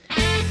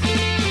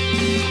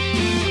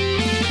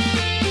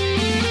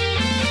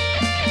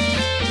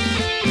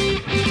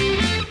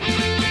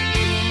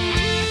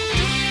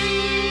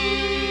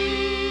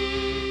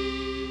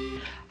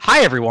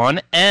Hi, everyone,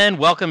 and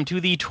welcome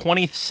to the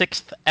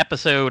 26th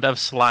episode of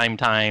Slime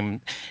Time,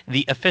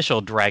 the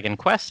official Dragon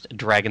Quest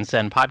Dragon's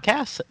Den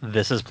podcast.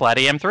 This is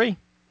Platy M3.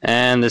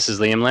 And this is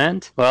Liam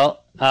Land.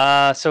 Well,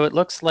 so it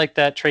looks like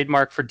that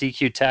trademark for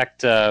DQ Tech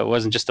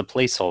wasn't just a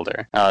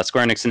placeholder.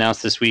 Square Enix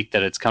announced this week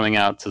that it's coming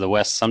out to the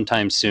West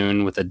sometime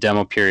soon with a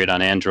demo period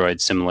on Android,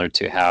 similar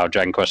to how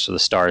Dragon Quest of the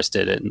Stars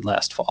did it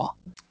last fall.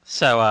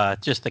 So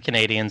just the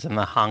Canadians and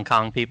the Hong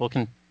Kong people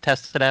can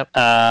test it out?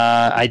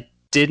 I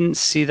didn't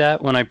see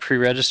that when I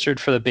pre-registered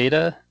for the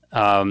beta.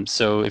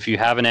 So if you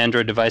have an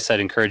Android device, I'd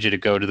encourage you to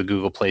go to the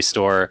Google Play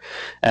Store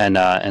and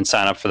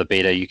sign up for the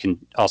beta. You can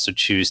also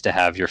choose to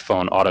have your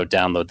phone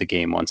auto-download the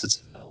game once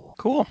it's available.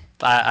 Cool.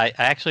 I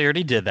actually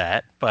already did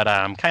that, but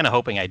I'm kind of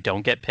hoping I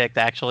don't get picked,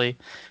 actually,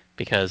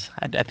 because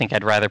I think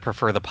I'd rather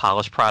prefer the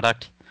polished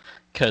product,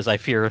 because I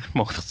fear,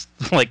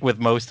 with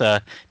most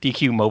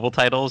DQ mobile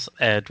titles,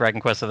 Dragon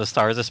Quest of the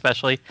Stars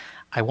especially,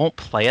 I won't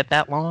play it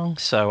that long,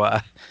 so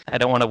I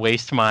don't want to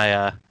waste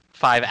my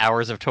 5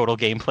 hours of total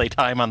gameplay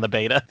time on the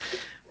beta.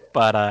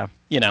 But,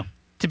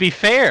 to be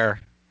fair,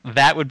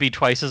 that would be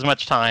twice as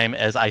much time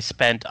as I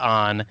spent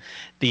on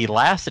the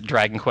last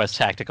Dragon Quest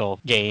tactical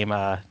game,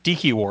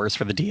 DQ Wars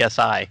for the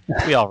DSi.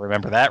 We all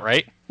remember that,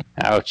 right?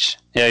 Ouch.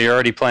 Yeah, you're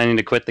already planning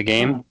to quit the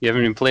game? You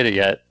haven't even played it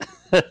yet.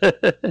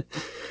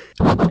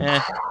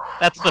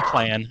 That's the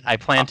plan. I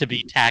plan to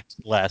be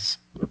tactless.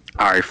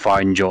 I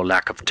find your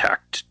lack of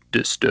tact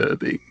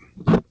disturbing.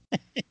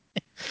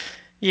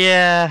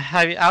 Yeah,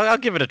 I'll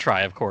give it a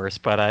try, of course,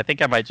 but I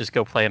think I might just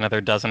go play another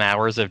dozen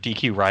hours of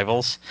DQ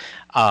Rivals.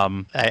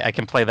 I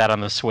can play that on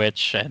the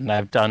Switch, and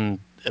I've done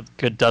a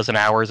good dozen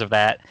hours of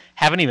that.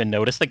 Haven't even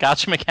noticed the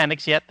gacha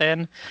mechanics yet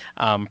then,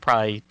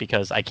 probably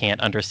because I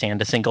can't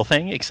understand a single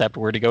thing except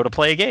where to go to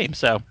play a game,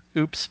 so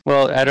oops.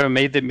 Well, I don't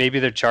know, maybe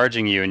they're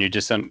charging you and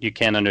you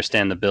can't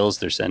understand the bills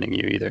they're sending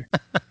you either.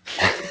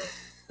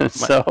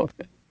 So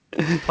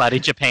Platy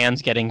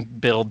Japan's getting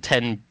billed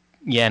 10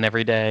 yen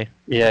every day.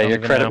 Yeah, your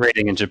credit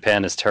rating in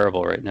Japan is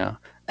terrible right now.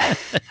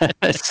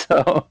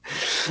 So,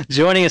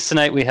 joining us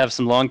tonight, we have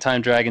some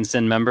longtime Dragon's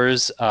Den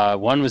members.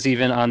 One was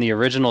even on the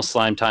original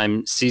Slime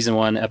Time Season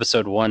 1,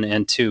 Episode 1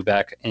 and 2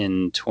 back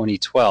in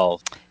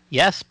 2012.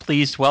 Yes,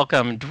 please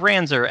welcome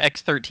Dranzer,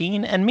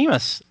 X13, and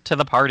Mimas to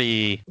the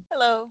party.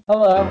 Hello.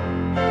 Hello.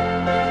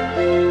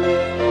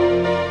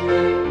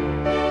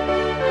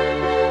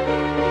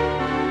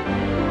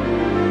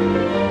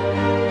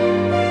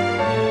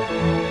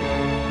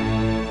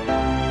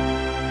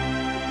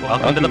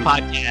 Welcome to the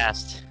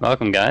podcast.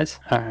 Welcome, guys.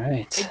 All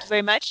right. Thank you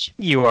very much.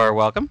 You are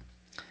welcome.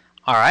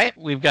 All right,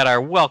 we've got our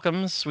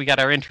welcomes. We got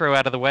our intro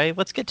out of the way.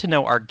 Let's get to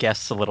know our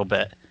guests a little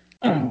bit.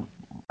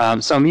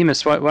 So,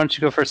 Mimas, why don't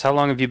you go first? How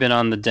long have you been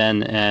on the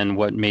Den, and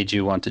what made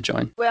you want to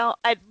join? Well,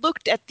 I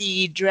looked at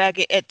the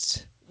Dragon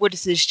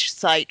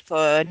site for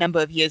a number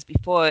of years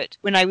before it.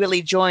 When I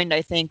really joined,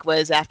 I think,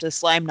 was after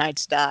Slime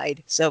Knights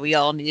died. So we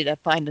all needed to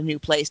find a new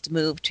place to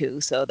move to.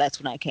 So that's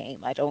when I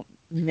came. I don't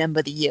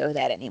remember the year of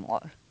that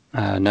anymore.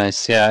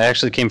 Nice. Yeah, I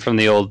actually came from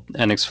the old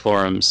Enix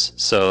forums,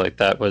 so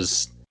there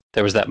was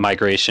that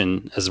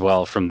migration as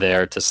well from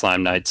there to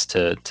Slime Knights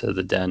to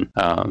the Den.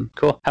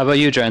 Cool. How about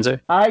you, Dranzer?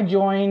 I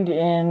joined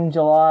in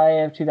July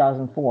of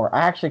 2004.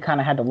 I actually kind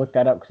of had to look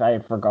that up because I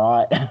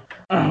forgot.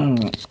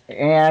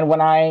 And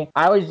when I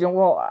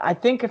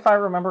think if I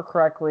remember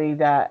correctly,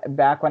 that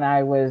back when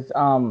I was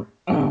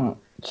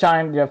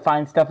trying to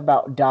find stuff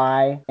about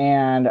Die,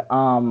 and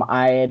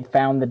I had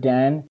found the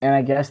Den, and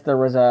I guess there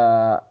was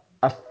a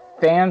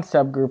fan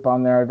subgroup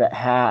on there that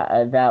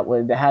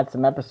had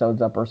some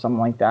episodes up or something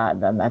like that.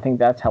 Then I think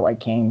that's how I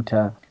came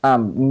to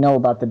know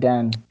about the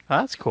Den. Oh,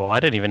 that's cool. I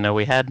didn't even know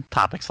we had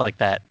topics like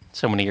that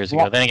so many years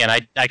ago. Then again,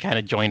 I kind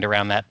of joined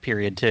around that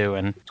period too,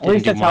 and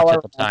didn't do much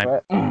at the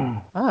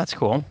time. Oh, that's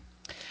cool.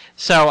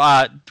 So,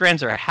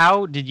 Dranzer,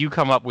 how did you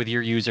come up with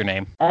your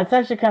username? That's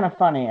actually kind of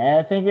funny.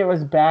 I think it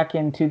was back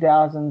in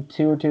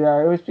 2002 or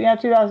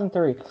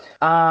 2003.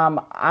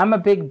 I'm a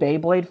big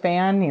Beyblade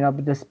fan,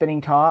 the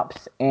spinning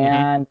tops,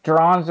 and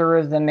Dranzer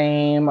is the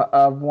name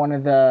of one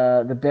of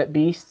the Bit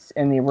Beasts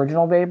in the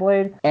original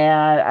Beyblade.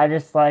 And I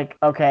just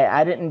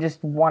I didn't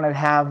just want to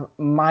have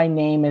my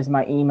name as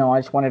my email. I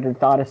just wanted to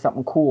thought of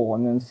something cool.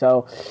 And then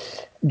so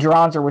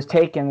Dranzer was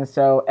taken,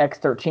 so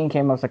X13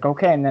 came. I was like,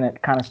 okay, and then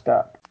it kind of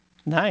stuck.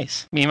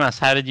 Nice. Mimas,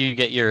 how did you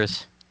get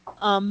yours?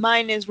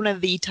 Mine is one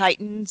of the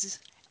Titans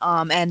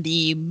and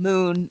the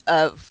moon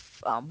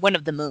of one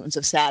of the moons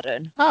of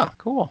Saturn. Oh,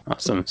 cool.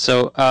 Awesome.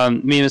 So,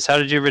 Mimas, how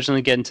did you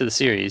originally get into the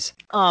series?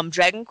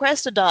 Dragon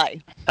Quest or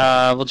Die?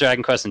 Well,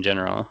 Dragon Quest in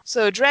general.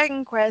 So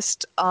Dragon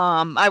Quest,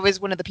 I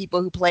was one of the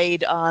people who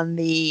played on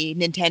the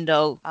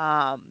Nintendo.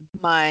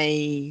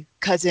 My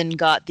cousin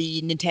got the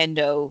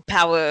Nintendo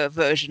Power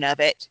version of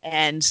it,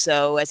 and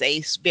so as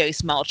a very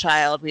small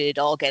child, we'd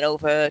all get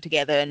over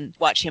together and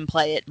watch him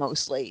play it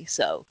mostly.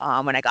 So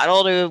when I got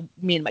older,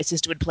 me and my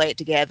sister would play it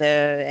together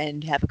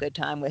and have a good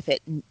time with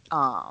it.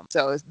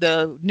 So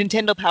the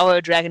Nintendo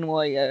Power Dragon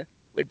Warrior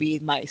would be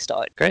my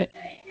start. Great.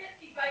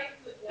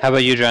 How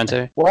about you,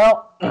 Dranter?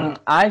 Well,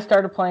 I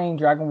started playing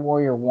Dragon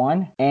Warrior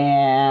 1,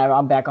 and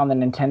I'm back on the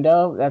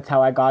Nintendo. That's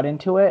how I got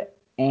into it.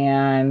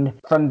 And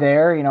from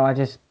there,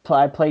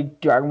 I played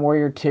Dragon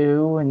Warrior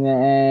 2, and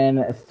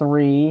then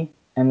 3,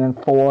 and then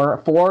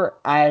 4. 4,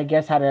 I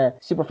guess, had a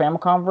Super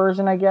Famicom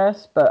version, I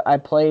guess, but I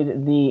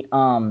played the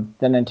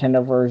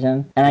Nintendo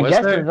version. And I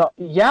guess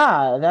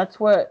that's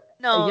what...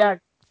 No. Yeah.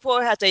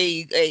 4 has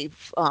a The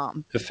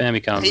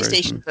Famicom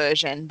PlayStation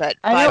version, but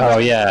I know. 5 Oh,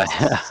 yeah.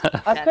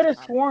 I could have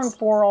sworn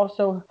 4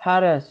 also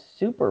had a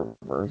Super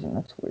version.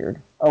 That's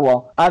weird. Oh,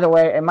 well. Either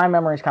way, and my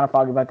memory is kind of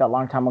foggy about that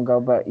long time ago,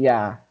 but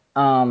yeah.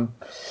 But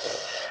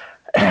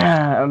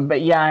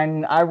yeah,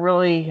 and I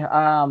really,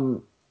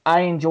 I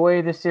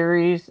enjoy the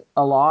series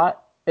a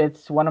lot.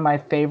 It's one of my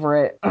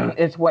favorite,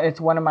 it's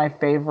one of my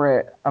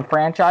favorite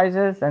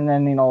franchises, and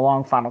then,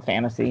 along Final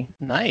Fantasy.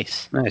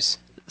 Nice. Nice.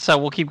 So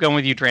we'll keep going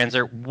with you,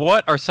 Dranzer.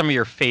 What are some of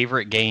your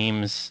favorite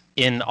games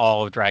in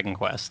all of Dragon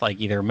Quest? Like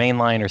either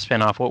mainline or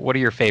spin-off? What are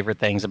your favorite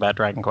things about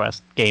Dragon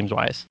Quest,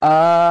 games-wise?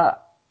 I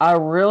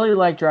really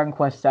like Dragon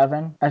Quest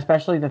VII,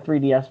 especially the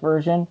 3DS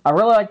version. I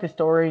really like the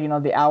story,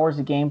 the hours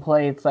of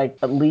gameplay. It's like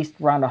at least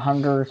around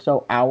 100 or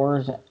so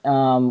hours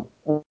or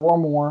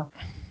more.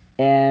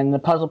 And the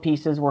puzzle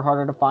pieces were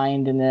harder to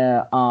find in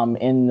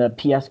the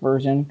PS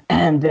version.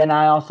 And then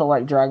I also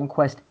like Dragon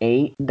Quest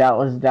VIII. That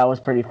was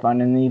pretty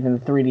fun, and even the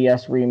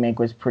 3DS remake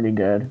was pretty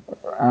good.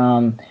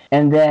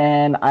 And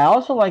then I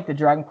also like the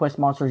Dragon Quest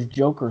Monsters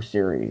Joker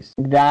series.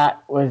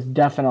 That was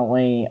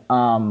definitely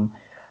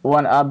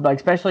one,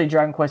 especially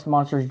Dragon Quest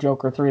Monsters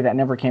Joker 3 that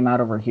never came out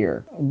over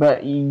here. But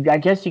I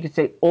guess you could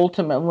say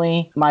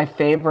ultimately my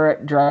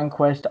favorite Dragon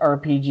Quest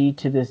RPG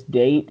to this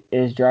date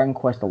is Dragon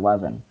Quest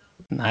XI.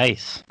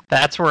 Nice.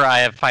 That's where I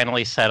have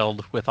finally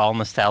settled with all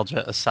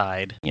nostalgia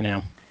aside.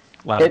 A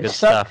lot of It good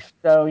sucks stuff.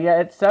 though. Yeah,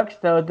 it sucks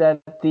though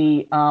that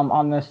the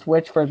on the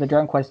Switch for the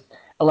Dragon Quest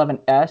XI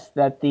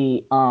that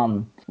the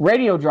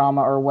radio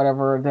drama or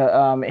whatever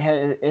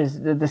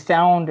the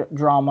sound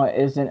drama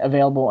isn't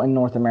available in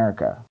North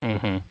America.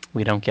 Mm-hmm.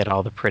 We don't get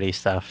all the pretty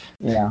stuff.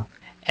 Yeah.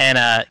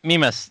 And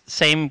Mima,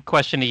 same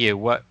question to you.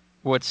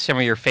 What's some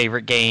of your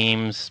favorite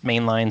games,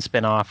 mainline,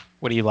 spin-off?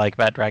 What do you like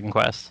about Dragon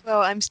Quest?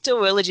 Well, I'm still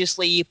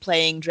religiously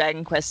playing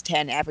Dragon Quest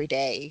X every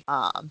day,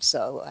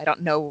 so I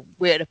don't know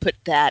where to put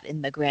that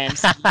in the grand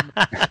scheme.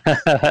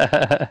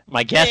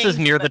 My guess is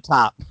near the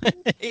top.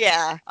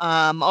 Yeah,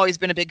 always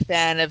been a big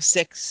fan of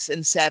 6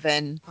 and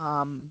 7.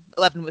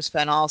 11 was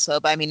fun also,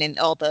 but I mean, and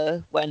all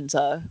the ones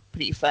are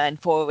pretty fun.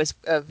 4 was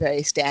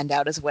very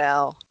standout as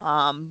well.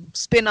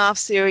 Spin-off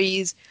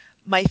series.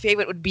 My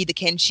favorite would be the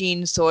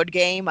Kenshin sword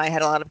game. I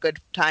had a lot of good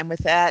time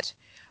with that,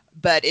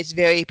 but it's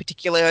very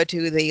particular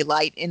to the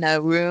light in a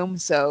room,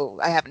 so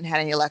I haven't had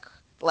any luck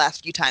the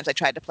last few times I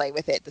tried to play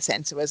with it. The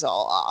sensor was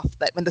all off,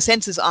 but when the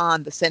sensor's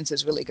on, the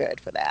sensor's really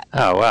good for that.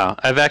 Oh wow!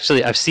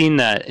 I've seen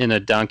that in a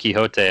Don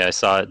Quixote. I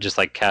saw it just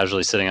like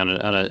casually sitting on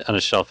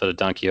a shelf at a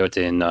Don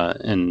Quixote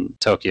in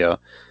Tokyo.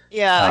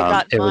 Yeah, I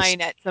got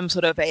mine at some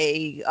sort of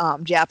a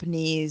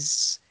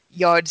Japanese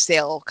yard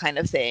sale kind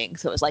of thing,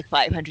 so it was like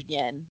 500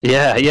 yen.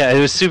 Yeah,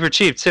 it was super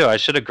cheap too. I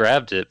should have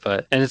grabbed it,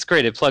 and it's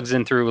great. It plugs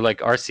in through like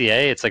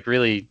RCA. It's like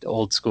really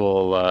old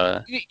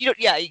school.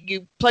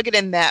 You plug it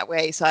in that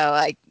way. So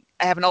I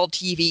have an old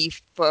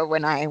TV for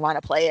when I want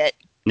to play it.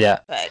 Yeah.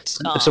 But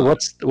so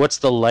what's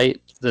the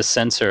light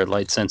sensor?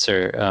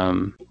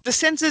 The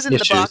sensor's in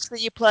the box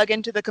that you plug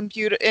into the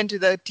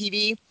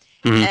TV.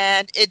 Mm-hmm.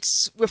 And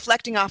it's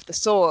reflecting off the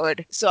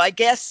sword. So I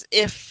guess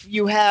if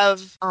you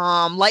have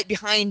light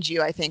behind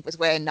you, I think was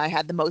when I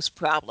had the most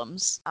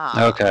problems.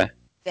 Okay.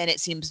 Then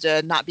it seems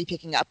to not be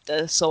picking up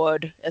the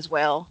sword as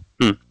well.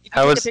 Hmm. If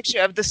you take a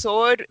picture of the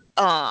sword,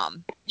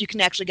 you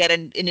can actually get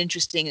an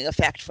interesting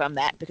effect from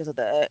that because of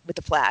with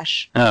the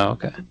flash. Oh,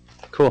 okay.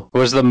 Cool.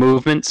 Was the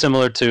movement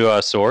similar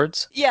to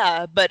swords?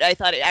 Yeah, but I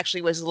thought it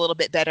actually was a little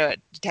bit better at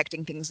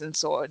detecting things than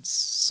swords.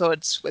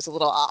 Swords was a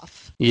little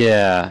off.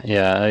 Yeah.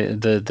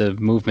 The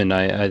movement,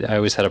 I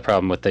always had a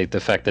problem with the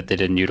fact that they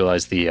didn't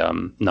utilize the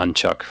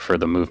nunchuck for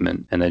the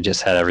movement, and they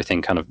just had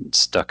everything kind of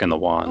stuck in the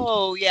wand.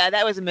 Oh, yeah,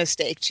 that was a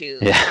mistake too.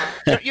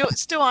 Yeah. You're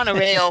still on a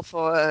rail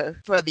for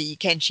the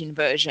Kenshin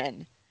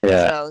version.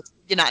 Yeah. So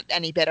you're not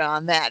any better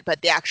on that,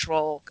 but the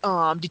actual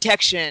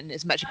detection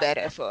is much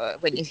better for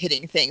when you're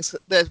hitting things.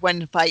 There's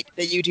one fight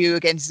that you do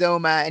against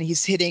Zoma, and you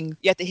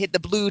have to hit the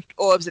blue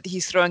orbs that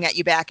he's throwing at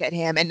you back at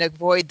him, and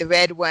avoid the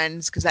red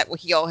ones because that will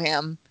heal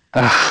him.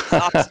 It's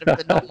the opposite of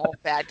the normal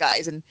bad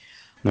guys, and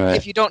Right.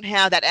 if you don't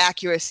have that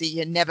accuracy,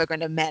 you're never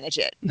going to manage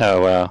it.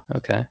 Oh wow.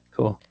 Okay.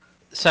 Cool.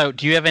 So,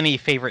 do you have any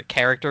favorite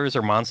characters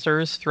or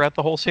monsters throughout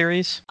the whole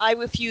series? I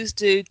refuse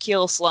to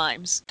kill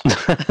slimes.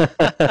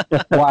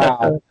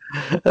 Wow.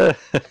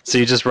 So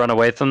you just run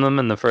away from them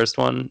in the first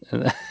one?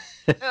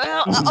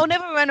 I'll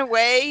never run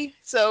away,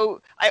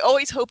 so I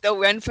always hope they'll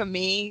run from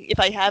me. If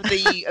I have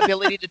the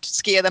ability to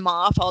scare them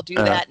off, I'll do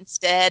that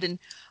instead. And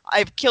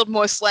I've killed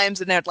more slimes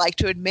than I'd like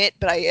to admit,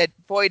 but I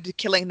avoid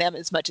killing them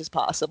as much as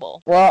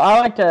possible. Well, I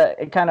like to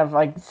kind of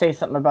like say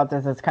something about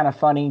this that's kind of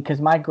funny because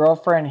my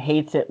girlfriend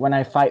hates it when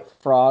I fight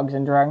frogs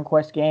in Dragon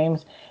Quest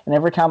games, and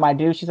every time I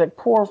do, she's like,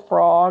 "Poor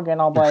frog," and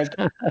I'll be like,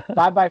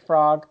 "Bye,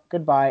 frog,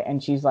 goodbye,"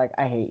 and she's like,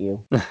 "I hate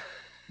you."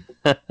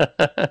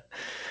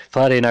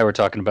 Claudia and I were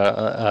talking about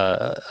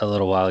a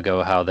little while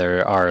ago how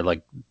there are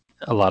like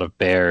a lot of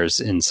bears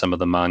in some of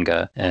the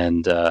manga,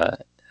 and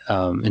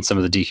in some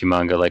of the DQ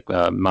manga, like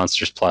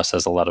Monsters Plus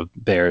has a lot of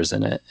bears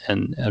in it,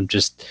 and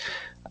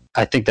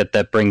I think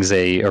that brings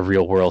a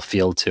real world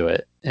feel to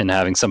it, and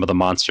having some of the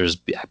monsters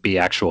be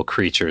actual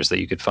creatures that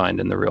you could find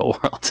in the real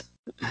world.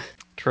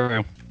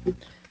 True.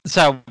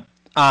 So,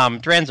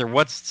 Dranzer,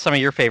 what's some of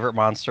your favorite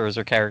monsters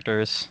or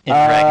characters in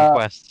Dragon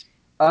Quest?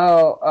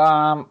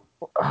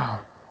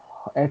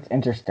 It's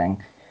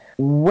interesting.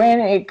 When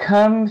it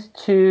comes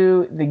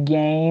to the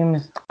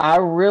games, I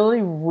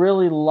really,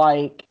 really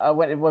like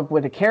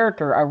with a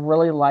character. I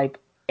really like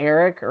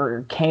Eric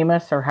or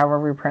Camus or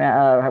however you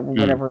pronounce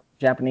whatever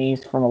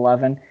Japanese from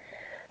 11.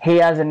 He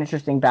has an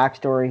interesting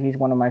backstory. He's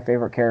one of my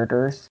favorite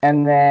characters.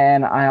 And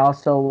then I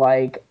also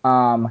like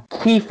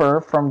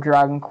Kiefer from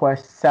Dragon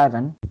Quest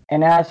VII.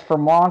 And as for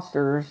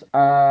monsters,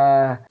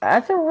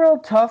 that's a real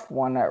tough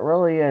one. It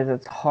really is.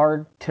 It's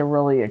hard to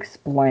really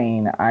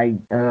explain. I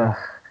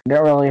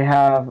don't really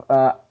have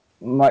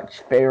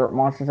much favorite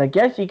monsters. I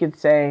guess you could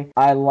say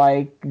I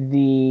like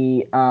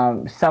the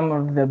some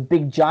of the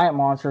big giant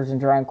monsters in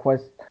Dragon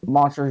Quest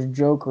Monsters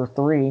Joker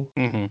 3.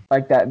 Mm-hmm.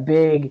 Like that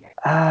big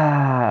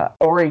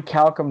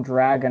Orichalcum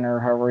dragon, or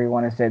however you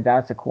want to say.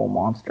 That's a cool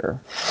monster.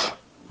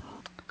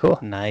 Cool.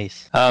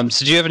 Nice. So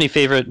do you have any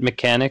favorite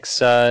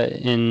mechanics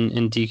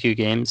in DQ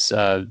games?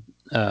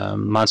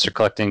 Monster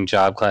collecting,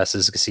 job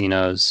classes,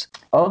 casinos.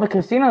 Oh, the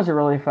casinos are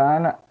really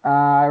fun.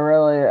 I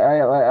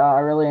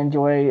really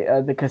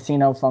enjoy the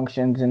casino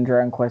functions in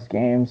Dragon Quest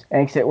games. It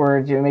makes it where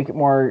you make it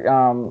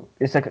more.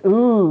 It's like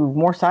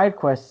more side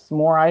quests,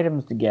 more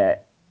items to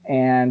get,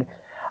 and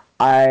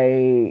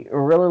I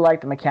really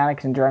like the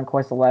mechanics in Dragon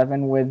Quest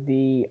 11 with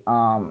the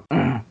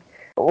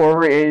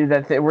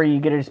where you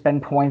get to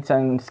spend points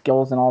on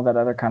skills and all that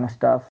other kind of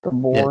stuff. The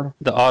board. Yeah,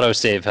 the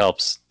autosave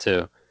helps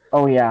too.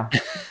 Oh yeah.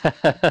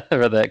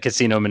 For the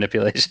casino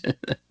manipulation.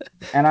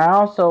 And I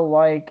also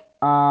like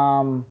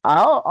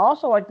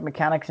the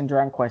mechanics in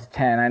Dragon Quest X.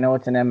 I know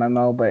it's an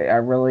MMO, but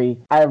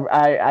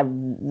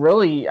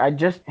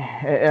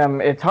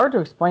it's hard to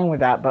explain with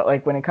that. But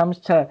like when it comes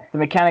to the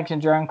mechanics in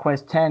Dragon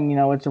Quest X,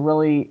 it's a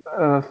really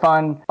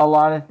fun. A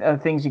lot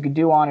of things you could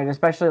do on it,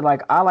 especially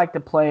like I like to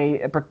play,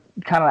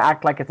 kind of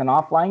act like it's an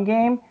offline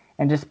game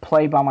and just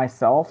play by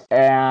myself.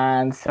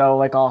 And so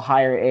like I'll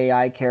hire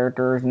AI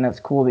characters, and that's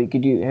cool that you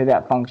could do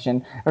that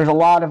function. There's a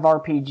lot of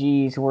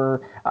RPGs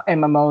where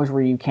MMOs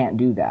where you can't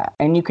do that,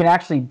 and you can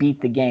actually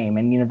beat the game,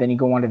 and then you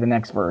go on to the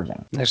next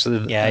version.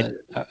 Actually, yeah,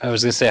 I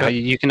was gonna say how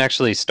you can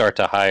actually start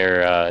to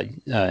hire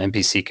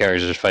NPC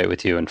characters to fight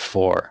with you in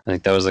 4. I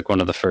think that was like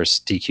one of the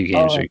first DQ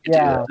games where you could do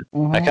that.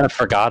 Mm-hmm. I kind of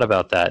forgot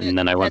about that, and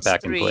then I went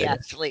back and played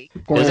actually.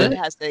 it. Is it? It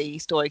has the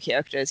story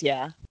characters,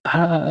 yeah.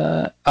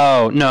 No,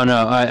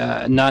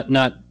 I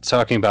not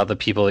talking about the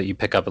people that you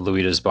pick up at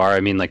Luita's bar. I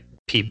mean like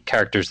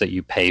characters that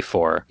you pay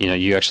for.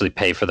 You actually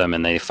pay for them,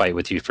 and they fight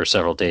with you for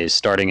several days,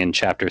 starting in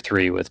chapter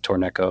 3 with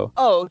Torneko.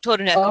 Oh,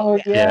 Torneko. Oh,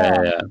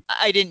 yeah.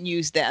 I didn't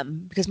use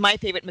them because my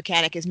favorite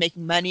mechanic is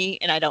making money,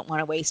 and I don't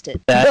want to waste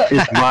it.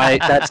 That's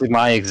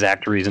my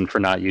exact reason for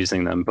not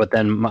using them. But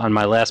then on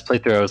my last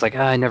playthrough, I was like,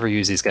 I never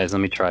use these guys.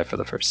 Let me try for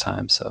the first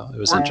time. So it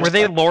was interesting. Were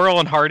they Laurel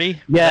and Hardy?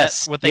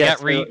 Yes. What they got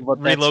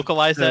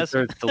relocalized as?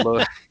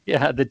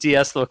 Yeah, the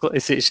DS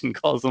localization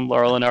calls them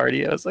Laurel and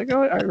Hardy. I was like,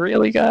 oh,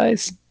 really,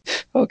 guys?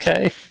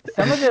 Okay.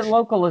 Some of the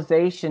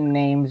localization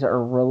names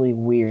are really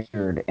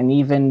weird, and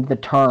even the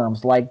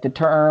terms, like the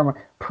term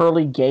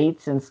Pearly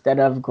Gates instead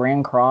of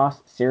Grand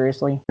Cross.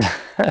 Seriously.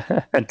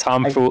 And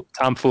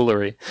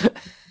tomfoolery.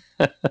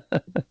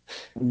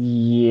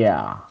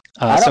 Yeah.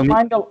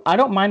 I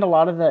don't mind a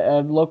lot of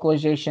the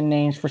localization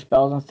names for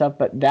spells and stuff,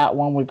 but that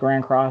one with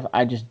Grand Cross,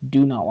 I just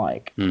do not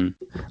like.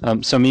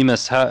 So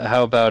Mimas,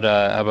 how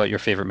about your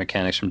favorite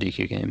mechanics from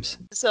DQ games?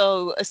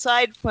 So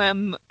aside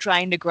from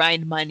trying to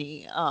grind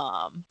money,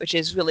 which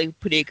is really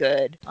pretty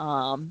good,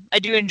 I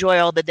do enjoy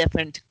all the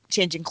different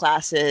changing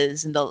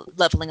classes and the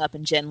leveling up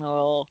in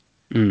general.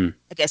 I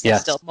guess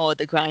that's still more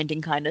the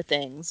grinding kind of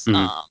things.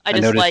 I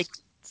just like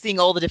seeing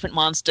all the different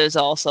monsters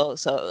also,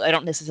 so I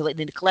don't necessarily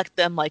need to collect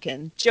them like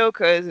in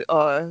Joker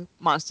or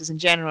monsters in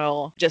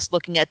general. Just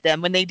looking at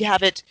them when they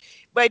have it.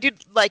 What I do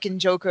like in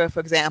Joker, for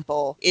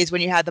example, is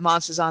when you have the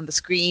monsters on the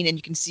screen and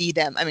you can see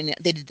them. I mean,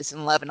 they did this in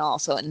 11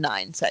 also, and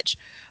 9 such,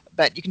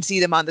 but you can see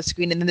them on the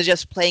screen and then they're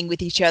just playing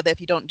with each other if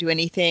you don't do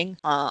anything.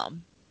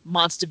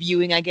 Monster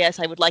viewing, I guess.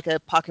 I would like a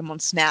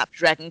Pokemon Snap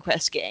Dragon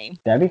Quest game.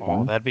 That'd be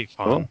fun. Oh, that'd be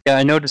fun. Cool. Yeah,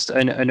 I noticed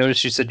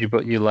you said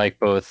you like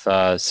both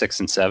 6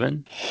 and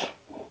 7.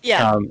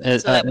 Yeah, so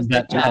that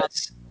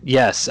was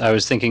Yes, I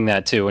was thinking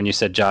that too. When you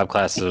said job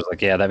classes, I was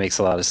like, yeah, that makes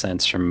a lot of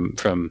sense from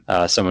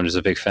someone who's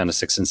a big fan of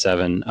 6 and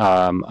 7.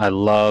 I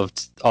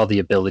loved all the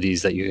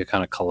abilities that you could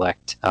kind of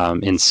collect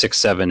in 6,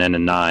 7, and a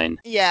 9.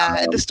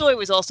 Yeah, the story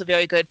was also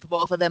very good for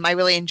both of them. I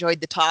really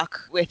enjoyed the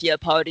talk with your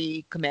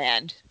party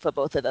command for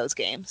both of those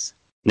games.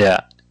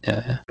 Yeah.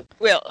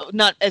 Well,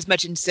 not as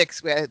much in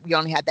 6, where we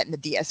only had that in the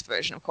DS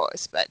version, of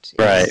course, but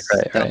Right.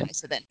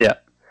 nicer then.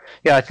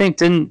 Yeah, I think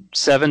didn't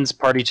 7's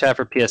party chat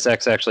for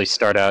PSX actually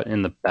start out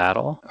in the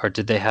battle, or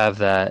did they have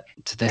that?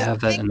 Did they have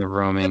that in the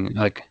roaming?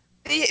 Like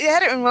They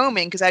had it in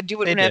roaming, because I'd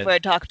do it They whenever did.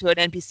 I'd talk to an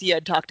NPC.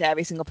 I'd talk to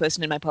every single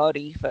person in my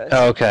party first.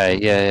 oh, okay,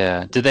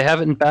 yeah. Did they have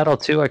it in battle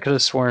too? I could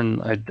have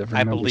sworn I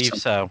believe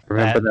so. I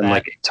remember them That-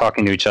 like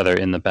talking to each other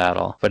in the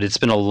battle, but it's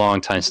been a long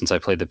time since I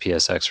played the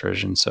PSX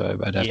version, so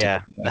I'd have Yeah.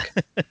 to go back.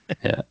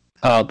 Yeah.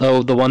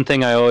 Though the one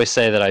thing I always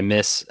say that I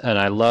miss, and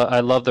I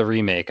love the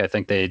remake. I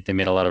think they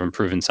made a lot of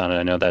improvements on it.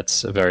 I know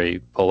that's a very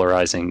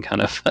polarizing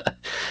kind of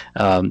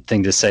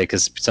thing to say,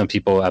 because some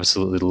people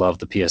absolutely love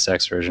the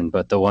PSX version.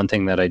 But the one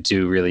thing that I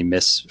do really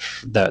miss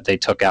that they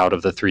took out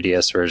of the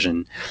 3DS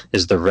version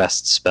is the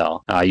rest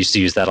spell. I used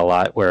to use that a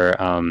lot, where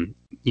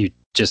you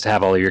just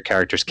have all of your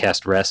characters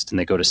cast rest and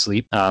they go to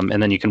sleep,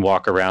 and then you can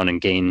walk around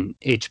and gain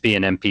HP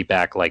and MP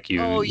back like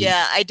you. Oh,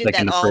 yeah, I did like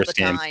in that the all the first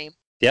game. time.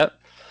 Yep.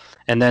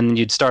 And then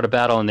you'd start a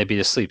battle and they'd be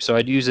asleep. So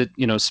I'd use it,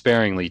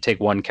 sparingly.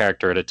 Take one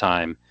character at a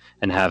time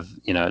and have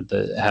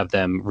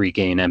them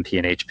regain MP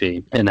and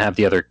HP, and have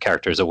the other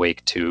characters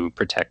awake to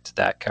protect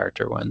that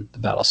character when the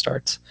battle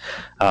starts.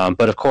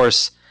 But of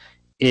course,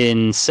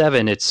 in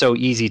 7, it's so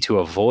easy to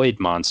avoid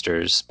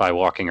monsters by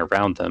walking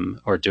around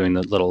them or doing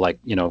the little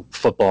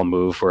football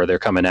move where they're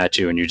coming at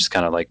you and you just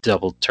kind of like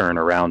double turn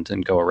around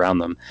and go around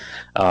them.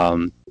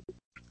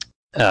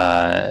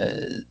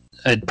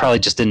 It probably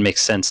just didn't make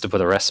sense to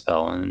put a rest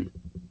spell in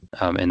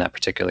that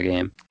particular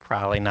game.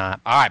 Probably not.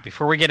 All right,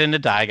 before we get into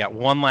Die, I got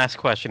one last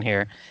question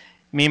here.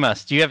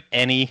 Mimas, do you have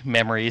any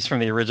memories from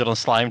the original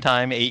Slime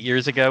Time 8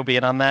 years ago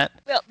being on that?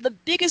 Well, the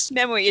biggest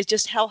memory is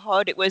just how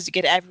hard it was to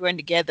get everyone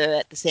together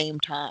at the same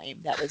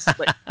time. That was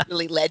what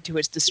really led to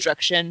its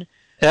destruction.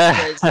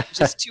 It was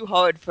just too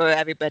hard for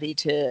everybody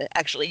to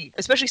actually,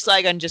 especially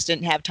Slygun just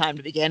didn't have time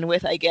to begin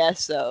with, I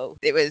guess, so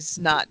it was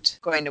not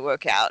going to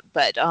work out.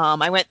 But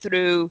I went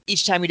through,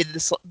 each time we did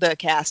the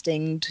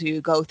casting,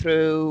 to go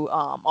through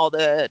all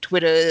the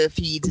Twitter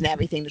feeds and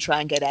everything to try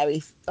and get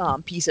every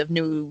piece of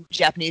new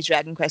Japanese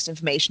Dragon Quest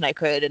information I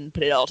could and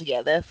put it all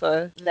together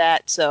for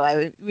that, so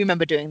I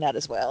remember doing that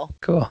as well.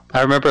 Cool.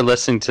 I remember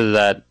listening to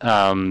that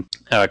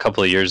a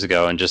couple of years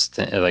ago, and just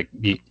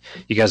you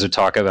guys would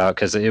talk about,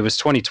 because it was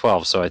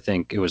 2012, so I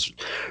think it was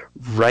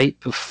right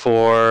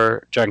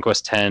before Dragon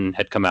Quest X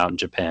had come out in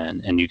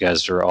Japan, and you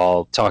guys were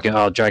all talking,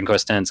 oh, Dragon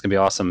Quest X is going to be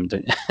awesome.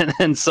 And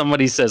then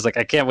somebody says,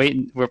 I can't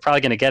wait, we're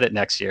probably going to get it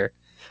next year.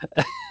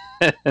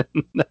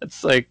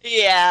 That's like,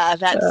 yeah,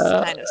 that's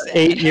kind of sad.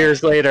 8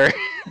 years later.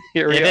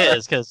 Here we It are.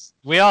 is, because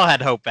we all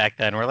had hope back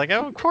then. We're like,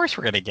 oh, of course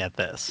we're going to get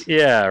this.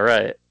 Yeah,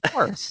 right. Of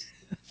course.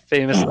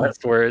 Famous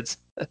last words.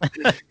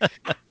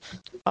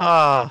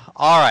 All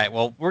right.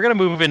 Well, we're going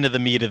to move into the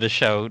meat of the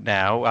show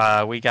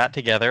now. We got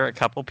together a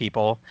couple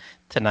people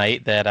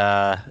tonight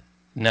that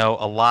know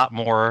a lot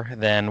more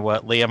than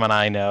what Liam and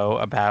I know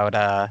about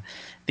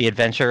the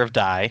adventure of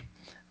Die.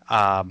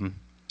 I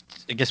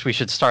guess we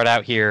should start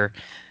out here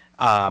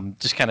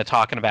just kind of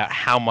talking about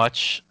how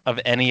much of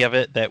any of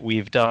it that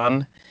we've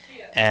done.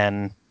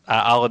 And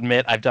I'll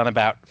admit I've done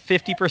about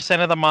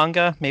 50% of the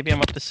manga. Maybe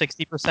I'm up to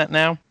 60%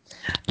 now.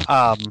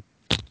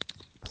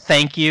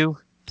 Thank you.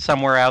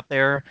 Somewhere out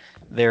there,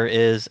 there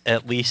is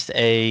at least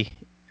a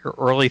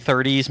early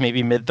 30s,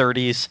 maybe mid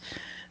 30s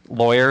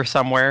lawyer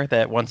somewhere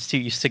that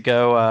used to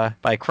go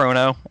by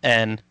Chrono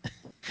and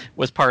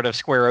was part of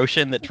Square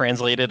Ocean that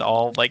translated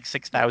all like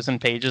 6,000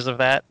 pages of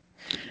that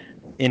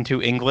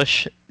into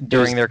English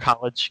during their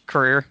college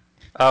career.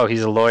 Oh,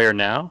 he's a lawyer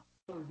now?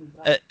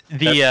 At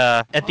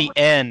the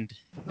end,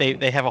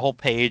 they have a whole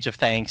page of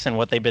thanks and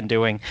what they've been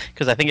doing,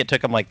 because I think it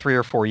took him like 3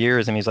 or 4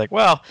 years, and he's like,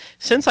 well,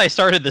 since I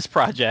started this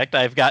project,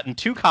 I've gotten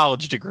 2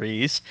 college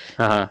degrees,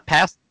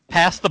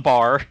 passed the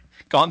bar,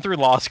 gone through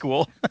law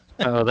school.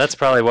 Oh, that's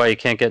probably why you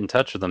can't get in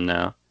touch with him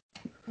now.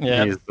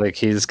 Yeah,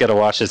 He's got to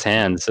wash his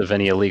hands of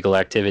any illegal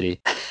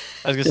activity.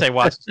 I was gonna say,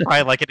 watch,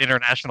 probably like an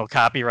international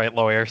copyright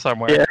lawyer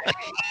somewhere.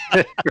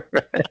 Yeah.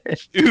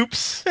 Right.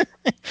 Oops.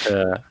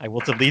 I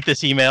will delete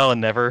this email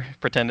and never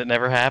pretend it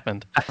never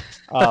happened.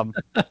 And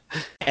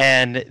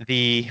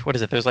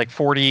there's like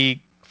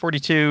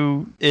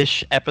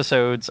 42-ish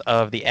episodes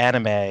of the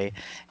anime,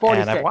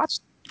 46. and I've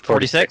watched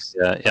 46.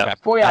 Yeah.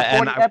 Okay.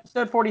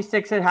 Episode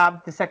 46.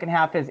 The second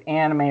half is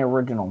anime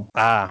original.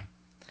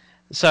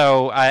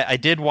 So I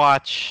did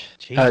watch.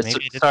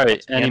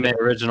 Anime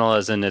original,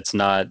 as in it's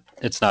not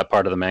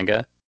part of the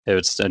manga.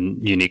 It's a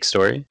unique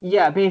story.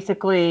 Yeah,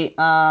 basically,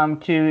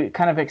 to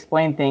kind of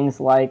explain things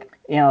like,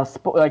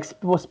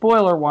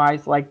 spoiler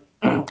wise, like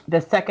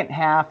the second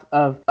half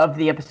of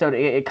the episode,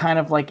 it kind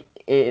of like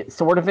it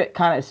sort of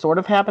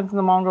happens in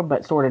the manga,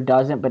 but sort of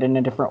doesn't, but in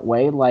a different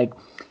way. Like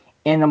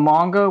in the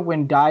manga,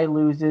 when Dai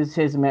loses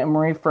his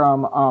memory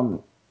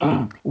from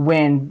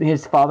when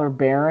his father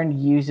Baron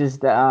uses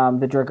the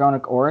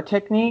Dragonic Aura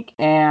technique,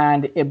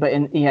 but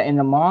in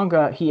the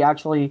manga he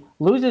actually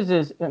loses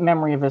his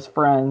memory of his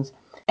friends,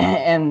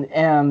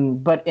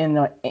 but in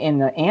the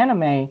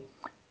anime,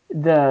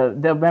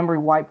 the memory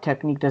wipe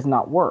technique does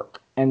not work.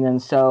 And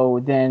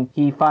then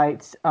he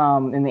fights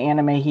in the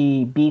anime,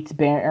 he beats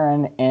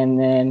Baron, and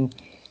then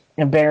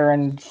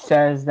Baron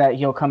says that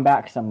he'll come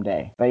back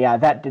someday. But yeah,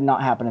 that did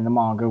not happen in the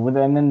manga.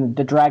 And then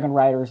the Dragon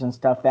Riders and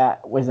stuff,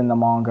 that was in the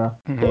manga.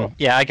 Mm-hmm.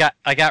 Yeah,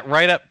 I got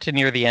right up to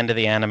near the end of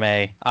the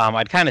anime.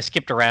 I'd kind of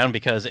skipped around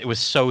because it was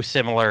so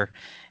similar,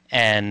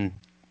 and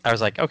I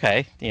was like,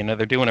 okay,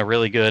 they're doing a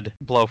really good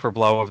blow for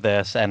blow of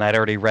this, and I'd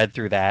already read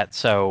through that,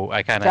 so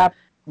I kind of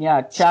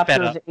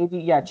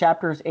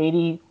chapters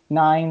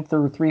 89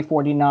 through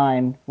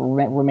 349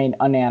 remain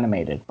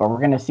unanimated, but we're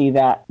going to see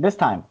that this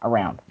time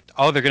around.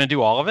 Oh, they're going to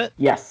do all of it?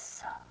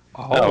 Yes.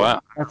 Oh, wow.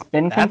 That's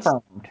been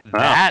confirmed.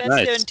 That's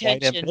nice. their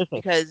intention,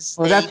 because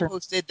they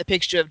posted the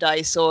picture of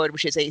Dai's sword,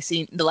 which is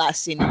the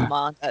last scene in the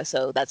manga,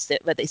 so that's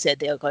what they said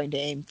they are going to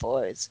aim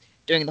for, is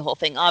doing the whole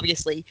thing.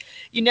 Obviously,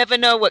 you never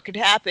know what could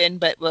happen,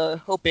 but we're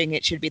hoping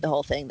it should be the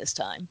whole thing this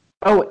time.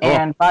 Oh,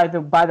 and by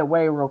the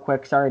way, real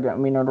quick, sorry,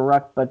 don't mean to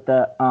interrupt, but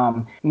the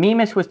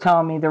Mimus was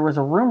telling me there was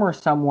a rumor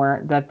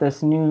somewhere that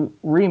this new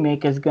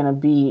remake is going to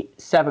be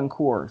 7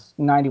 cours,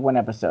 91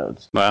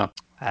 episodes. Wow.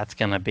 That's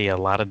going to be a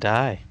lot of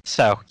Dai.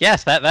 So,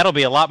 yes, that'll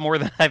be a lot more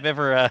than I've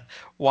ever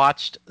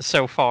watched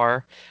so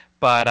far.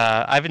 But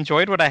I've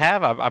enjoyed what I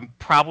have. I'm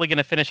probably going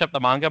to finish up the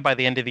manga by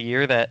the end of the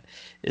year. That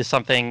is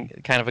something,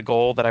 kind of a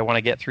goal that I want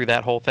to get through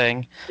that whole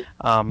thing.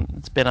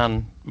 It's been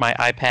on my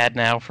iPad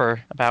now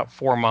for about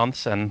 4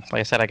 months. And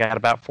like I said, I got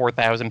about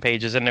 4,000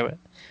 pages into it.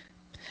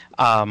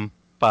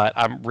 But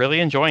I'm really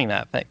enjoying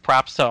that.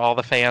 Props to all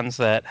the fans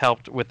that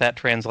helped with that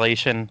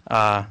translation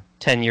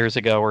 10 years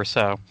ago or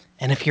so.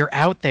 And if you're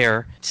out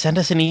there, send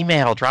us an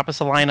email. Drop us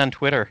a line on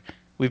Twitter.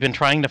 We've been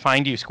trying to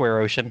find you, Square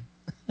Ocean.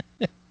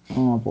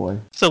 Oh, boy.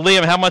 So,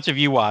 Liam, how much have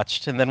you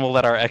watched? And then we'll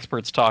let our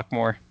experts talk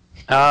more.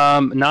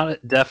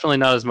 Definitely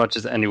not as much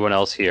as anyone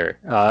else here.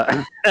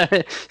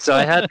 So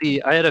I had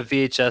a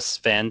VHS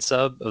fan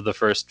sub of the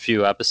first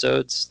few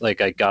episodes.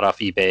 Like, I got off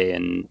eBay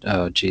in,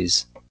 I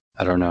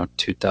don't know,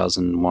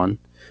 2001.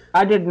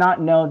 I did not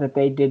know that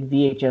they did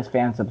VHS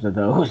fan subs of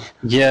those.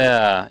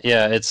 Yeah,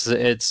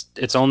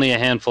 it's only a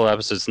handful of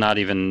episodes. Not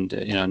even,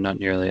 not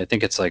nearly. I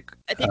think it's like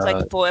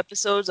 4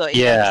 episodes or 8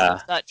 yeah.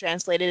 episodes got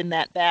translated in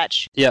that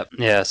batch. Yep,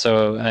 yeah.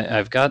 So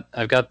I've got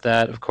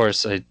that. Of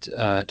course, I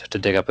have to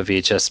dig up a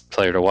VHS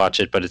player to watch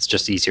it, but it's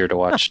just easier to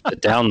watch the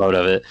download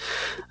of it.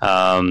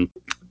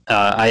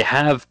 I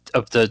have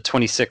up to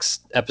 26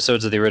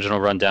 episodes of the original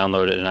run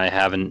downloaded, and I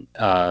haven't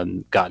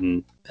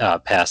gotten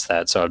past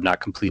that, so I've not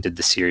completed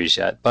the series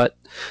yet. But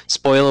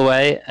spoil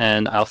away,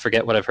 and I'll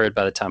forget what I've heard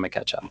by the time I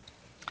catch up.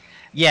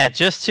 Yeah,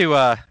 just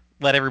to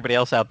let everybody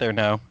else out there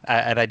know,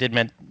 and I did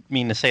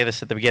mean to say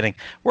this at the beginning,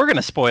 we're going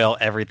to spoil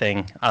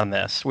everything on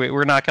this.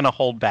 We're not going to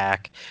hold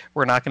back.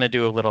 We're not going to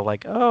do a little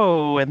like,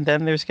 oh, and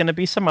then there's going to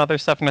be some other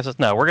stuff.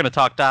 No, we're going to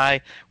talk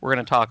Dai. We're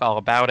going to talk all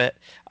about it,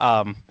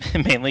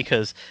 mainly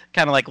because,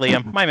 kind of like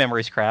Liam, my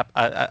memory's crap.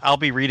 I'll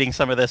be reading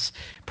some of this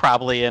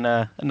probably in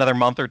another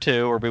month or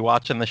two, or be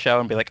watching the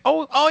show and be like,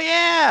 oh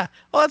yeah,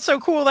 well, that's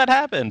so cool that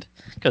happened,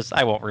 because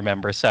I won't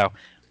remember. So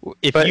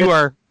if you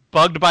are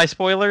bugged by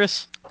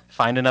spoilers,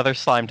 find another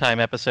Slime Time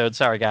episode.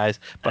 Sorry, guys,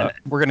 but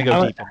we're going to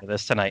go deep into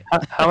this tonight.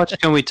 How much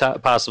can we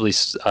possibly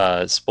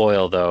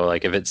spoil, though?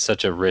 Like, if it's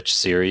such a rich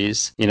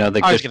series,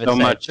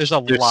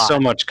 there's so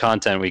much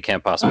content we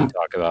can't possibly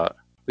talk about.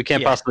 We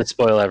can't possibly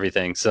spoil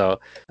everything. So,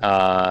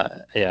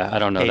 I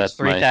don't know. That's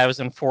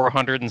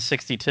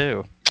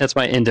 3,462. That's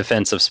my in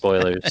defense of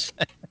spoilers.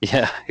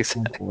 Yeah,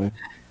 exactly.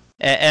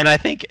 And I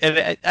think,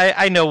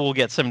 I know we'll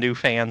get some new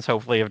fans,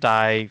 hopefully, of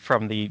Dai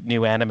from the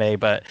new anime,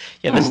 but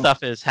yeah, this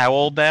stuff is how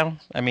old now?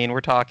 I mean,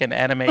 we're talking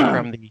anime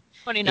from the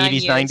 80s,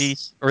 years.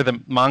 90s, or the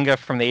manga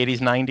from the 80s,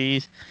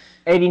 90s.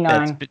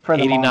 89 for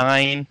the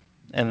 89,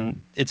 and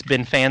it's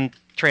been fan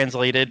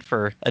translated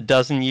for a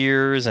dozen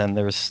years, and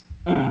there's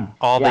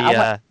all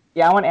I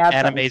want to add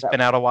anime's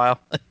been out a while.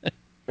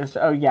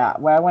 So,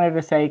 what I wanted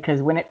to say,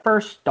 because when it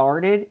first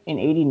started in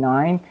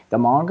 89, the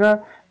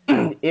manga,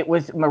 it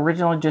was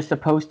originally just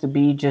supposed to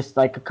be just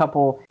like a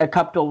couple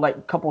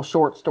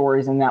short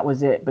stories, and that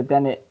was it. But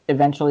then it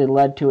eventually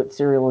led to its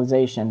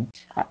serialization.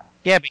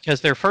 Yeah,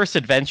 because their first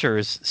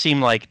adventures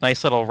seemed like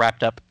nice little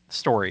wrapped up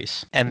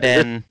stories, and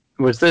then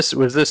was this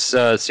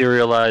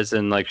serialized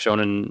in like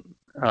Shonen?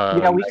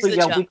 Weekly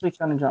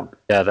Shonen Jump.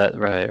 Yeah, that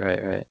right.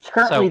 It's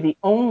currently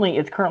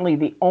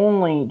the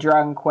only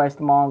Dragon Quest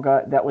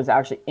manga that was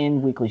actually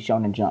in Weekly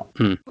Shonen Jump.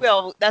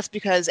 Well, that's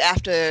because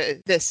after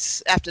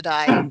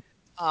Dai.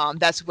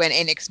 That's when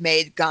Enix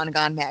made Gon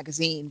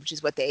Magazine, which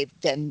is what they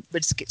then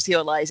would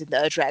serialize in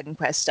the Dragon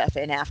Quest stuff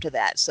in after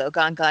that. So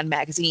Gon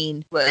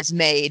Magazine was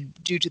made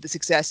due to the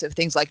success of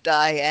things like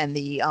Dai and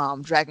the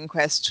Dragon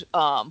Quest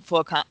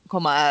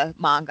 4-koma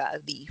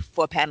manga, the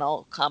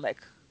 4-panel comic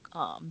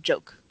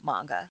joke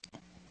manga.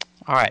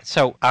 All right,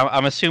 so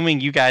I'm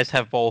assuming you guys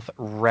have both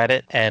read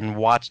it and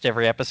watched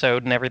every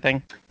episode and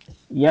everything.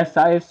 Yes,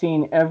 I have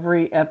seen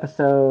every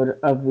episode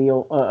of the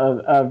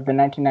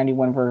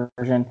 1991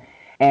 version,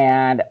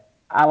 and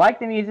I like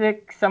the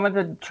music. Some of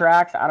the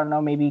tracks, I don't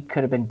know, maybe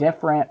could have been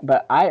different,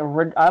 but I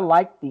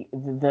like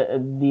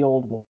the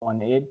old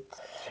one.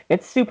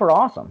 It's super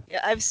awesome.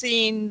 Yeah, I've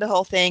seen the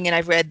whole thing, and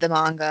I've read the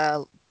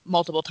manga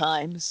multiple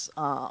times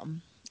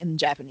in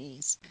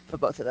Japanese for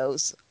both of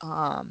those.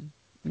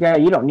 Yeah,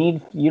 you don't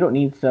need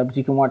subs.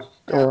 You can watch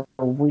or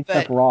read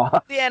stuff raw.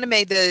 The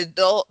anime,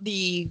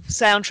 the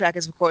soundtrack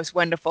is of course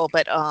wonderful,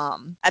 but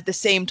at the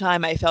same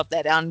time, I felt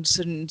that on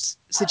certain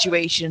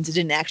situations it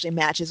didn't actually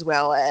match as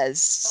well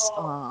as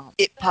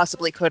it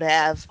possibly could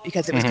have,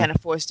 because it was kind of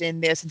forced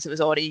in there since it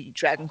was already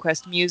Dragon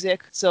Quest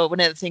music. So one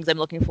of the things I'm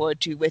looking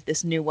forward to with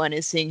this new one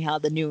is seeing how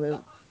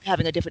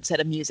having a different set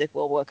of music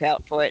will work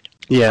out for it.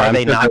 Yeah, Are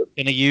they not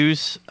going to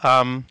use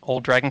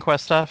old Dragon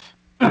Quest stuff?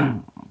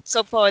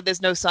 So far,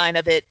 there's no sign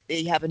of it.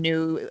 They have a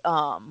new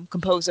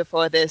composer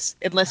for this,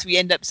 unless we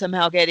end up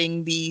somehow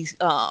getting the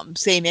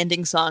same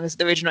ending song as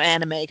the original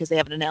anime, because they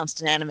haven't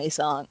announced an anime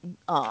song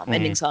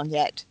ending song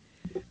yet.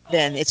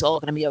 Then it's all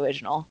going to be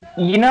original.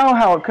 You know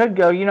how it could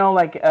go. You know,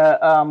 like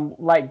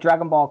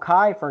Dragon Ball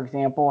Kai, for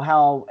example,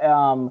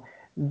 how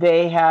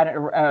they had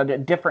a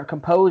different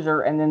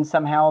composer, and then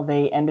somehow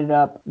they ended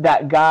up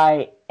that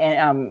guy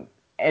and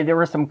there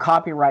was some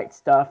copyright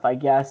stuff, I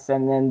guess,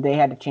 and then they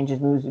had to change his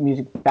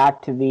music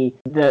back to the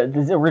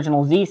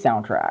original Z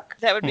soundtrack.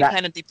 That would be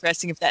kind of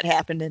depressing if that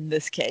happened in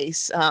this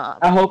case.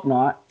 I hope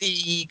not.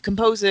 The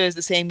composer is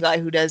the same guy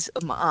who does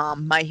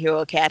My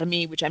Hero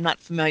Academy, which I'm not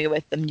familiar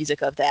with the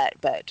music of that,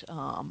 but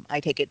I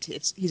take it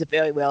he's a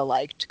very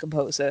well-liked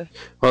composer.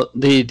 Well,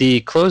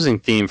 the closing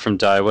theme from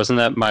Dai, wasn't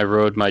that My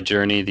Road, My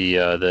Journey, the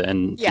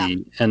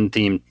end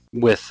theme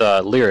with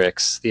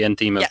lyrics, the end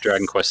theme of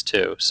Dragon Quest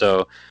II.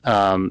 So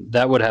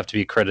that would have to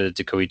be credited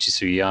to Koichi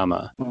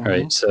Sugiyama,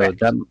 right? So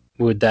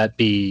you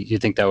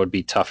think that would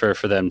be tougher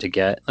for them to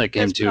get, like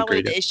him to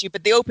agree to? The issue,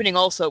 but the opening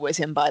also was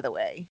him, by the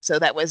way. So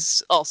that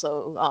was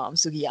also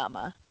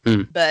Sugiyama.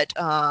 But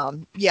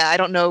I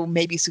don't know.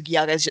 Maybe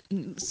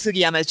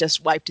Sugiyama has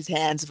just wiped his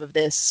hands of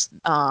this.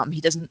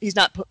 He's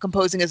not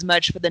composing as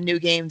much for the new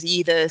games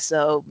either.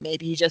 So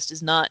maybe he just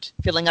is not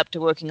filling up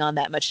to working on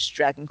that much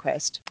Dragon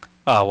Quest.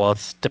 Oh, well,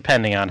 it's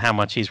depending on how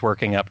much he's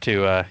working up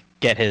to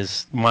get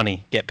his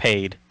money, get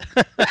paid.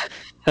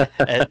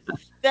 That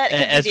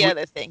is the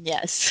other thing,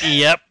 yes.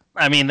 Yep.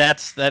 I mean,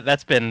 that's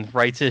been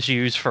rights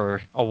issues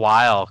for a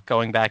while,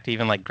 going back to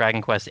even like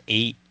Dragon Quest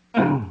VIII. He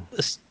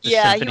was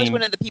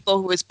one of the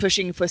people who was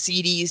pushing for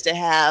CDs to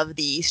have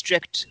the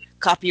strict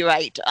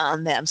copyright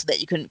on them so that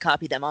you couldn't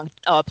copy them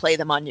or play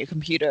them on your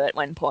computer at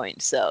one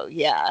point. So,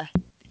 yeah.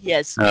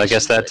 Yes. I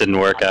guess that didn't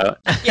work out.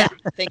 Yeah,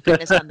 thank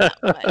goodness on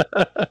that one.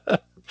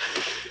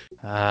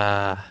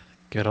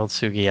 Good old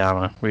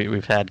Sugiyama.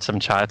 We've had some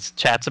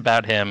chats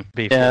about him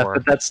before. Yeah,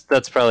 but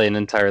that's probably an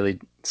entirely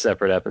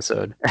separate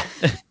episode.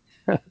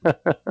 I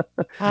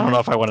don't know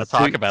if I want to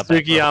talk about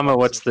that. Sugiyama,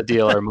 what's the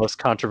deal? Our most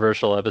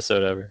controversial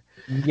episode ever.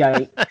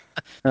 Yikes.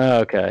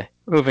 Okay,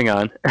 moving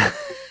on. Go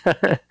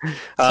ahead,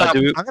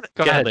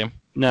 Liam.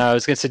 No, I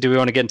was going to say, do we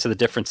want to get into the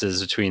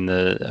differences between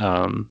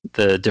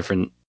the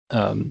different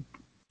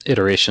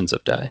iterations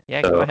of Dai?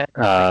 Yeah, go ahead.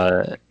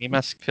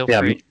 Mimas, feel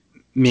free.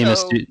 We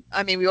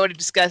already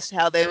discussed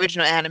how the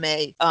original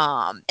anime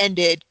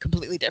ended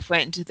completely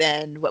different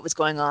than what was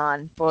going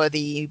on for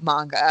the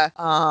manga.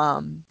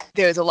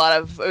 There's a lot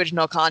of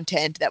original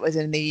content that was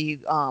in the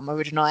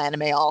original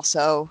anime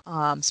also,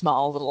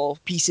 small little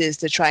pieces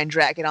to try and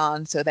drag it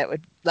on so that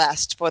would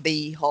last for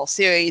the whole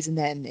series, and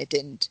then it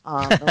didn't,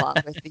 along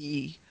with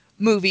the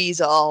movies,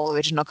 all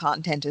original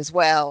content as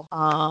well.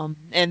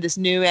 And this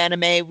new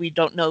anime, we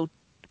don't know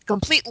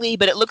completely,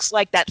 but it looks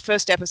like that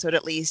first episode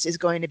at least is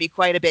going to be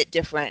quite a bit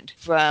different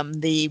from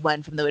the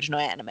one from the original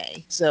anime.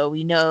 So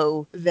we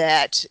know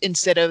that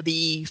instead of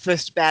the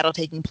first battle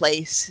taking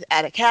place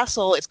at a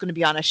castle, it's going to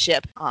be on a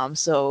ship.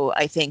 So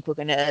I think we're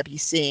going to be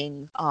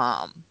seeing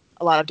a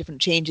lot of different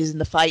changes in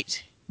the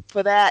fight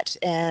for that,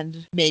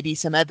 and maybe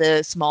some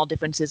other small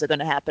differences are going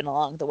to happen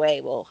along the way.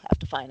 We'll have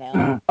to find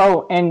out.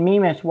 Oh, and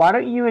Mimas, why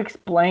don't you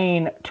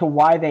explain to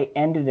why they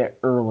ended it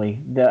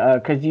early?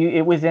 Because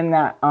it was in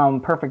that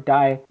Perfect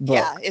Dai book.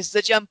 Yeah, it's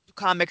the Jump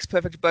Comics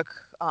Perfect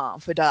book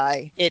for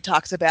Dai. It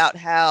talks about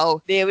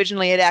how they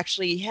originally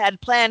had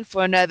planned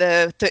for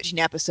another 13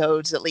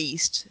 episodes at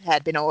least,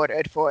 had been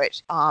ordered for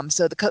it.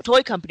 So the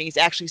toy companies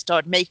actually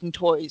started making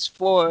toys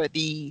for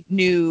the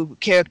new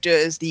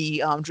characters,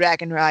 the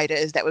Dragon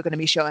Riders that were going to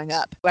be showing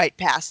up right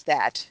past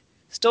that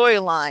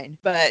storyline.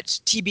 But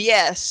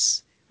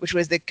TBS, which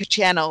was the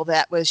channel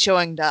that was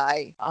showing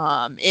Dai,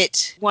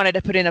 it wanted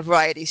to put in a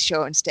variety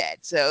show instead.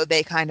 So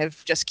they kind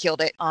of just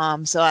killed it.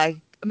 So I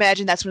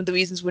imagine that's one of the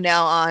reasons we're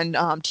now on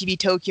TV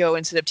Tokyo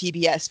instead of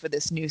TBS for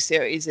this new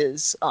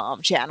series'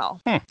 channel.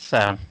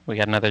 So we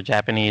got another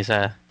Japanese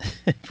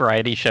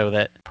variety show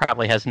that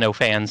probably has no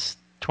fans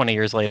 20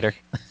 years later.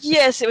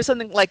 Yes, it was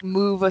something like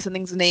Move or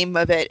something's the name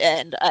of it,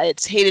 and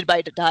it's hated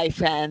by Die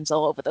fans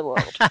all over the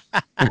world.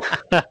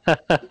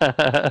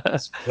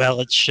 Well,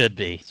 it should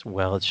be.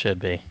 Well, it should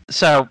be.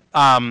 So,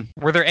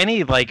 were there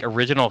any like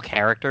original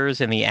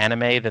characters in the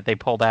anime that they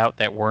pulled out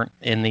that weren't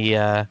in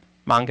the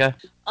manga?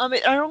 I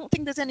don't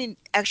think there's any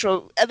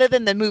actual, other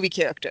than the movie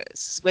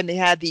characters, when they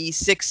had the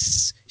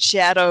 6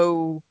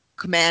 shadow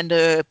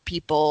commander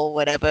people,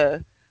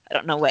 whatever. I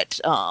don't know what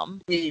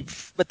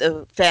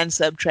the fan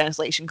sub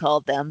translation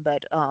called them,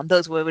 but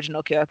those were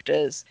original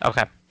characters.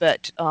 Okay.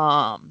 But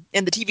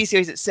in the TV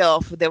series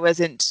itself, there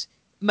wasn't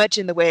much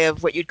in the way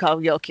of what you'd call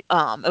real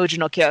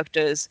original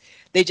characters.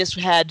 They just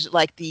had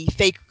like the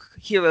fake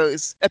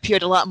heroes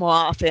appeared a lot more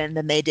often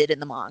than they did in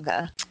the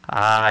manga.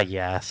 Ah,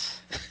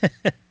 yes.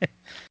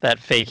 That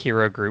fake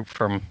hero group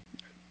from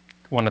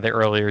one of the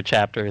earlier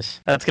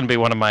chapters. That's going to be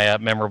one of my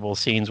memorable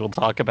scenes we'll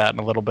talk about in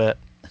a little bit.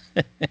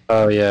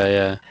 Oh,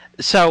 yeah.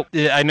 So,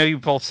 I know you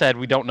both said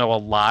we don't know a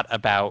lot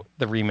about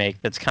the remake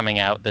that's coming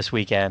out this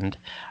weekend,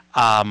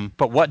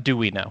 but what do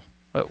we know?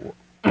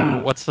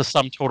 What's the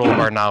sum total of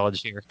our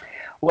knowledge here?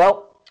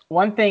 Well,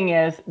 one thing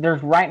is,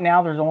 there's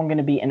only going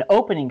to be an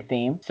opening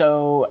theme,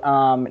 so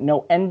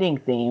no ending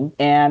theme.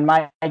 And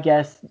my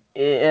guess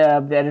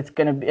that it's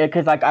going to be,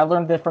 because like I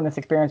learned this from this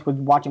experience with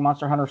watching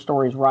Monster Hunter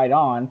Stories Right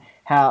On,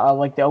 how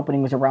like the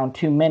opening was around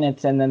 2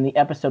 minutes, and then the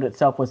episode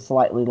itself was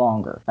slightly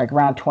longer, like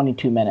around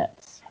 22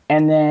 minutes.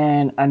 And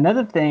then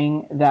another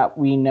thing that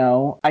we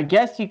know, I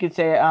guess you could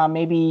say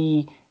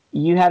maybe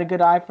you had a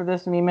good eye for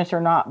this, Mimus,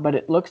 or not, but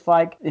it looks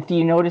like, if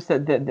you notice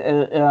that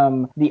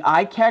the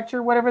eye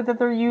catcher, whatever that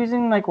they're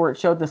using, like where it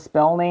showed the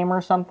spell name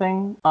or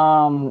something,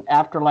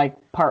 after like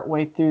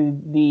partway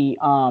through the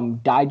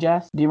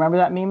digest. Do you remember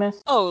that,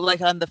 Mimus? Oh,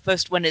 like on the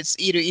first one, it's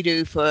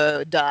Iru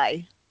for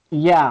die.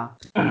 Yeah.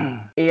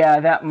 Yeah,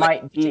 that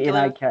might be an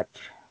eye catch.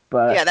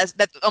 But yeah, that's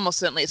almost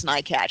certainly it's an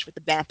eye catch with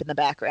the BAP in the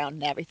background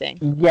and everything.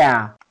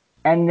 Yeah.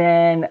 And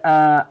then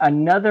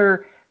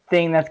another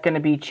thing that's going to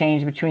be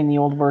changed between the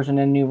old version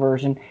and new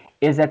version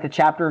is that the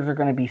chapters are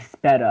going to be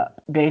sped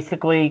up.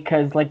 Basically,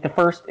 because like the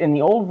first in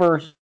the old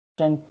version,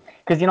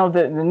 because you know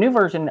the new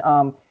version,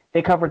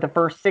 they covered the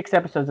first 6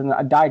 episodes in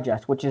a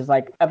digest, which is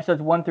like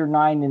episodes 1 through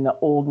 9 in the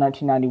old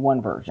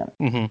 1991 version.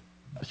 Mm-hmm.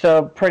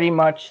 So pretty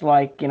much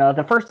like, you know,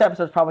 the first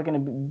episode is probably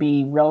going to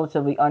be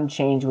relatively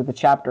unchanged with the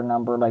chapter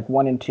number, like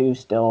 1 and 2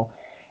 still.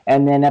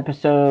 And then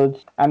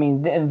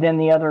then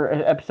the other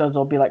episodes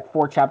will be like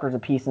 4 chapters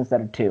apiece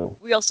instead of 2.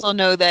 We also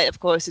know that, of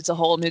course, it's a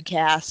whole new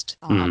cast,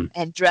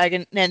 and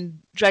Dragon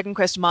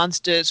Quest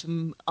monsters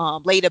from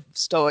later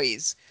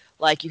stories.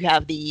 Like you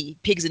have the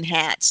pigs in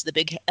hats, the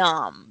big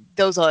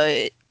those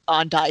are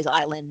on Dai's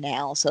Island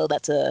now, so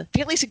that's a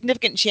fairly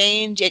significant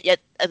change. Yet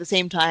at the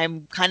same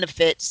time, kind of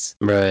fits.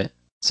 Right.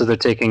 So they're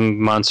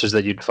taking monsters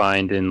that you'd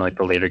find in like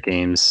the later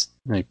games,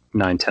 like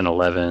 9, 10,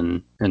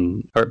 11,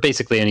 or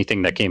basically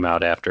anything that came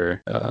out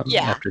after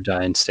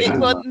Dai and Stigma.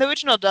 Well, in the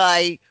original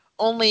Dai,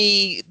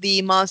 only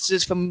the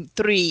monsters from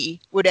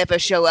 3 would ever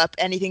show up.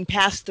 Anything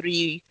past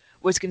 3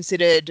 was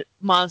considered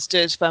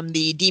monsters from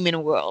the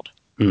demon world.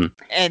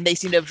 And they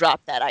seem to have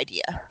dropped that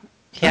idea.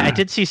 Yeah, I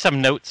did see some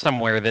note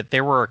somewhere that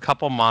there were a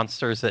couple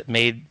monsters that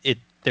made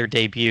their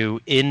debut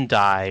in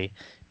Dai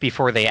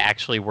before they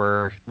actually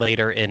were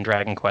later in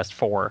Dragon Quest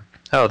IV.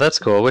 Oh, that's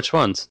cool. Which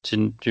ones?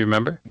 Do you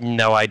remember?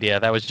 No idea.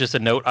 That was just a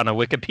note on a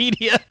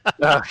Wikipedia.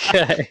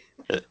 Okay.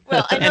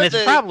 Well, I know and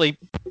it's probably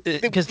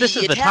because this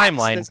is the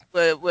timeline.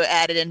 Were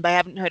added in, but I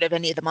haven't heard of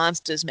any of the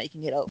monsters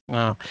making it over.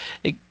 Well,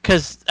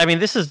 because I mean,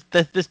 this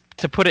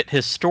to put it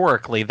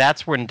historically,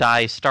 that's when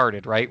Dai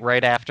started, right?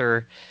 Right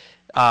after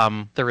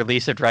the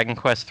release of Dragon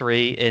Quest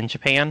III in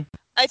Japan.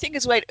 I think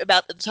it's right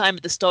about the time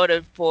at the start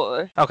of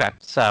 4. Okay,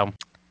 so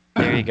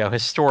there you go.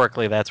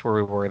 Historically, that's where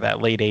we were,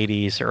 that late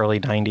 80s, early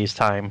 90s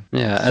time.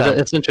 Yeah, so.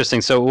 It's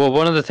interesting. So,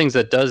 one of the things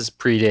that does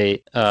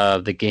predate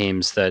the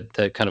games that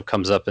kind of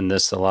comes up in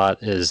this a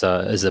lot is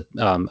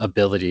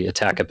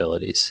attack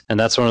abilities. And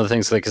that's one of the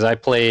things, because I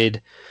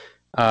played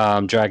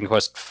Dragon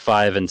Quest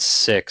 5 and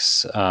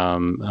 6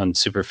 on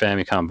Super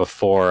Famicom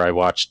before I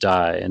watched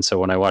Dai, and so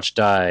when I watched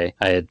Dai,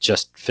 I had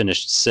just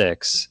finished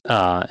 6,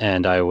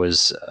 and I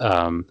was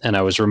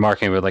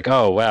remarking with like,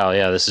 oh wow,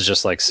 yeah, this is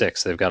just like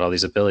 6. They've got all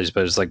these abilities,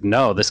 but it's like,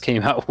 no, this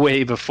came out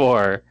way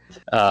before.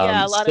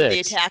 Yeah, a lot 6. of the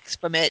attacks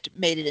from it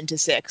made it into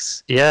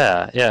 6.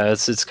 Yeah,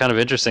 it's kind of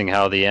interesting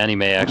how the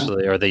anime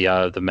actually, or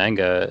the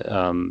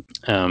manga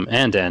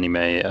and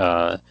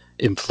anime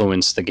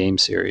influenced the game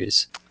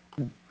series.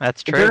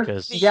 That's true.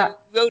 Because the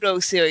Roto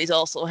series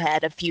also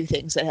had a few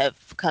things that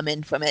have come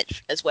in from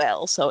it as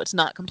well, so it's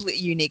not completely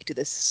unique to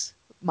this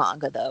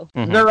manga, though.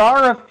 Mm-hmm. There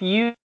are a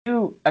few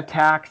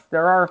attacks.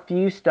 There are a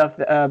few spells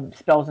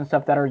and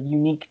stuff that are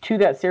unique to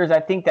that series. I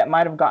think that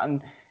might have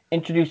gotten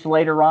introduced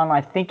later on.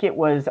 I think it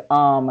was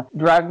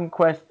Dragon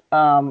Quest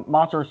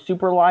Monster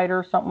Super Light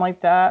or something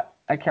like that.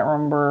 I can't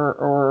remember.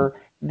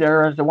 Or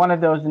there's one of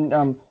those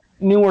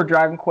newer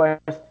Dragon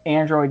Quest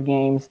Android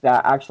games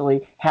that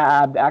actually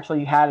had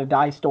a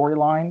Dai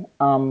storyline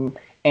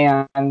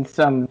and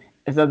some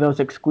is that those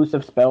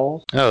exclusive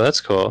spells. Oh,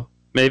 that's cool.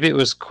 Maybe it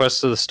was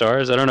Quest of the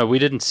Stars. I don't know. We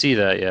didn't see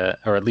that yet,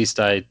 or at least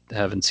I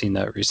haven't seen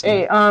that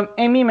recently.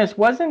 Hey, Mimas,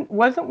 wasn't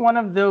one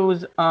of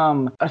those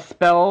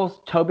spells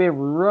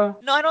Toberura?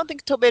 No, I don't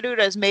think Toberura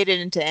has made it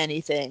into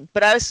anything.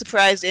 But I was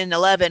surprised in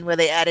 11 where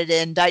they added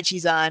in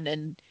Daichi-zan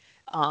and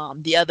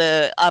the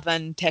other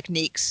Avan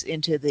techniques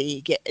into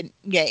the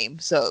game.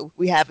 So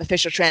we have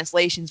official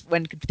translations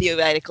one could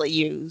theoretically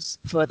use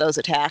for those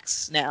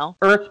attacks now.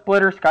 Earth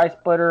Splitter, Sky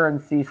Splitter,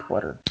 and Sea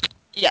Splitter.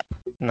 Yep.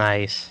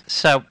 Nice.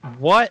 So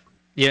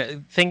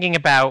thinking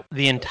about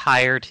the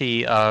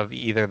entirety of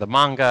either the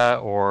manga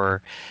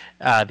or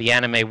the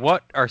anime,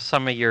 what are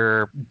some of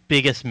your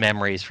biggest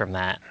memories from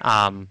that?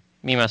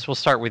 Mimas, we'll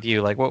start with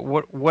you. Like,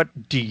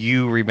 what do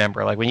you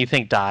remember? Like, when you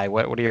think Dai,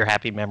 what are your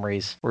happy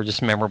memories or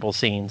just memorable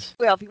scenes?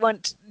 Well,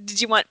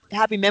 did you want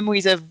happy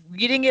memories of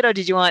reading it, or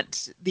did you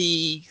want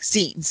the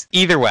scenes?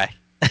 Either way.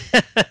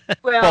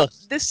 Well,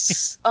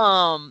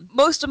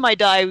 most of my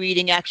Dai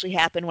reading actually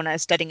happened when I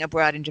was studying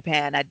abroad in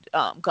Japan. I'd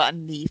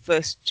gotten the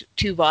first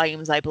 2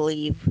 volumes, I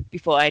believe,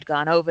 before I'd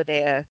gone over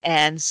there,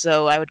 and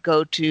so I would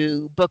go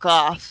to Book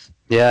Off.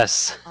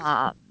 Yes.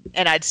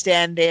 And I'd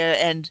stand there,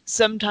 and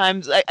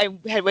sometimes I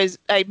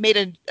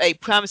made a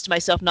promise to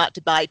myself not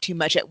to buy too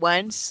much at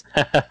once,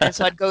 and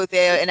so I'd go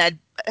there and I'd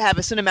have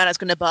a certain amount I was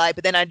going to buy,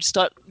 but then I'd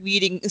start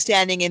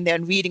standing in there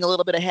and reading a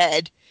little bit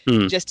ahead,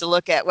 just to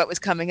look at what was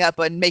coming up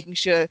and making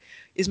sure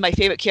is my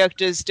favorite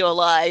character still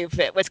alive,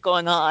 what's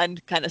going on,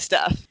 kind of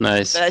stuff.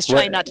 Nice. But I was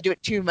trying not to do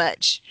it too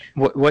much.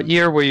 What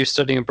year were you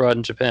studying abroad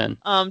in Japan?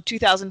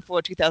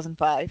 2004,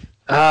 2005.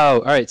 Oh,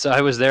 all right. So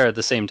I was there at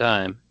the same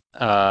time.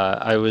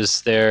 I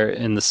was there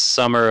in the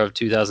summer of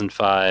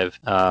 2005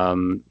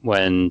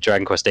 when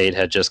Dragon Quest VIII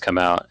had just come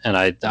out, and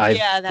I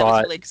that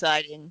was really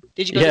exciting.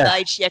 Did you go to the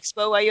Aichi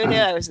Expo while you were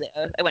there? I was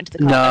there. I went to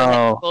the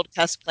World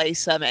Cosplay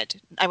Summit.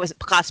 I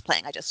wasn't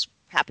cosplaying. I just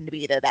happened to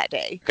be there that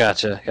day.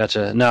 Gotcha.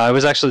 No, I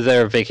was actually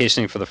there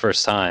vacationing for the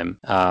first time,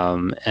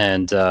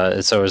 and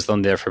so I was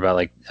only there for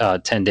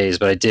about 10 days.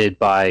 But I did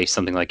buy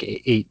something like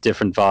 8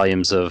 different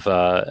volumes of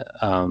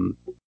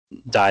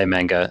Dai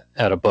manga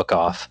at a Book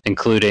Off,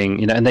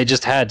 including, and they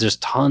just had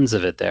tons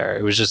of it there.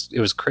 It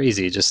was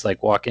crazy. Just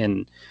like walk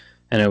in,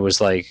 and it was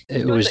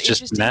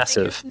just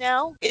massive.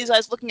 Now is I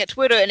was looking at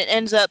Twitter, and it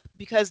ends up,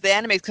 because the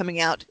anime's coming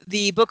out,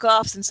 the Book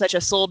Offs and such are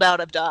sold out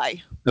of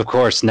Dai. Of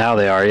course, now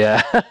they are.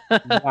 Yeah.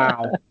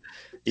 Wow.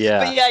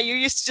 Yeah. But yeah, you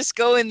used to just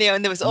go in there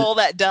and there was all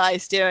that Dai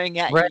staring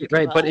at you.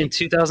 Right. But in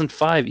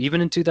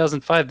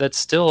 2005, that's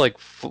still like,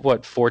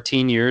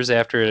 14 years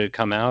after it had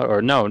come out?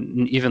 Or no,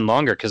 even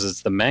longer, because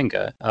it's the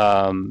manga.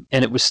 And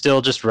it was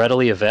still just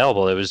readily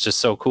available. It was just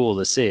so cool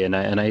to see. And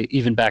I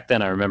even back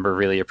then, I remember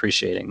really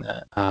appreciating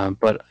that.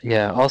 But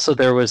yeah, also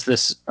there was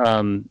this...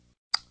 in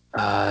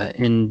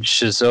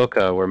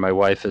Shizuoka, where my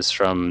wife is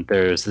from,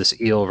 there's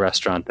this eel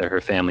restaurant that her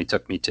family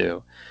took me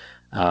to.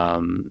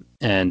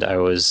 And I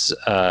was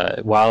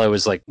while I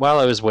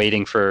was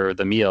waiting for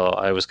the meal,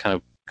 I was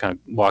kind of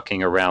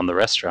walking around the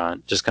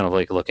restaurant, just kind of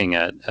like looking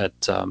at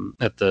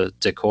the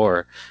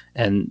decor,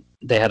 and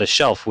they had a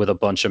shelf with a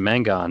bunch of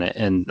manga on it,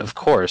 and of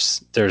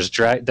course there's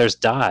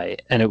Dai,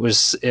 and it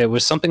was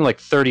something like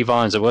 30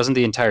 volumes. It wasn't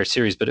the entire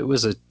series, but it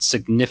was a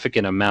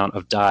significant amount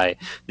of Dai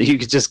that you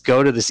could just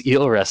go to this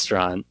eel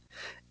restaurant.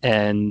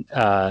 And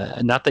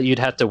not that you'd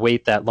have to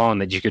wait that long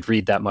that you could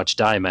read that much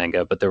Dai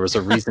manga, but there was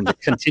a reason to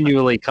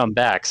continually come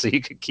back so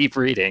you could keep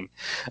reading.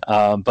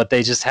 But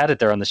they just had it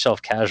there on the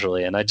shelf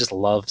casually, and I just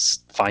love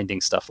finding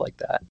stuff like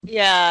that.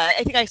 Yeah,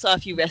 I think I saw a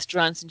few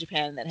restaurants in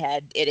Japan that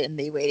had it in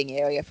the waiting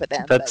area for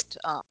them. But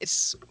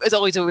it's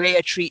always a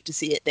rare treat to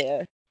see it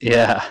there.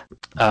 Yeah.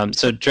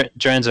 So,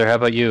 Dranzer, how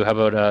about you? How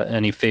about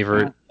any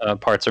favorite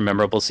parts or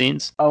memorable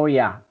scenes? Oh,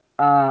 yeah.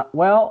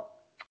 Well...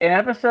 In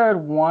episode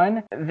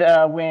 1,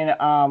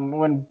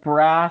 when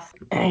Brass,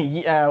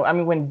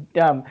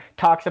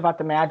 talks about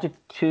the magic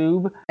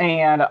tube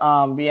and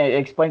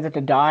explains it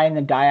to Dai, and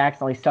then Dai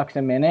accidentally sucks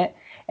him in it,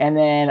 and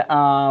then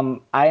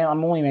I'm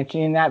only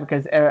mentioning that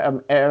because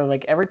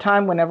like every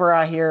time whenever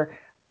I hear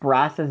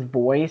Brass's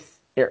voice,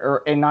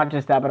 and not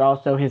just that, but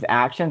also his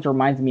actions,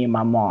 reminds me of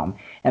my mom.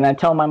 And I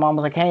tell my mom,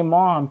 I was like, "Hey,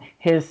 Mom,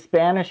 his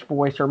Spanish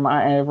voice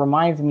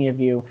reminds me of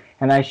you."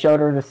 And I showed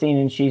her the scene,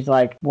 and she's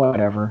like,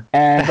 "Whatever."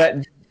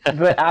 And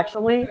But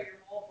actually,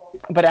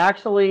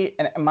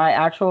 and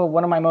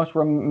one of my most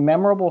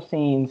memorable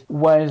scenes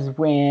was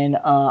when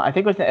I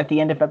think it was at the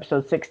end of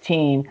episode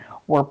 16,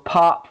 where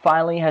Pop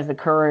finally has the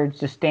courage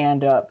to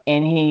stand up,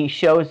 and he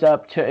shows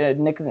up to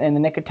in the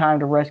nick of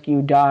time to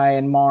rescue Dai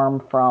and Marm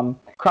from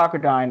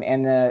Crocodile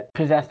and the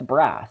possessed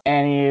Brass.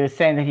 And he was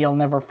saying that he'll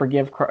never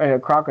forgive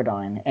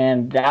Crocodile,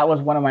 and that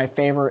was one of my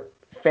favorite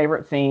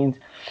scenes.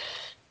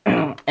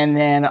 And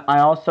then I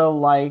also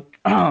like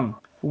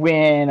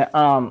when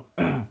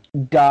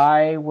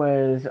Dai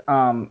was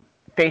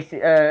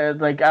facing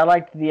I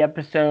liked the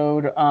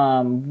episode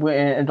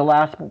when the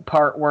last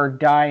part where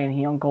Dai and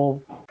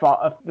Hyunko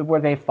fought,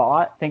 where they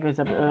fought. I think it was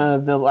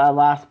the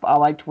last. I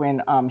liked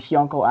when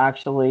Hyunko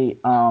actually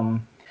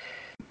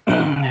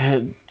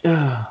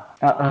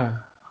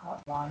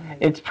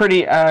It's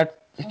pretty.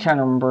 Just trying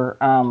to remember.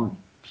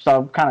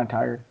 So I'm kind of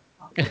tired.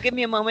 Give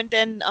me a moment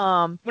then.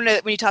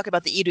 When you talk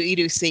about the Edo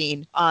Edo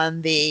scene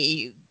on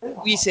the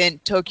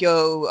recent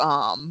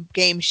Tokyo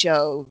game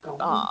show,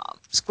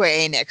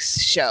 Square Enix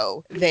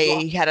show,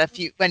 they had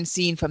one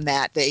scene from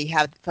that they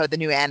have for the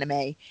new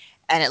anime,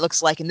 and it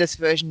looks like in this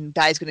version,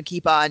 Dai's going to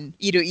keep on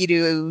Edo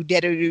Edo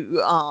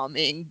Deru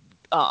in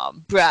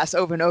brass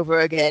over and over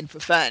again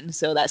for fun.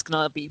 So that's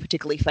going to be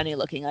particularly funny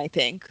looking, I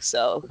think.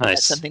 So Nice.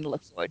 That's something to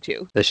look forward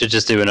to. They should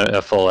just do a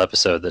full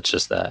episode that's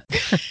just that.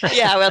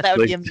 Yeah, well, that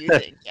would be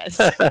amusing. Yes.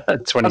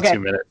 22 Okay.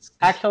 minutes.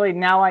 Actually,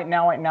 now I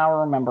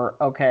remember.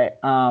 Okay,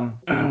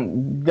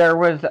 there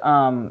was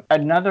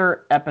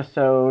another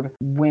episode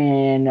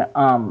when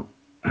I'm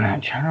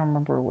trying to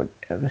remember what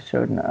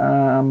episode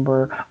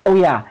number. Oh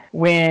yeah,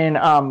 when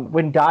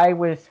Dai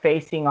was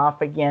facing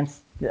off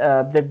against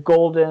the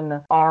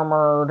golden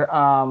armored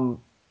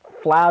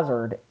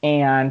Flazzard,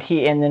 and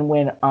then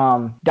when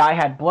Dai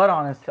had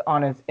blood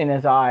in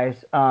his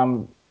eyes,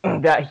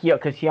 that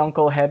because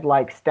Hyunko had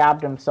like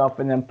stabbed himself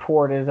and then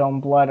poured his own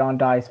blood on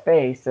Dai's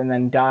face, and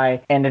then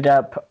Dai ended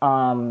up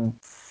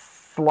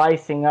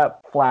slicing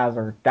up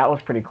Flazzard. That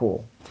was pretty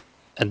cool.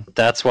 And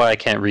that's why I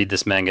can't read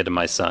this manga to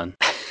my son.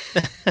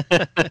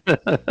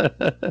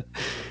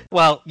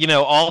 Well,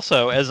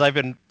 also, as I've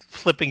been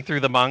flipping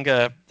through the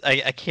manga,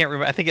 I can't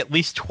remember. I think at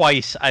least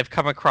twice I've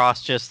come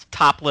across just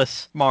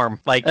topless Marm,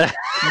 like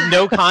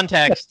no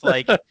context,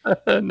 like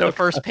the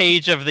first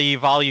page of the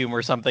volume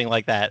or something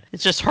like that.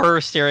 It's just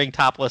her staring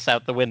topless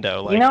out the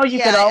window. Like,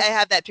 I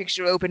have that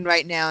picture open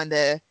right now, and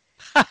the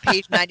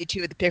page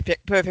 92 of the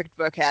perfect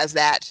book has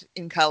that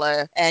in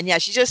color. And yeah,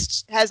 she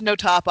just has no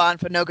top on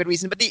for no good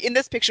reason. But in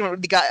this picture,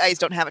 the guys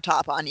don't have a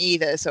top on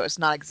either, so it's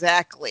not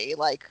exactly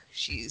like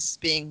she's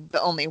being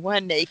the only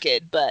one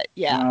naked. But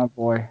yeah. Oh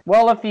boy.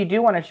 Well, if you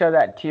do want to show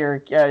that to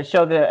your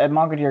show the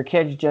manga to your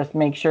kids, just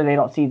make sure they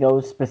don't see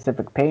those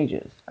specific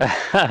pages.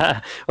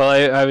 Well,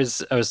 I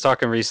was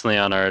talking recently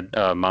on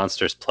our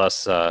Monsters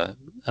Plus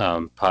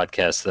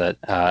podcast that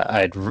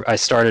I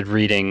started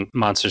reading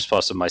Monsters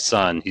Plus with my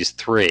son. He's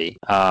 3.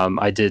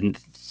 I didn't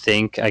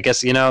think. I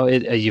guess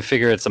you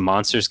figure it's a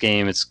monsters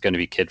game. It's going to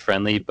be kid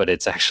friendly, but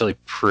it's actually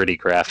pretty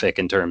graphic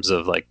in terms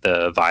of like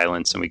the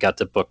violence. And we got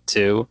to book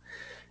 2,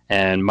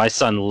 and my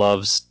son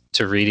loves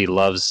to read. He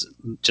loves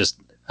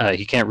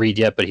he can't read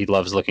yet, but he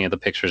loves looking at the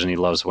pictures, and he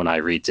loves when I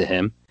read to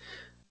him.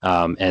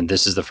 And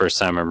this is the first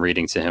time I'm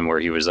reading to him where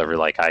he was ever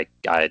like, I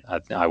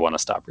want to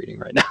stop reading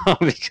right now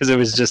because it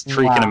was just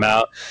freaking him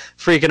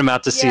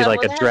out to see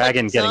like a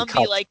dragon getting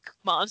cut. Like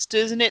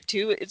monsters in it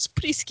too. It's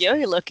pretty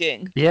scary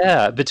looking.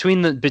 Yeah,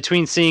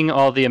 between seeing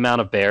all the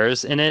amount of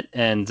bears in it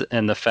and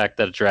the fact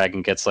that a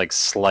dragon gets like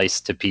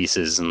sliced to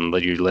pieces and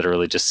you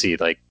literally just see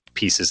like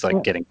pieces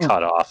like getting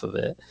cut off of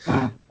it,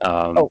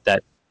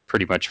 that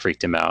pretty much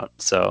freaked him out.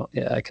 So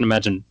yeah, I can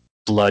imagine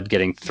blood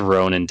getting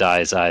thrown in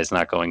Dai's eyes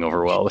not going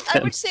over well with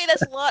him. I would say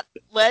that's a lot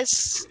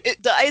less.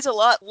 Dai is a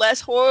lot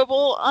less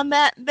horrible on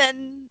that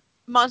than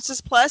Monsters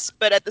Plus,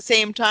 but at the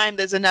same time,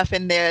 there's enough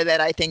in there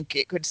that I think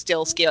it could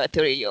still scare a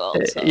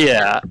 3-year-old. So.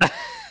 Yeah.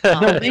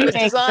 It was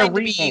designed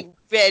to be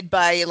read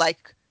by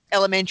like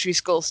elementary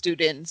school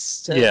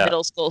students to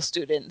middle school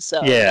students.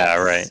 So yeah,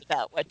 right.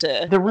 About what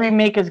the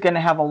remake is going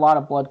to have a lot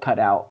of blood cut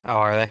out. Oh,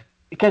 are they?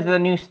 Because of the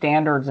new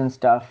standards and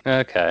stuff.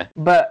 Okay.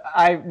 But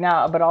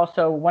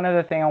also one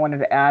other thing I wanted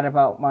to add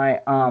about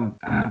my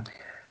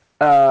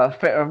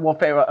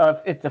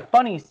it's a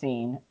funny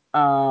scene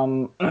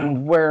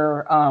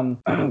where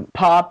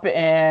Pop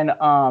and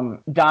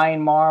Dai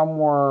and Marm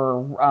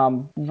were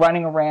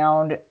running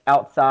around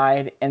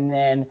outside, and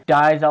then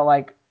Dai's all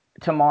like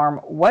to Marm,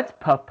 "What's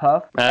Puff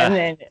Puff?" And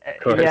then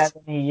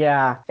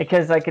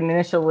because like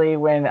initially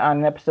when on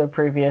an episode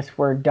previous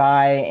where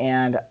Dai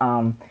and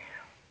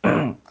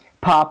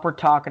Pop were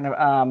talking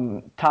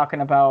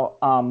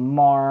about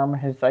Marm.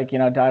 His like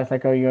Dai's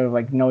like, oh, you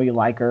like know you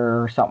like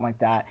her or something like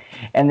that,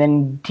 and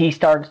then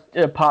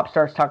Pop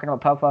starts talking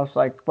about Puff Puff's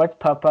like, what's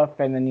Puff Puff,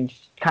 and then he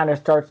kind of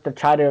starts to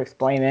try to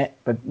explain it.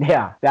 But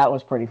yeah, that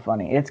was pretty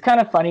funny. It's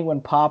kind of funny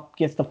when Pop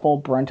gets the full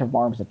brunt of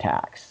Marm's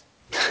attacks.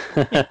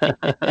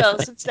 Well,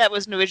 since that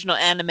was an original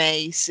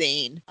anime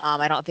scene,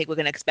 I don't think we're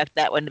going to expect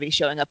that one to be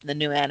showing up in the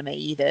new anime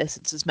either,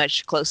 since it's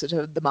much closer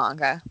to the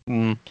manga.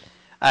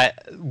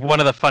 One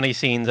of the funny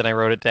scenes, and I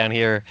wrote it down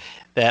here,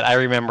 that I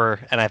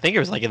remember, and I think it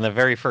was like in the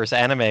very first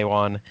anime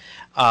one,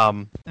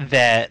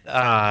 that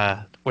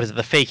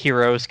the fake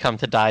heroes come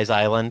to Dai's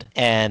island,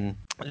 and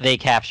they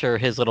capture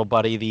his little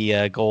buddy,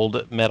 the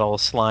gold medal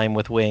slime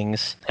with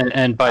wings.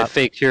 And by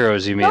fake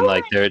heroes, you mean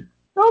like they're...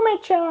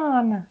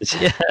 Ome-chan!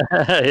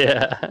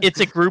 Yeah. It's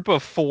a group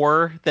of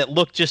 4 that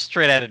look just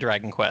straight out of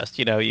Dragon Quest.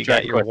 You Dragon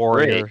got your Quest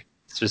warrior. 3,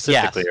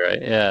 specifically, yes.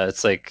 Right? Yeah,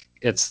 it's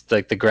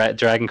like the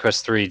Dragon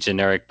Quest 3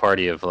 generic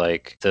party of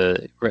like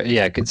the...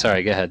 Yeah,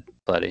 sorry, go ahead,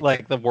 buddy.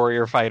 Like the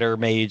warrior, fighter,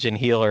 mage, and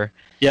healer.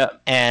 Yeah.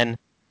 And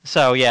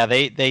so, yeah,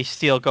 they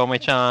steal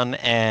Gome-chan,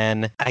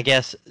 and I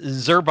guess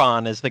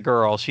Zurban is the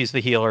girl. She's the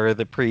healer,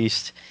 the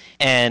priest,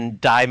 and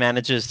Dai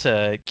manages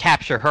to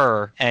capture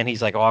her, and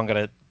he's like, oh, I'm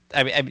going to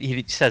I mean,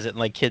 he says it in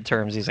like kid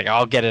terms. He's like,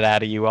 "I'll get it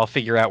out of you. I'll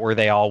figure out where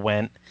they all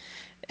went."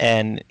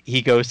 And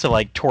he goes to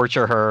like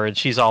torture her, and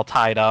she's all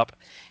tied up,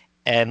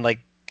 and like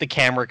the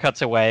camera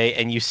cuts away,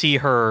 and you see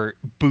her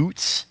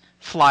boots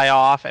fly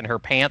off and her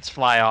pants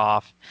fly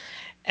off,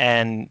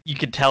 and you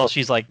can tell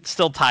she's like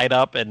still tied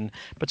up,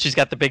 but she's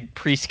got the big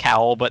priest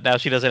cowl, but now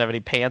she doesn't have any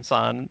pants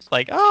on. It's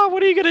like, oh,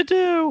 what are you gonna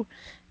do?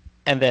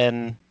 And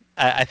then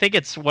I think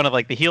it's one of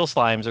like the heel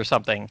slimes or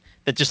something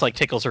that just like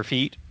tickles her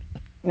feet.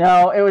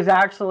 No, it was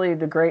actually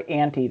the Great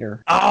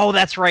Anteater. Oh,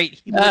 that's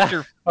right. He licked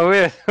her. Oh,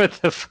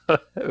 with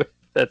the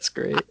that's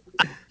great.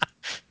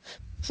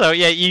 So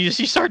yeah, you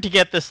start to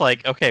get this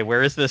like, okay,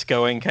 where is this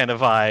going kind of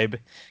vibe,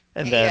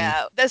 and then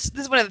Yeah, this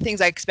is one of the things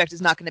I expect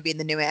is not going to be in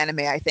the new anime.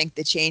 I think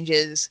the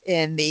changes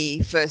in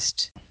the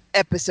first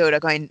episode are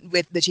going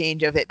with the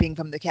change of it being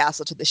from the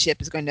castle to the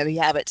ship is going to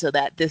have it so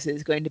that this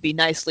is going to be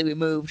nicely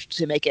removed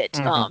to make it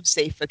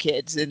safe for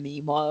kids in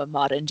the more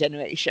modern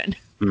generation.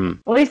 Mm.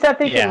 At least I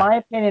think, Yeah. in my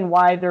opinion,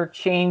 why they're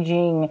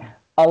changing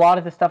a lot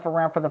of the stuff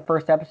around for the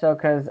first episode,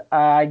 because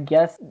I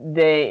guess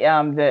they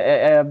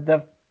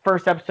the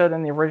first episode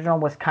in the original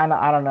was kind of,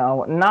 I don't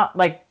know, not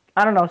like,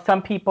 I don't know,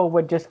 some people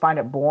would just find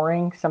it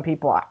boring. Some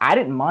people, I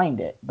didn't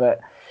mind it,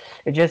 but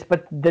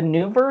the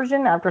new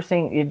version, after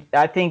seeing it,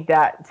 I think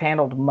that's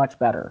handled much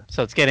better.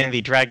 so it's getting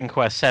the Dragon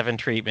Quest VII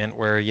treatment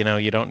where you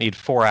don't need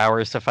 4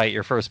 hours to fight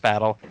your first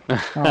battle.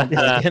 It's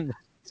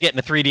getting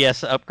a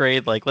 3DS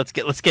upgrade. Like let's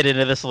get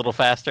into this a little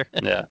faster.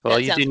 Yeah. Well,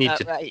 That you sounds do need about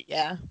to right,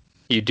 yeah.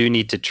 you do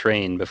need to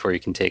train before you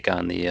can take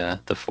on the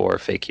 4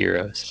 fake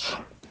heroes.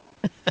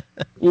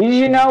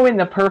 In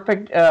the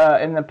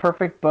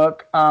perfect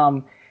book,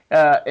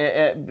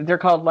 they're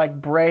called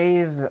like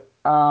Brave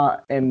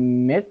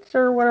Emits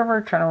or whatever.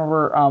 I'm trying to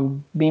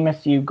remember.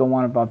 Bemis, you go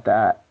on about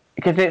that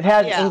because it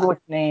has English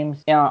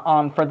names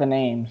on for the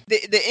names.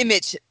 The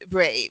image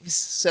braves.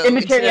 So The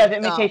instead of,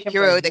 imitation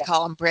hero, braves, they yeah.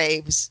 call them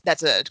braves.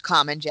 That's a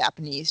common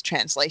Japanese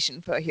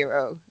translation for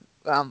hero,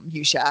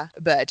 Yusha.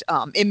 But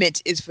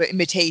imit is for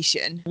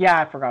imitation.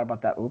 Yeah, I forgot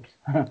about that. Oops.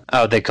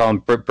 Oh, they call him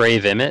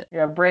Brave Emmett?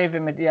 Yeah,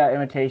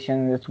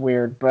 imitation. It's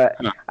weird, but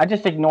Huh. I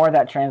just ignore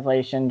that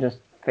translation. Just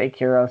fake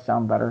heroes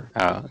sound better.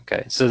 Oh,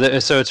 okay. So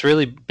it's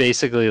really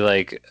basically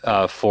like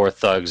 4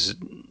 thugs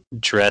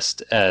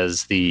dressed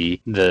as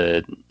the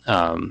like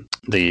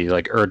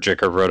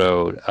Erdrick or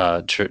Roto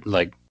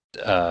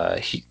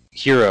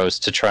heroes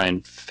to try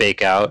and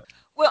fake out.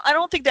 Well, I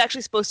don't think they're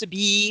actually supposed to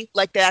be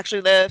like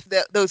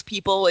those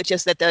people. It's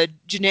just that the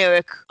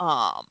generic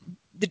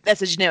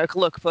that's a generic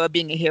look for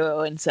being a hero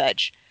and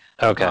such.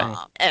 Okay.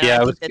 And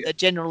Yeah, I think that they're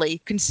generally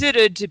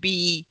considered to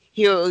be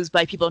heroes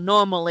by people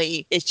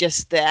normally. It's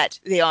just that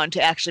they aren't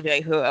actually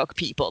very heroic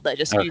people. They're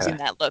just using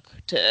that look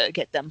to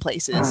get them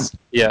places.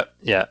 Yeah.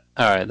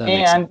 All right. That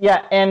makes sense.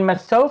 And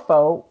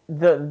Masofo,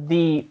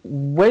 the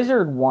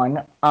wizard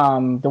one,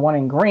 the one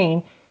in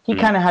green, he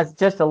kind of has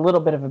just a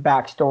little bit of a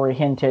backstory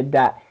hinted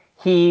that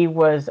he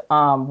was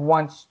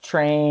once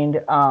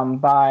trained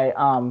by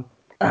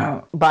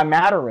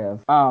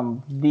Matariv.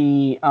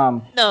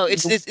 No,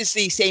 it's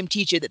the same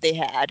teacher that they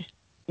had.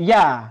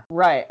 Yeah,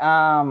 right.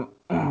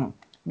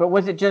 But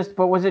was it just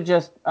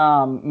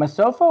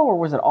Masofo, or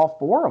was it all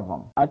 4 of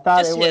them? I thought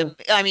Just it was him.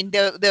 I mean,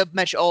 they're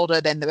much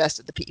older than the rest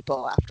of the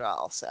people, after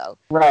all. So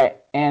right.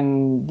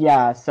 And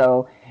yeah,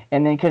 so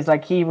and then because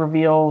like he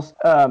reveals,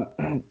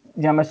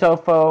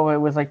 Masofo, it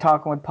was like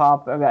talking with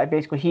Pop about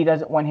basically he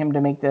doesn't want him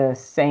to make the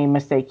same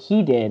mistake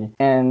he did,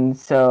 and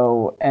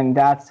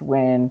that's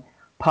when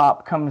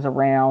Pop comes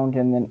around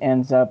and then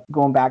ends up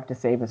going back to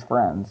save his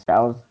friends. That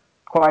was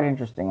quite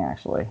interesting,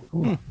 actually.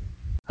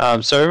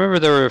 So I remember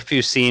there were a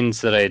few scenes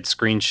that I had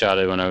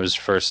screenshotted when I was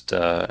first,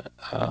 when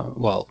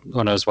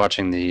I was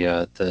watching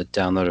the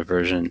downloaded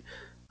version,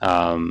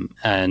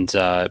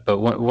 but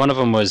one of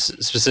them was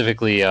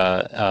specifically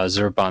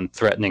Zurban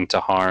threatening to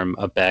harm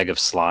a bag of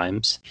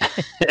slimes,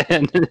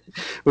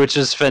 which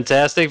is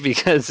fantastic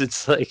because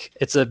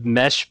it's a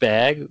mesh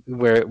bag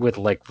with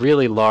like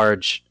really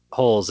large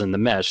holes in the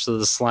mesh, so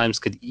the slimes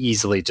could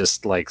easily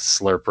just like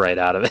slurp right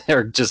out of it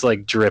or just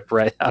like drip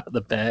right out of the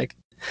bag.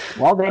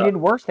 Well, they did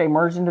worse. They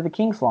merged into the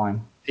king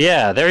slime.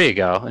 Yeah, there you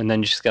go. And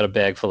then you just got a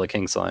bag full of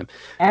king slime.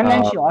 And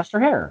then she lost her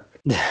hair.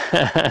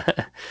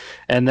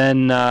 And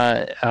then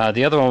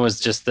the other one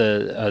was just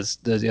the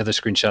other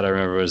screenshot I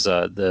remember was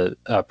the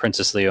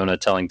Princess Leona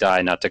telling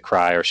Dai not to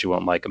cry or she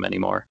won't like him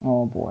anymore.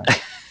 Oh boy.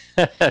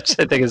 Which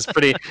I think is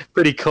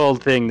pretty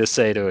cold thing to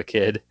say to a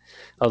kid.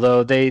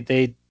 Although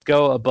they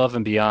go above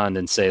and beyond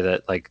and say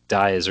that like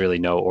Dai is really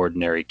no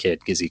ordinary kid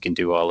because he can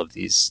do all of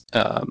these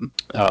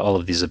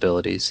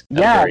abilities. At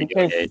a Yeah, very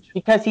young age.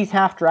 because he's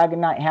half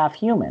Dragon Knight, half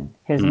human.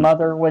 His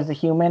mother was a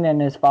human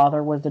and his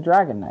father was a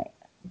Dragon Knight.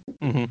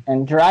 Mm-hmm.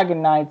 And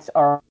Dragon Knights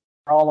are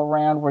all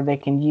around where they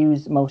can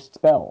use most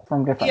spells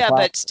from different yeah,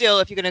 classes. but still,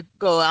 if you're going to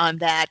go on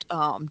that,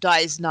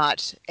 Dai's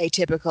not a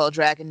typical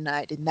Dragon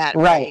Knight in that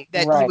Right, way.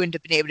 That right. he wouldn't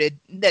have been able to.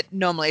 That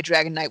normally a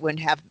Dragon Knight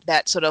wouldn't have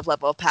that sort of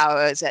level of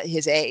powers at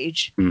his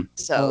age.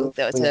 So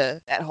there was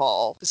that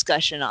whole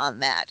discussion on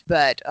that.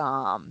 But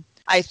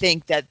I I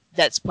think that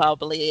that's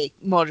probably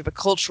more of a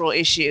cultural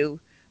issue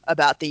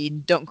about the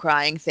don't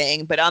crying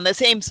thing. But on the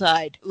same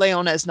side,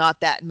 Leona's not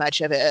that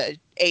much of a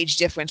age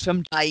difference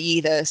from Dai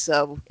either,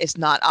 so it's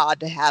not odd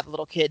to have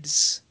little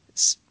kids.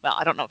 Well,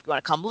 I don't know if you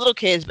want to call them little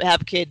kids, but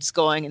have kids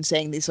going and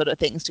saying these sort of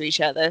things to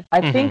each other.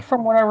 I think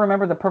from what I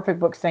remember, the Perfect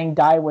Book saying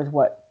Dai was,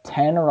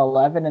 10 or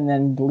 11, and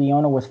then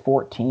Leona was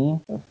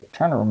 14? I'm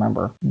trying to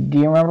remember. Do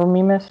you remember,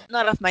 Mimas?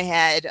 Not off my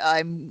head.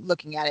 I'm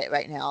looking at it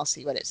right now. I'll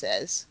see what it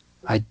says.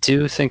 I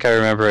do think I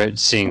remember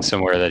seeing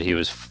somewhere that he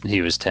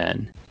was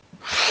 10.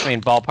 I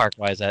mean,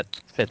 ballpark-wise, that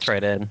fits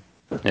right in.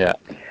 Yeah.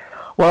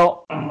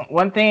 Well,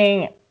 one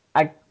thing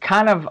I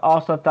kind of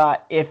also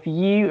thought, if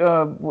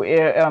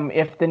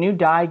if the new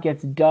Dai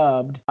gets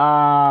dubbed,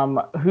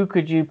 who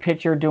could you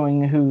picture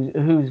doing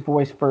whose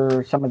voice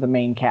for some of the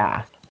main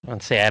cast?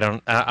 Let's see.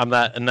 I'm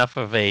not enough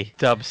of a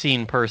dub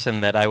scene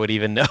person that I would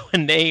even know a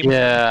name.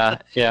 Yeah.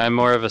 I'm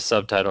more of a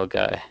subtitle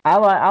guy. I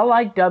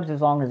like dubs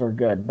as long as they're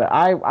good, but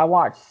I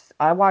watch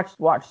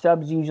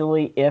subs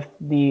usually if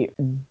the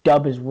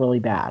dub is really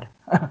bad.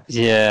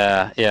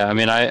 Yeah. I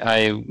mean,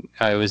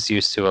 I was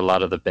used to a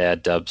lot of the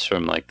bad dubs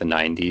from like the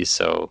 90s,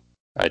 so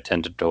I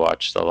tended to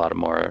watch a lot of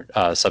more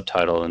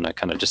subtitle, and I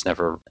kind of just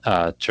never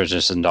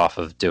transitioned off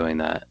of doing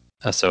that.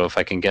 So if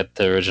I can get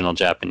the original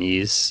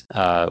Japanese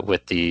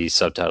with the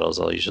subtitles,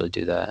 I'll usually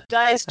do that.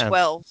 Dai is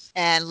 12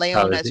 and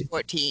Leona's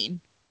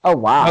 14. Oh,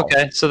 wow.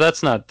 Okay, so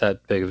that's not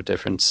that big of a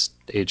difference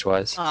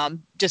age-wise.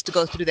 Just to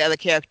go through the other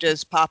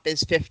characters, Pop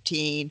is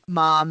 15,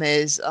 Mom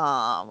is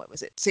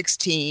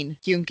 16,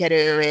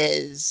 Hyunkeru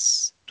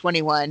is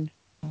 21,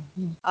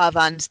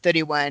 Avan's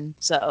 31.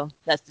 So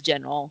that's the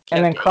general.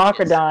 And then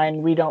character ages.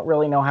 Crocodile, we don't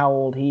really know how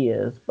old he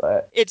is,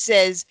 but It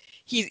says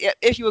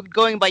if you were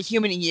going by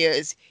human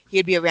years,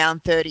 he'd be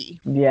around 30.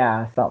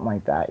 yeah, something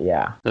like that.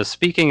 Yeah. Now,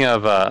 speaking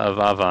of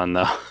Avan,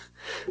 though,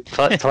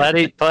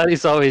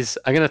 Platty's always...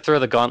 I'm going to throw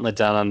the gauntlet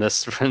down on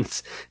this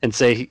and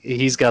say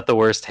he's got the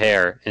worst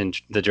hair in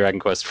the Dragon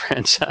Quest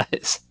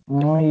franchise.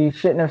 Well, you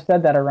shouldn't have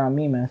said that around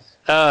Mimas.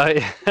 Oh,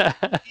 yeah. Yeah,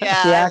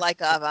 Yeah. I like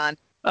Avan.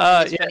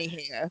 Funny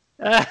hair.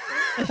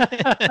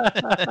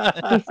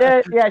 She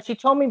said, she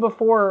told me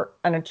before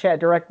in a chat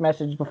direct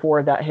message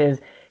before that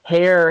his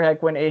hair,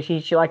 like when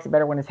she likes it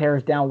better when his hair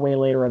is down way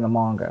later in the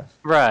manga.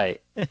 Right.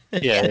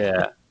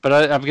 Yeah.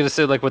 But I'm going to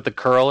say, like, with the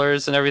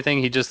curlers and everything,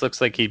 he just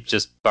looks like he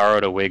just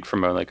borrowed a wig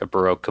from a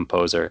Baroque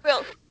composer.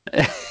 Well,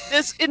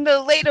 this in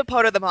the later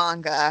part of the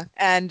manga,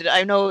 and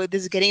I know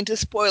this is getting into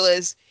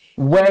spoilers.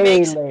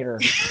 Way later.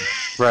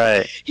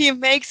 Right. He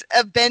makes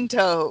a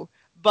bento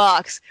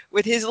box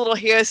with his little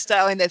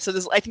hairstyle in it. So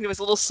I think there was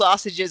little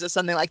sausages or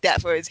something like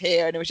that for his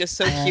hair, and it was just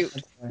so cute.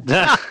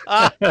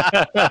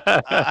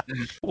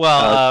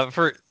 Well,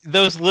 for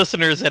those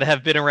listeners that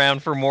have been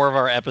around for more of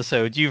our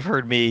episodes, you've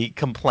heard me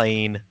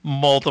complain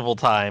multiple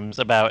times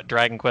about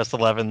Dragon Quest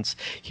XI's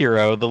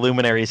hero, the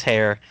Luminary's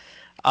hair.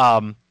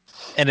 And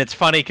it's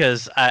funny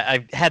because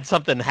I had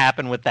something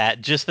happen with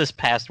that just this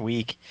past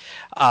week.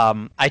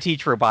 I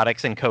teach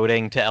robotics and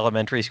coding to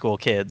elementary school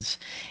kids,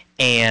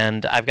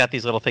 and I've got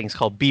these little things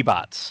called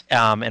B-bots.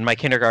 And my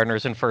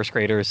kindergartners and first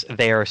graders,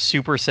 they are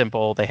super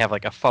simple. They have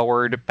like a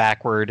forward,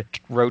 backward,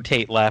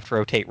 rotate left,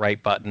 rotate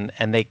right button,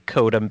 and they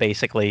code them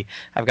basically.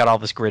 I've got all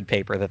this grid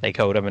paper that they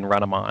code them and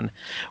run them on.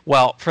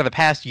 Well, for the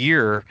past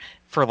year,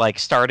 for like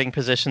starting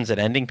positions and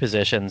ending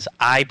positions,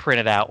 I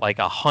printed out like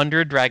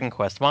 100 Dragon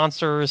Quest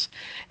monsters,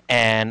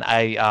 and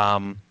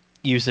I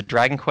used the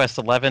Dragon Quest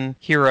XI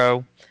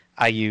hero,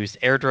 I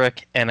used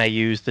Erdrick, and I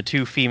used the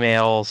two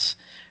females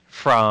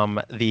from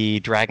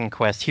the Dragon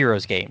Quest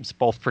Heroes games,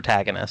 both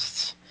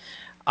protagonists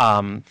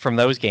from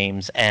those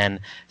games. And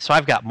so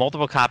I've got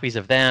multiple copies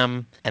of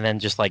them, and then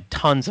just like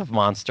tons of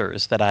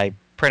monsters that I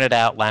printed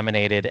out,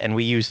 laminated, and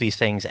we use these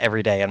things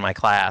every day in my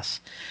class.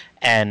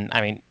 And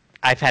I mean,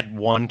 I've had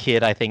one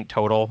kid, I think,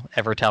 total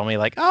ever tell me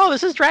like, oh,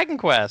 this is Dragon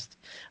Quest.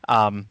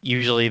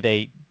 Usually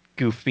they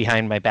goof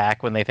behind my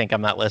back when they think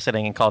I'm not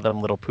listening and call them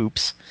little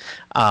poops.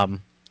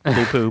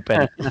 Blue poop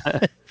and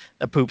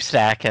a poop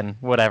stack and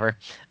whatever.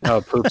 Oh,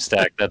 poop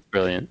stack. That's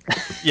brilliant.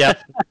 Yep.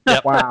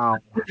 Wow.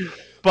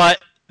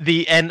 But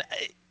being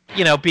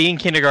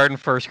kindergarten,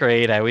 first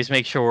grade, I always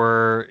make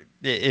sure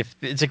if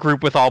it's a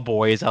group with all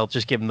boys, I'll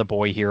just give them the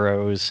boy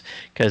heroes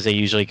because they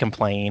usually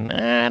complain,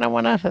 I don't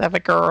want to have a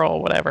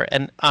girl, whatever.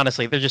 And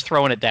honestly, they're just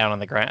throwing it down on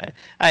the ground.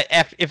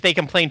 If they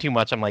complain too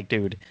much, I'm like,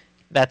 dude,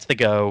 that's the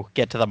go.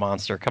 Get to the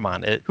monster. Come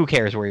on. Who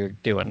cares where you're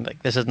doing?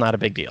 Like, this is not a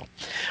big deal.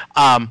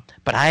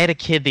 But I had a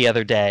kid the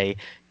other day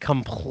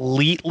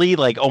completely,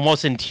 like,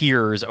 almost in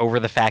tears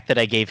over the fact that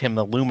I gave him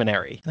the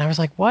Luminary. And I was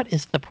like, what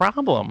is the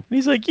problem? And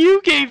he's like,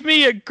 you gave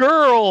me a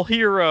girl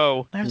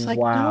hero. And I was like,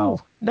 Wow.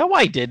 No,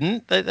 I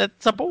didn't.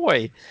 That's a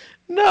boy.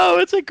 No,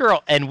 it's a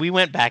girl. And we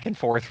went back and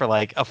forth for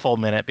like a full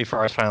minute before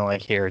I was finally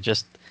like, here,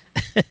 just...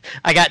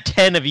 I got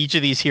 10 of each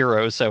of these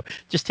heroes, so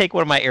just take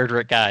one of my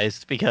Erdrick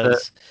guys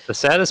because... The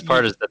saddest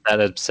part is that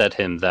upset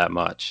him that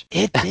much.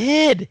 It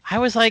did. I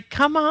was like,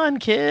 come on,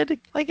 kid.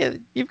 Like,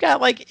 you've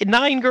got like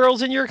 9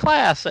 girls in your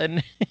class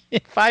and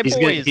 5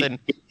 boys.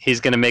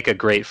 He's going to make a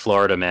great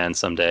Florida man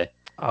someday.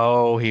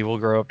 Oh, he will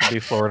grow up to be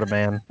Florida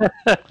Man.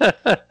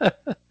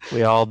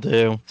 We all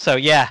do. So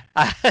yeah,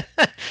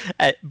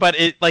 but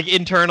it like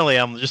internally,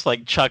 I'm just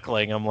like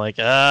chuckling. I'm like,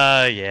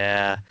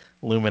 yeah,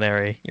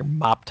 Luminary, your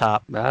mop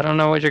top. I don't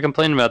know what you're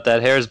complaining about.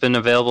 That hair has been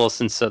available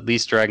since at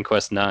least Dragon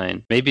Quest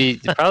IX,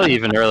 maybe probably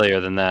even earlier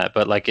than that.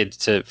 But like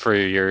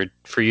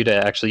for you to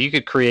actually, you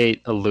could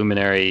create a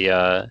Luminary.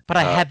 But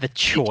I had the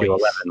choice.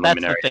 That's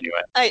Luminary the thing.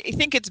 anyway. I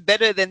think it's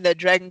better than the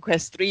Dragon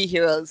Quest III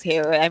heroes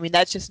here. I mean,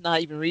 that's just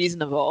not even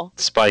reasonable.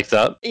 Spiked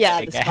up. Yeah,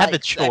 Like, the I had the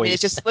spikes. I mean,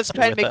 it's choice just let's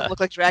try and with make them look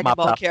like Dragon mop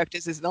Ball top.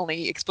 characters is the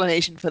only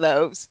explanation for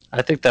those.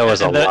 I think that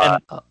was And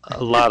a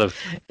lot of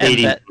and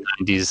 80s that-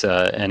 and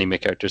 90s anime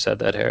characters had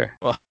that hair.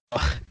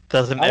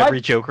 Doesn't I like-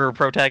 every Joker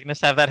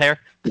protagonist have that hair?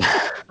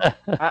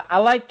 I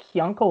like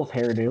Kyunkel's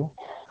hairdo.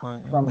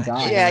 From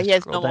Gone. Yeah, he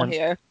has Scroll normal down.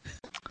 hair.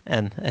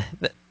 And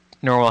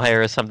normal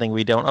hair is something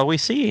we don't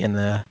always see in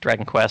the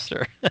Dragon Quest.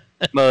 Or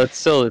Well,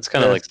 it's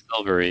kind of Yes. like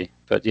silvery,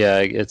 but yeah,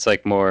 it's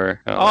like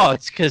more. oh,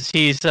 it's because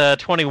he's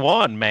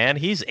 21, man.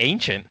 He's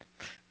ancient.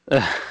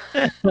 Well,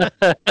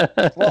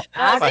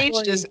 As actually-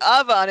 aged as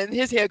Avon, and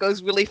his hair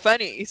goes really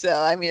funny. So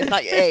I mean, it's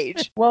not your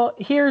age. Well,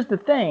 here's the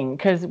thing,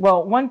 because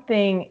one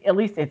thing, at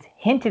least it's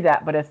hinted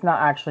at, but it's not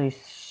actually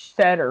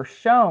said or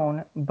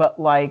shown. But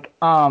like,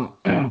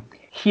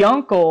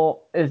 Hyunkel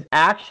is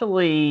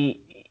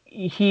actually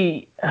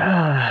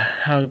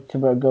how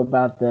to go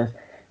about this,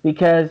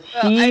 because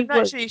Well, he I'm not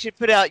was, sure you should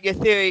put out your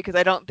theory because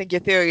I don't think your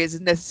theory is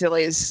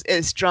necessarily as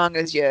strong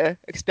as you're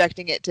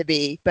expecting it to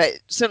be. But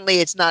certainly,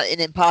 it's not an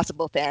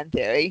impossible fan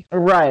theory.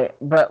 right,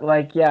 but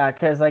like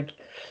because like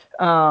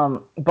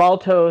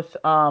Baltos,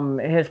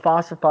 his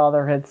foster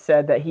father had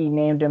said that he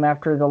named him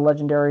after the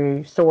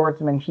legendary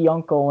swordsman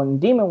Hyunkel in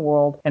Demon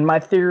World, and my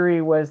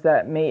theory was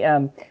that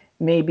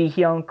maybe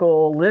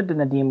Hyunkel lived in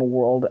the Demon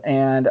World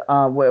and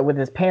with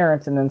his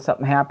parents, and then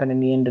something happened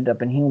and he ended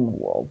up in Human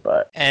World.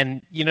 But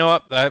And you know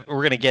what? We're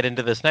going to get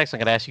into this next. I'm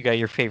going to ask you guys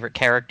your favorite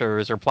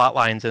characters or plot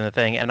lines in the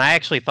thing. And I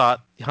actually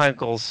thought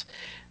Hunkel's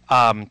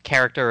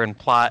character and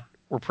plot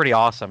were pretty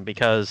awesome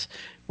because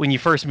when you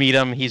first meet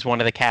him, he's one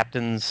of the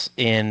captains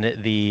in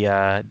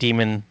the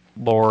Demon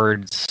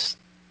Lord's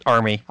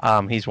army.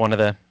 He's one of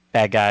the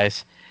bad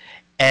guys.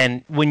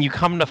 And when you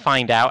come to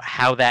find out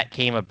how that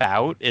came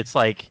about, it's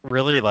like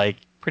really like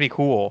pretty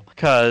cool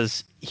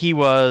because he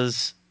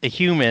was a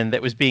human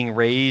that was being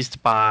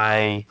raised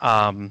by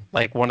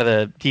like one of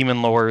the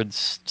Demon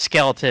Lord's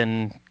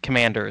skeleton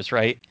commanders,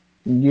 right?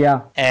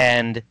 yeah,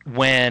 And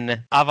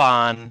when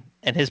Avon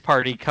and his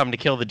party come to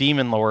kill the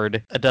Demon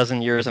Lord a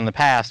dozen years in the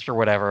past or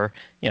whatever,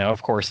 you know,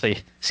 of course, the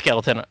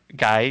skeleton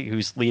guy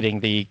who's leading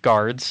the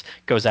guards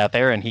goes out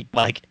there and he,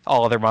 like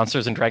all other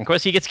monsters in Dragon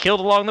Quest, he gets killed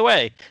along the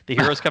way. The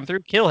heroes come through,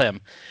 kill him.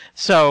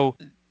 So,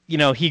 you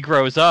know, he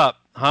grows up.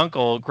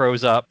 Hunkel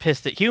grows up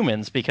pissed at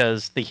humans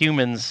because the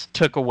humans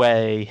took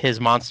away his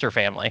monster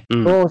family.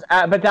 Mm. well, it was,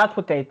 but that's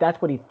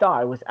what he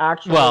thought. It was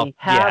actually Well,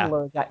 yeah.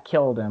 Hadler that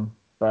killed him.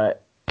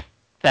 But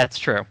That's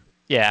true.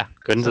 Yeah.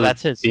 Couldn't So the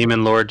that's his.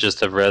 Demon Lord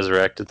just have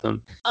resurrected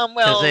them?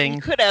 Well, he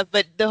Kazing. could have,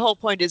 but the whole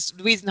point is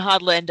the reason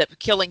Hadla ended up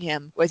killing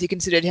him was he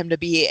considered him to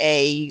be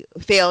a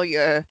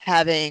failure,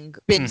 having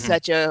been Mhm.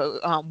 such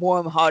a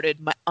warm-hearted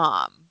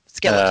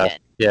skeleton.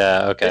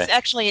 Yeah, okay. It's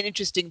actually an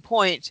interesting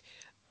point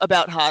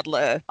about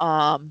Hadler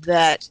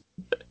that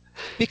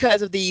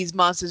because of these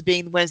monsters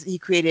being the ones that he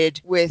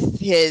created with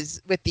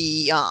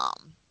the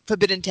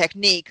forbidden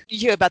technique, you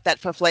hear about that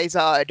for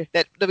Flazard,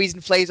 that the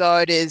reason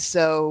Flazard is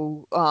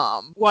so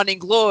wanting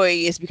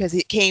glory is because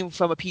it came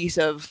from a piece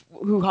of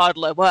who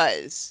Hadler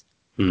was.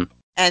 Hmm.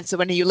 And so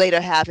when you later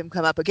have him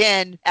come up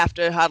again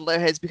after Hadler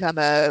has become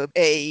a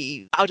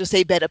I'll just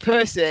say better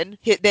person,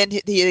 then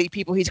the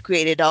people he's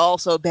created are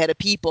also better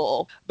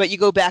people. But you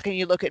go back and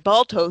you look at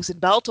Baltos, and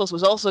Baltos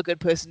was also a good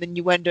person, and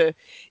you wonder,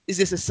 is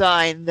this a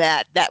sign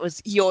that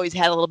he always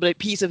had a little bit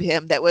piece of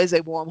him that was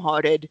a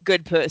warm-hearted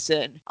good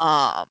person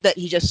that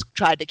he just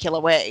tried to kill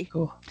away.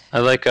 Cool. I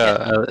like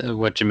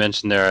what you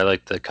mentioned there. I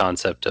like the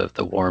concept of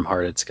the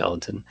warm-hearted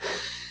skeleton.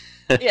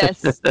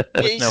 Yes, it's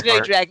No very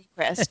heart. Dragon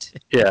Quest.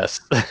 Yes.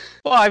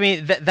 Well, I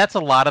mean, that's a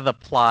lot of the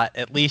plot,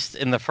 at least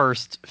in the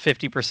first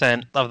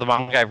 50% of the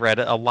manga I've read.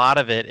 A lot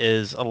of it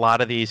is a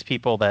lot of these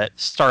people that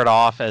start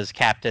off as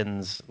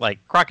captains, like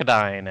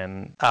Crocodile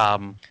and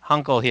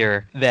Hunkel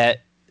here,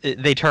 that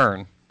they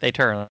turn.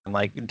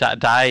 Like,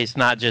 Dai's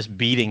not just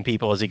beating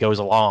people as he goes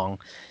along.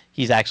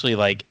 He's actually,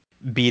 like,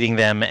 beating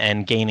them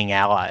and gaining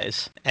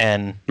allies.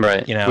 And,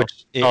 Right. you know,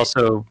 Which it-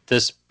 also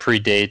this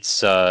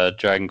predates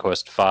Dragon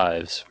Quest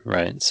V's,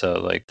 right? So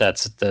like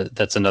that's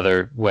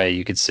another way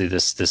you could see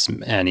this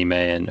anime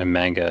and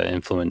manga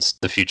influence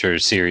the future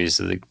series,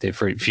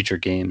 the future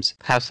games.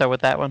 how so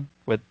with that one?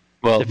 With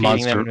Well,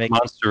 Defeating them and making-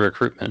 monster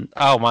recruitment.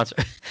 Oh,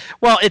 monster.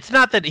 Well, it's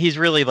not that he's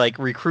really like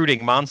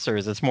recruiting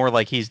monsters. It's more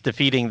like he's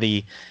defeating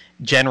the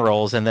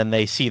generals, and then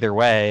they see their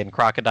way, and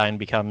Crocodile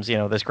becomes, you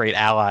know, this great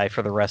ally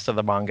for the rest of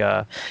the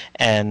manga,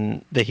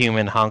 and the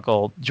human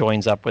Hunkel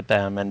joins up with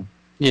them and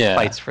Yeah,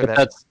 fights for but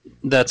them.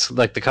 That's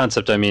like the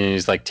concept. I mean,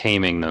 he's like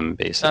taming them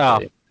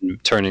basically,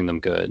 and turning them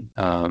good.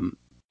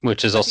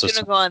 which is If also you're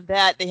gonna go on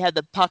that, they had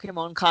the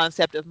Pokemon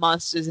concept of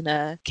monsters in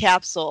a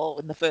capsule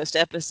in the first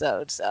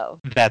episode. So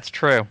That's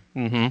true.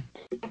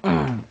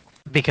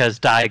 Because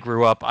Dai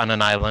grew up on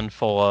an island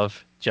full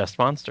of just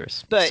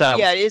monsters. But So,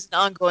 yeah, it is an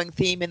ongoing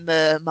theme in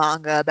the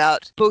manga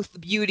about both the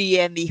beauty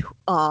and the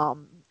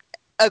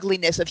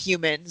ugliness of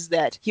humans,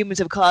 that humans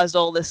have caused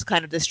all this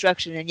kind of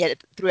destruction, and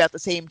yet throughout the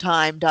same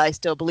time, Dai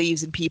still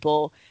believes in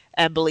people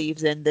and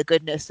believes in the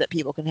goodness that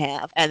people can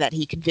have, and that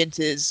he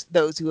convinces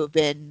those who have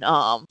been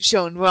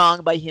shown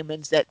wrong by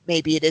humans that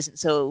maybe it isn't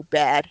so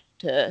bad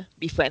to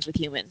be friends with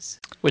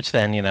humans. which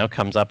then,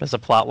 comes up as a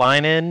plot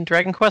line in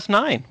Dragon Quest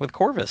IX with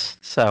Corvus.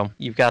 So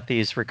you've got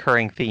these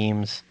recurring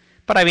themes.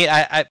 But I mean,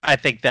 I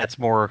think that's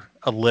more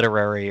a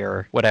literary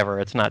or whatever.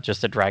 It's not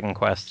just a Dragon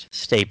Quest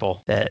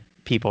staple that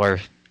people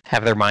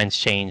have their minds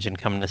change and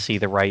come to see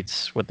the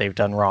rights, what they've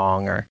done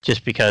wrong, or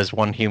just because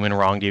one human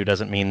wronged you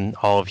doesn't mean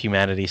all of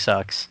humanity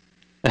sucks.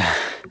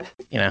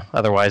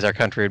 Otherwise our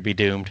country would be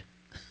doomed.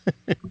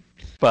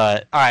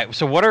 But all right,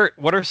 so what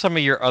are some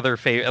of your other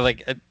favorite,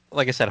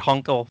 like I said,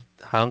 Hunkel,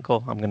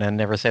 I'm gonna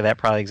never say that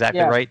probably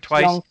exactly right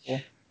twice.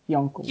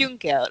 Hyunkel.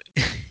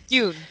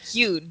 Hyun.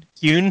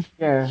 Hyun?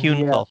 Yeah,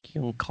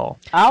 Hyunkel.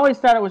 I always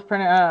thought it was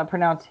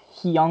pronounced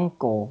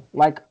Hyunkel,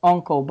 like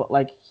uncle, but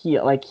like he.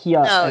 No,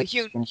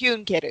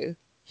 Hyunkeru.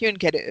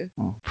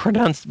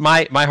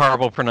 My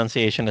horrible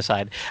pronunciation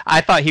aside,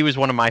 I thought he was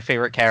one of my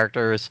favorite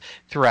characters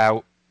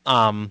throughout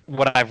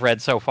what I've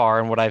read so far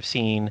and what I've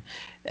seen,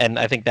 and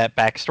I think that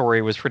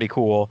backstory was pretty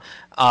cool.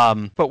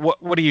 But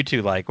what do you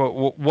two like?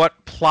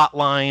 What plot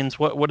lines?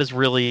 What has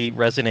really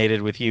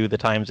resonated with you the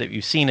times that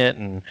you've seen it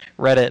and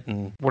read it,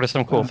 and what are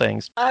some cool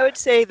things? I would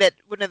say that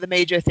one of the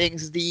major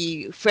things is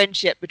the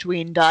friendship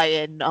between Dai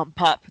and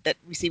Pop that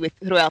we see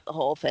throughout the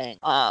whole thing.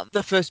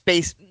 The first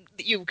base,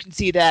 you can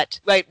see that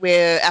right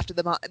where after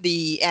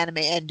the anime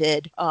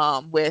ended,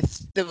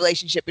 with the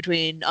relationship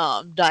between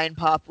Dai and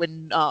Pop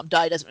when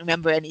Dai doesn't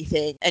remember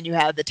anything, and you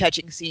have the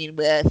touching scene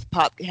with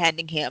Pop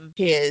handing him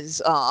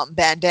his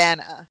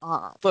bandana,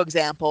 for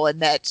example, and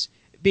that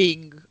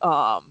being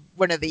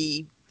one of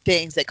the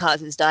things that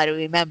causes Dai to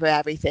remember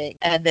everything.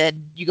 And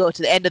then you go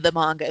to the end of the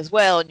manga as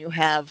well, and you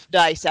have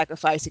Dai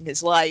sacrificing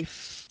his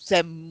life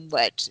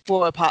somewhat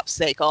for Pop's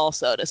sake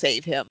also, to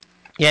save him.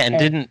 Yeah, and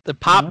didn't the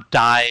Pop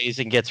dies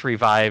and gets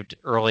revived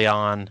early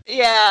on?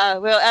 Yeah,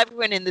 well,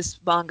 everyone in this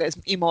manga is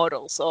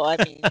immortal, so I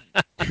mean...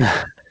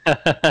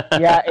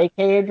 Yeah,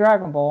 aka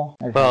Dragon Ball.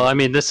 Well, I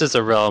mean, this is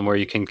a realm where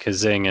you can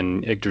Kazing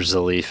and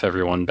Yggdrasil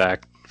everyone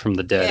back from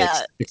the dead,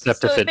 Yeah, except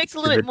so if it makes a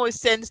little bit more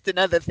sense than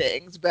other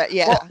things, but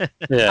yeah.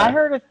 Yeah. I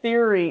heard a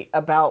theory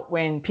about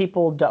when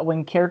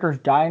characters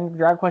die in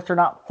Dragon Quest, they're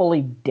not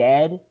fully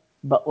dead,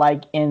 but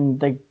like in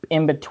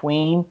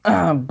between.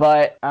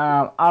 But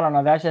I don't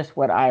know. That's just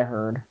what I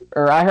heard,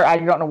 I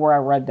don't know where I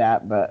read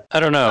that, but I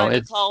don't know. I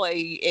recall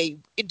a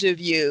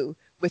interview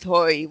with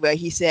Hori where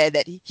he said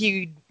that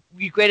he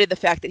regretted the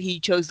fact that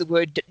he chose the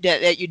word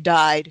that you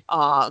died,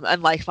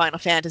 unlike Final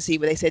Fantasy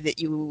where they said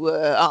that you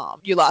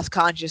lost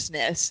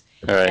consciousness,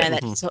 Right. and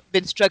that he's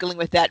been struggling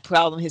with that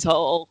problem his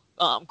whole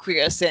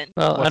career since.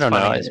 Well, I don't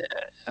funny know.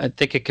 I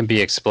think it can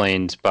be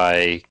explained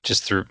by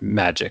just through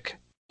magic.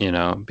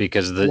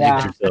 Because the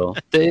Yeah. Yggdrasil,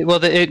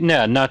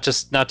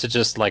 not to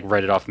just like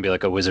write it off and be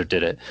like a wizard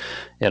did it.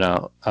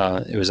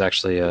 It was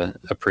actually a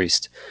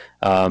priest.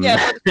 Yeah,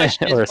 but the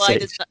question or a is, why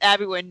sage. does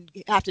everyone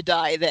have to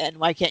die then?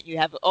 Why can't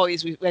you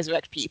always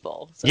resurrect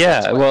people? So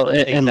Yeah, that's what well,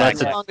 Exactly. unless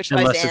the it's, manga tries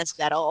unless to it's answer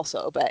that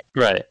also, but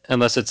right,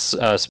 unless it's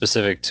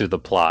specific to the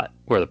plot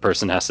where the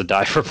person has to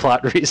die for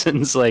plot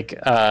reasons. Like,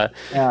 yeah.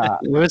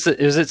 was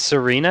it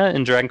Serena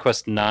in Dragon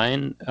Quest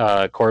IX?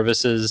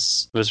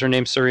 Corvus's, was her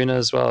name Serena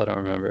as well? I don't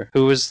remember.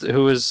 Who was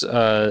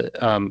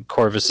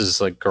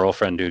Corvus's like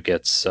girlfriend who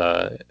gets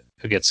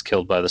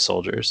killed by the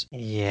soldiers?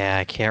 Yeah,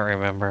 I can't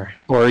remember.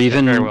 Or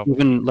even Very well.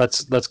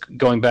 let's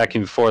going back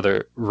even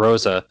further,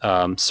 Rosa.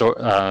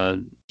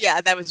 yeah,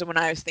 that was the one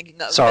I was thinking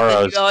of.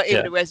 Sorrows, And then you are able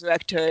yeah. to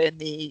resurrect her in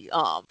the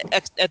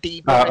at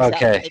the bonus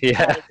okay, episode.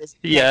 yeah.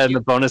 Yeah, Thank and you.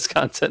 the bonus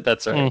content.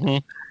 That's right.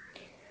 Mhm.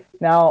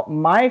 Now,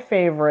 my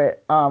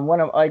favorite,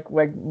 one of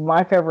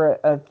my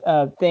favorite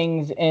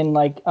things in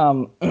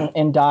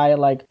in Dai,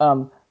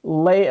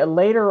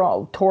 later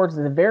on, towards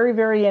the very,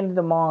 very end of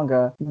the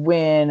manga,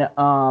 when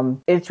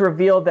it's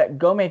revealed that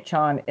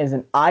Gome-chan is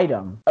an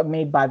item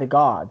made by the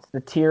gods,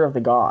 the tier of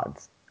the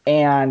gods.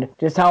 And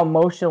just how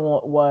emotional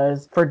it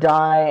was for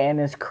Dai and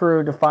his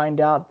crew to find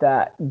out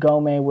that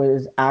Gome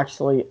was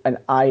actually an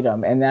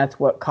item, and that's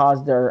what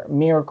caused their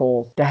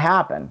miracles to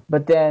happen.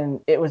 But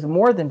then it was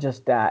more than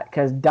just that,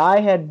 because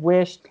Dai had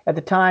wished, at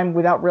the time,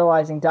 without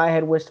realizing, Dai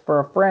had wished for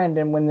a friend,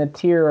 and when the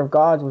tier of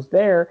gods was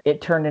there,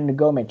 it turned into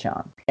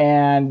Gome-chan.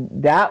 And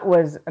that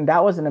was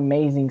an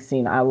amazing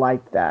scene. I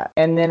liked that.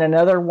 And then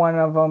another one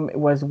of them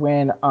was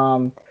when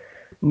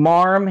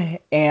Marm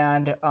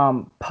and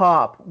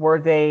Pop, where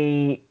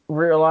they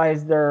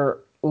realized their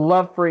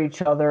love for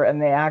each other,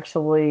 and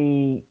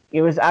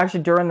it was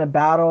actually during the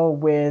battle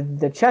with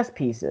the chess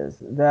pieces,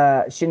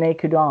 the Shinei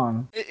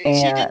Kudan. She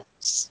didn't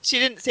She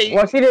didn't say.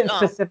 Well, she didn't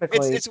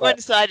specifically. It's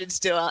one-sided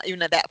still,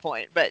 even at that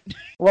point. But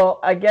well,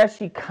 I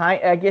guess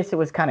it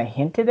was kind of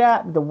hinted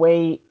at the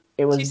way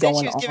it was she said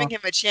going she was on. giving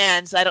him a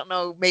chance. I don't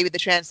know. Maybe the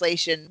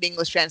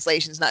English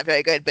translation is not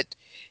very good, but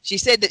she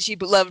said that she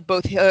loved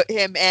both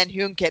him and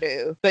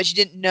Hunkeru, but she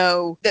didn't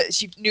know that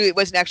she knew it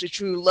wasn't actually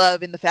true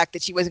love in the fact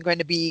that she wasn't going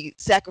to be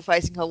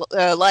sacrificing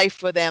her life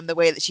for them the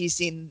way that she's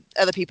seen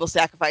other people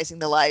sacrificing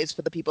their lives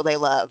for the people they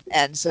love,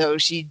 and so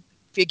she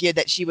figured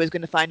that she was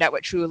going to find out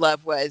what true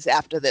love was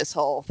after this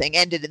whole thing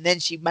ended, and then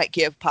she might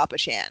give Pop a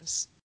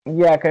chance.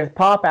 Yeah, because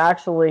Pop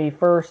actually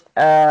first,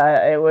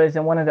 it was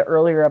in one of the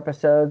earlier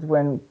episodes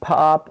when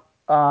Pop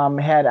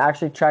had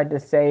actually tried to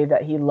say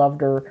that he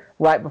loved her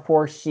right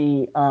before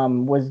she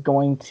was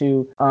going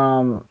to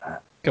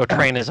go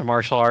train as a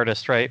martial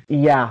artist, right?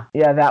 Yeah,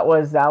 that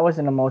was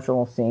an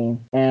emotional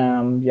scene.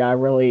 Yeah, I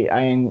really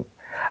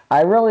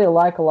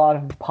like a lot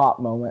of Pop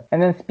moments.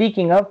 And then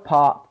speaking of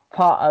Pop,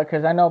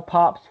 because I know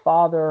Pop's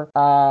father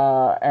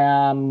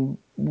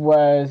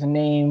was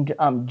named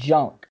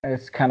Junk.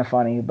 It's kind of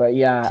funny, but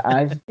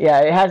yeah,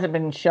 it hasn't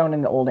been shown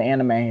in the old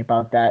anime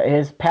about that.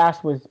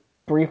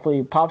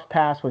 Pop's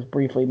past was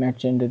briefly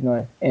mentioned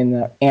in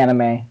the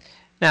anime.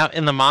 Now,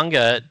 in the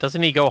manga,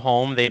 doesn't he go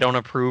home? They don't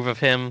approve of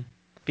him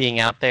being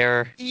out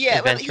there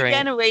adventuring? Well, he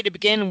ran away to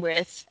begin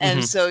with,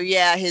 and so,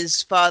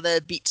 his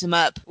father beats him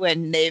up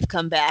when they've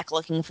come back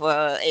looking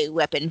for a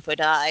weapon for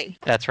Dai.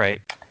 That's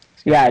right.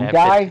 Yeah,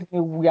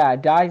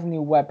 Dai's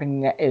new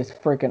weapon is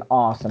freaking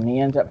awesome. He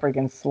ends up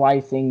freaking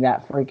slicing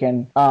that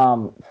freaking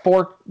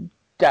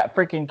that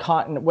freaking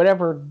continent,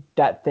 whatever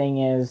that thing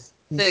is.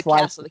 The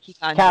castle, the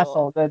Kikanjo.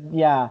 Castle,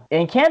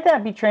 and can't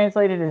that be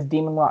translated as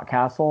Demon Rock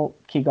Castle,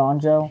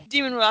 Kiganjo?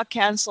 Demon Rock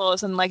Castle or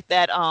something like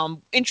that.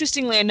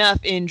 Interestingly enough,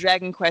 in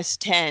Dragon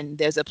Quest X,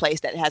 there's a place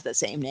that has the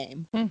same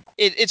name.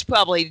 It's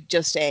probably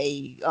just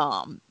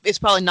it's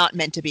probably not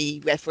meant to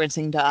be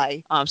referencing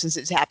Dai, since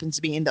it happens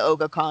to be in the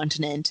Ogre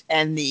continent,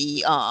 and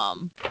the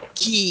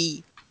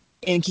Ki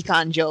in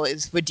Kikanjo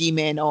is for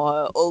demon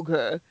or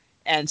ogre.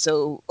 And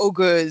so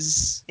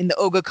ogres in the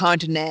ogre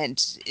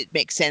continent, it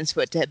makes sense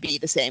for it to be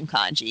the same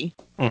kanji.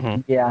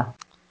 Mm-hmm. Yeah.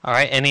 All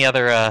right. Any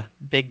other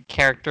big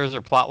characters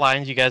or plot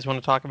lines you guys want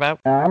to talk about?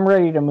 I'm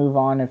ready to move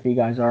on if you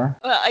guys are.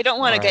 Well, I don't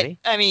want to get...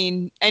 I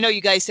mean, I know you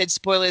guys said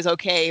spoilers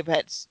okay,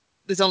 but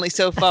there's only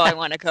so far I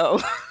want to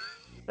go.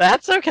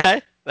 That's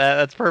okay.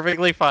 That's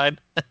perfectly fine.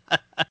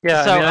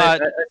 Yeah, so,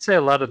 I'd say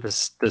a lot of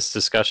this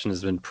discussion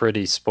has been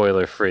pretty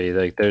spoiler free.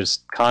 Like, there's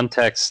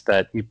context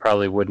that you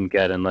probably wouldn't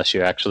get unless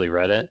you actually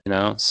read it.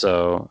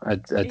 So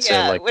I'd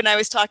say like when I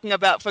was talking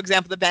about, for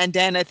example, the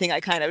bandana thing,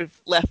 I kind of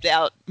left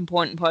out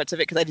important parts of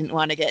it because I didn't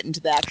want to get into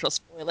the actual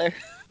spoiler.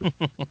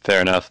 Fair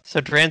enough.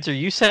 So Dranzer,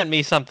 you sent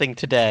me something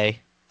today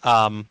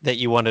that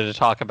you wanted to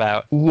talk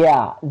about.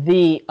 Yeah,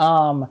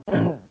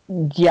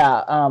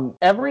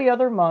 every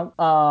other month.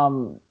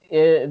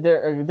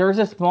 There's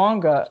this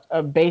manga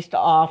based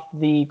off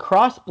the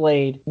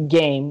Crossblade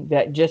game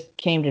that just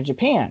came to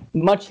Japan.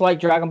 Much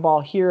like Dragon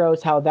Ball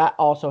Heroes, how that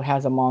also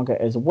has a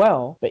manga as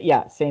well. But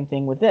yeah, same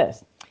thing with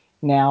this.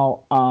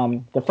 Now,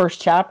 the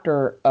first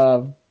chapter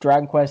of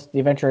Dragon Quest: The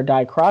Adventure of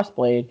Dai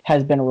Crossblade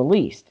has been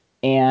released.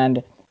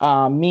 And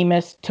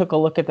Mimis took a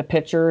look at the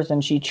pictures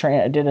and she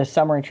did a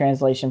summary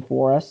translation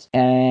for us,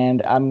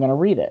 and I'm going to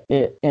read it.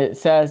 It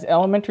says,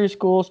 elementary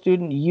school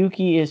student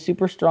Yuki is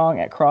super strong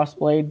at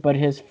Crossblade, but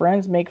his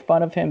friends make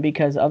fun of him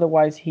because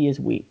otherwise he is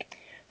weak.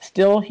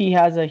 Still, he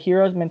has a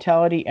hero's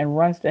mentality and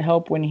runs to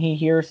help when he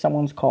hears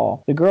someone's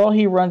call. The girl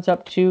he runs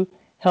up to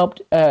help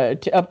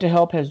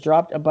has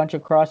dropped a bunch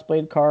of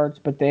Crossblade cards,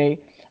 but they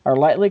are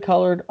lightly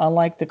colored,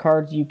 unlike the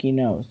cards Yuki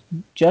knows.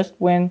 Just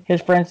when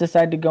his friends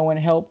decide to go and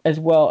help as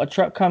well, a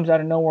truck comes out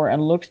of nowhere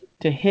and looks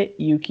to hit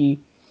Yuki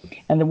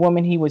and the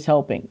woman he was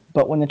helping.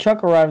 But when the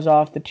truck arrives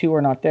off, the two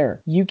are not there.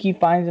 Yuki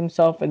finds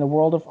himself in the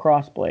world of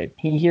Crossblade.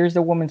 He hears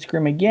the woman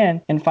scream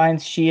again and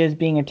finds she is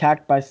being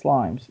attacked by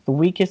slimes, the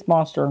weakest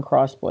monster in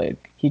Crossblade.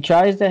 He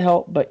tries to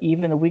help, but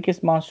even the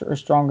weakest monster is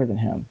stronger than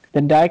him.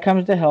 Then Dai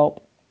comes to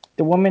help.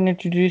 The woman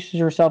introduces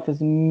herself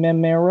as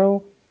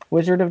Memero,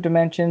 Wizard of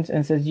Dimensions,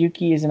 and says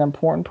Yuki is an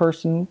important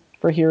person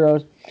for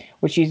heroes,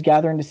 which she's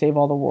gathering to save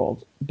all the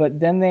worlds. But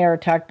then they are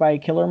attacked by a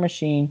killer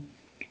machine,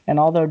 and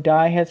although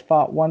Dai has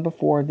fought one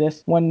before,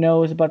 this one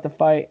knows about the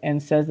fight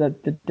and says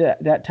that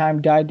that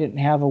time Dai didn't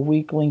have a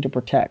weakling to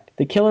protect.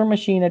 The killer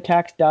machine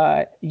attacks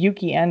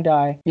Yuki and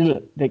Dai.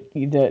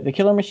 The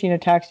killer machine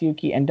attacks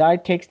Yuki, and Dai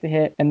takes the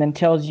hit and then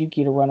tells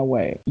Yuki to run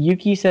away.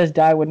 Yuki says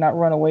Dai would not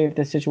run away if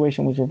the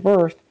situation was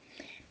reversed,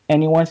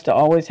 and he wants to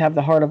always have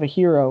the heart of a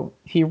hero.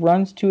 He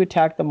runs to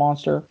attack the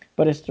monster,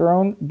 but is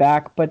thrown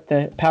back, but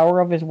the power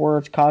of his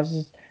words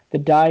causes the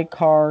Dai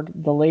card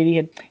the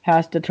lady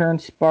has to turn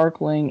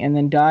sparkling, and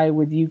then Dai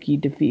with Yuki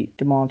defeat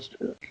the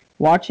monster.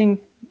 Watching,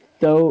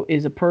 though,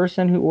 is a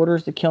person who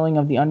orders the killing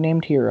of the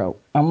unnamed hero.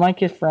 Unlike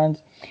his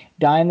friends,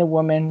 Dai and the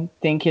woman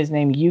think his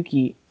name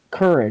Yuki,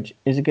 Courage,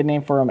 is a good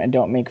name for him and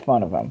don't make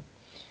fun of him.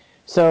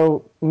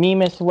 So,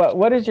 Mimis,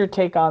 what is your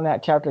take on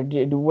that chapter?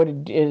 Did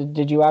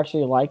you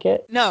actually like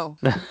it? No.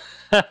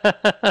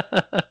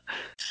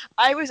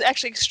 I was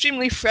actually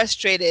extremely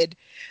frustrated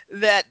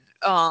that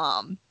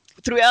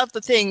throughout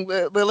the thing,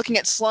 we're looking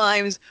at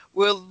slimes,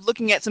 we're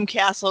looking at some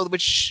castle,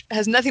 which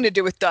has nothing to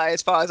do with Dai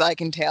as far as I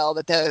can tell,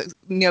 that they're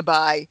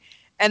nearby,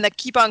 and they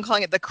keep on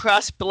calling it the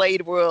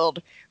Crossblade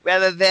world,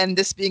 rather than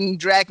this being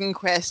Dragon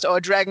Quest or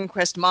Dragon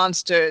Quest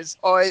Monsters,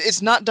 or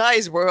it's not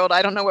Dai's world.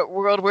 I don't know what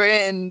world we're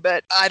in,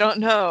 but I don't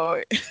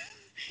know.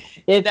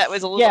 That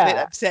was a little bit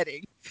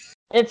upsetting.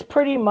 It's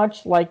pretty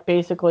much like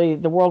basically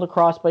the world of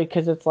Crossblade,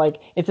 because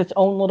it's its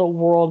own little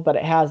world, but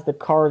it has the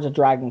cards of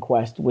Dragon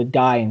Quest with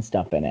Dai and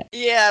stuff in it.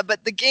 Yeah,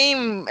 but the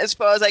game, as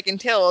far as I can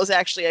tell, is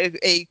actually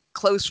a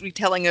close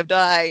retelling of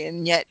Dai,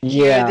 and yet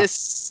here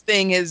this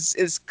thing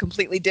is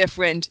completely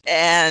different,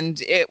 and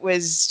it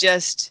was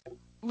just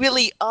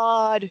really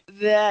odd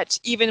that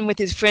even with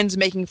his friends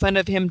making fun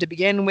of him to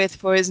begin with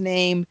for his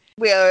name,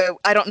 where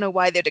I don't know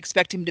why they'd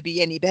expect him to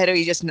be any better.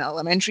 He's just an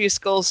elementary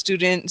school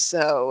student,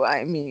 so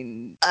I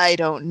mean, I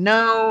don't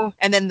know.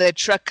 And then the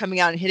truck coming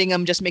out and hitting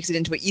him just makes it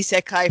into an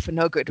isekai for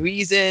no good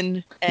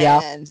reason.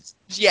 And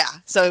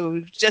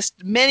so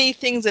just many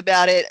things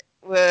about it.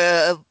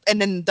 And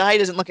then Dai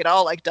doesn't look at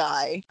all like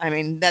Dai. I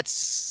mean, that's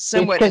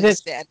somewhat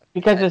understandable.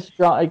 Because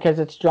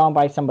it's drawn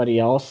by somebody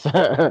else.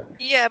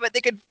 Yeah, but they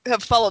could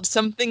have followed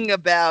something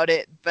about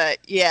it. But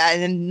yeah,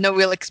 and then no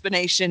real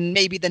explanation.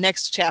 Maybe the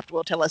next chapter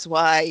will tell us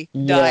why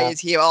Dai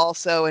is here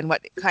also, and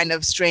what kind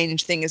of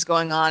strange thing is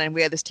going on, and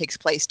where this takes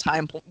place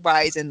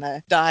time-wise in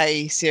the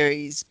Dai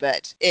series.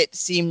 But it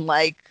seemed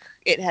like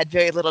it had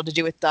very little to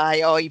do with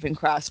Dai or even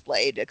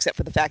Crossblade, except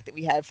for the fact that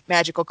we have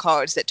magical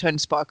cards that turn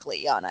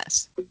sparkly on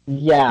us.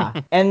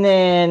 Yeah, and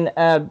then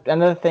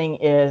another thing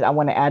is I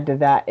want to add to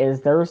that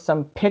is there are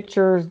some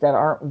pictures that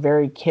aren't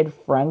very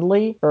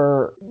kid-friendly,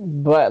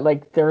 but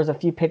like there's a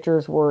few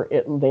pictures where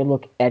they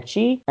look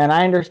ecchi, and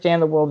I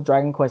understand the world of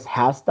Dragon Quest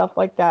has stuff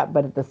like that,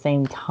 but at the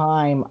same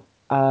time,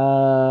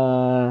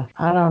 I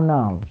don't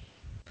know.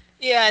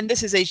 Yeah, and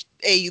this is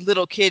a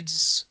little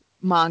kids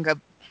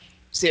manga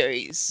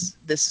series,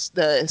 the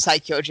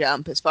Saikyo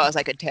Jump, as far as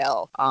I could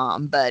tell.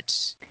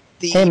 But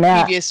the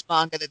previous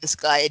manga that this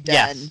guy had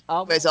done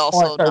was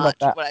also not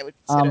what I would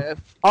consider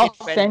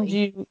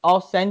kid-friendly. I'll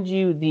send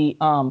you the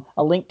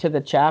a link to the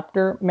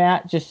chapter,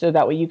 Matt, just so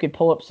that way you could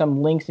pull up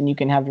some links and you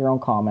can have your own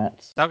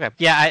comments. Okay.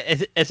 Yeah,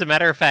 as a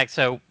matter of fact,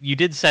 so you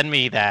did send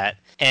me that,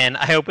 and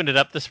I opened it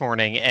up this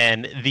morning,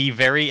 and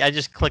I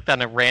just clicked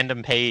on a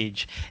random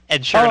page,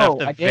 and sure enough,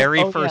 the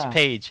very first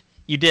page.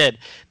 You did.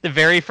 The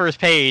very first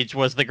page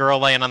was the girl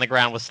laying on the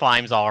ground with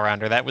slimes all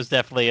around her. That was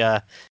definitely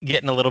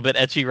getting a little bit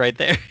ecchi right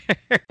there.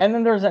 And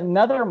then there's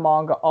another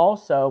manga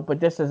also,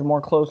 but this is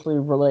more closely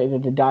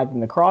related to Dai than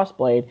the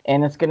Crossblade,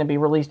 and it's going to be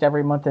released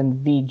every month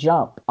in V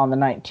Jump on the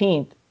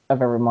 19th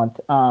of every month.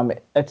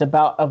 It's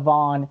about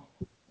Yvonne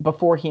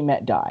before he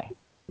met Dai.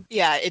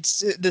 Yeah,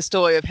 it's the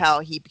story of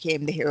how he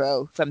became the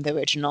hero from the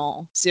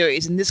original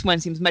series, and this one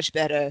seems much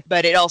better,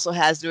 but it also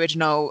has the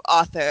original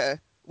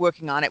author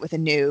working on it with a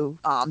new,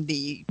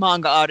 the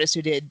manga artist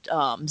who did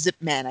Zip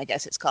Man, I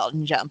guess it's called,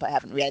 in Jump. I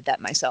haven't read that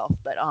myself,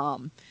 but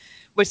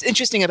what's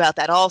interesting about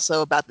that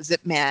also, about the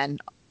Zip Man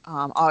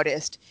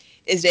artist,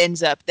 is it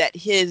ends up that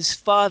his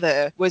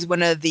father was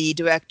one of the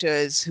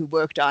directors who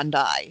worked on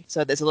Dai,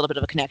 so there's a little bit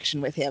of a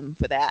connection with him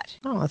for that.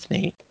 Oh, that's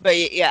neat.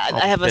 But yeah,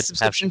 I have a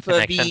subscription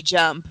for V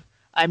Jump.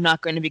 I'm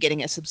not going to be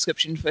getting a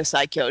subscription for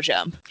Saikyo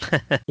Jump.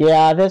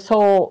 Yeah, the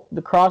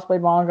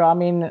Crossblade manga, I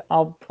mean,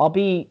 I'll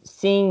be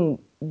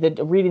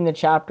reading the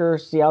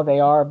chapters, see how they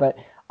are, but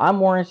I'm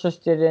more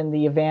interested in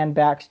the Yvonne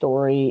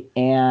backstory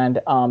and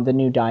the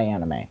new Dai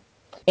anime.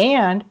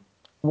 And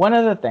one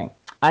other thing,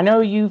 I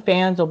know you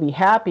fans will be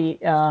happy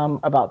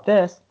about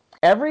this.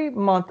 Every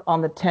month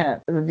on the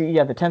 10th,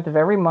 the 10th of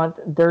every month,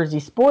 there's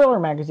these spoiler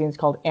magazines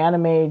called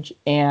Animage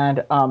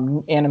and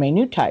Anime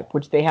New Type,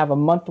 which they have a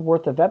month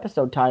worth of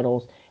episode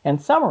titles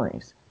and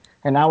summaries.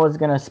 And I was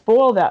going to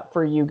spoil that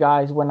for you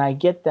guys when I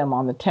get them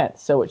on the 10th.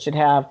 So it should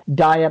have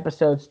Dai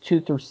episodes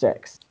 2 through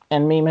 6.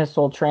 And Mimas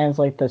will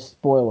translate the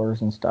spoilers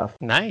and stuff.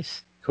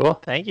 Nice. Cool.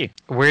 Thank you.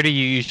 Where do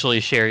you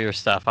usually share your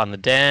stuff? On the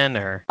Den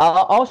or?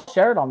 I'll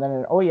share it on the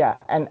Den. Oh, yeah.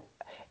 And,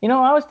 you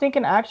know, I was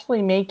thinking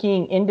actually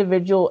making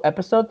individual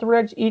episode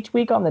threads each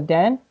week on the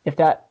Den, if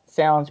that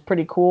sounds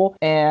pretty cool.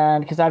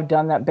 And because I've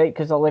done that,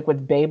 because like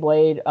with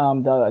Beyblade,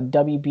 the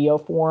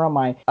WBO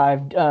forum,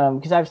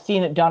 because I've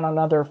seen it done on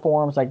other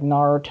forums like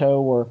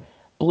Naruto or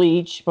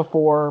Bleach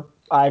before.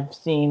 I've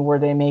seen where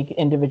they make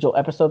individual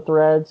episode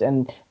threads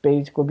and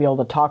basically be able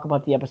to talk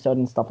about the episode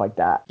and stuff like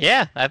that.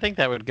 Yeah, I think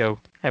that would go.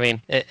 I mean,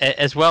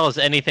 as well as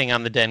anything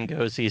on the Den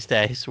goes these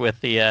days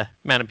with the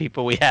amount of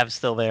people we have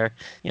still there.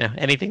 You know,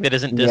 anything that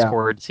isn't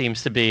Discord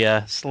seems to be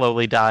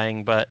slowly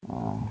dying, but...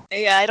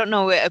 Yeah, I don't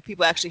know where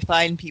people actually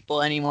find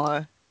people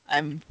anymore.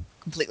 I'm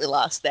completely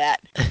lost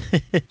that.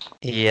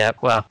 Yeah,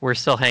 well, we're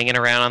still hanging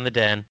around on the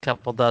Den. A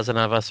couple dozen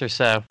of us or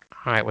so.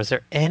 All right, was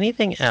there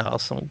anything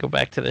else? Let me go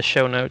back to the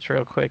show notes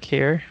real quick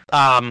here.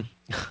 All right,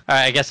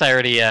 I guess I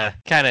already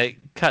kind of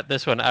cut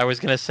this one. I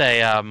was going to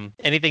say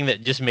anything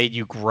that just made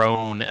you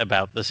groan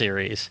about the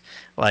series.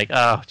 Like,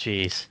 oh,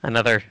 geez,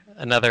 another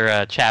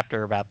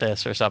chapter about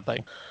this or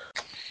something.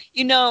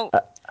 You know,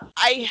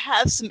 I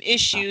have some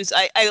issues.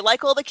 I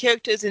like all the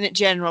characters in it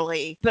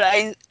generally, but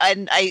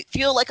I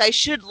feel like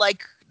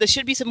there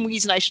should be some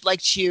reason I should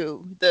like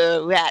Chew,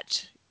 the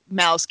rat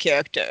mouse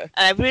character.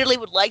 And I really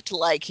would like to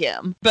like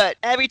him, but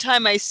every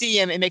time I see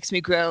him, it makes me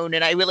groan,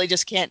 and I really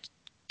just can't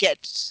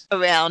get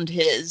around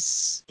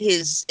his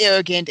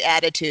arrogant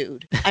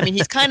attitude. I mean,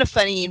 he's kind of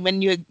funny, and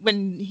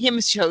when him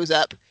shows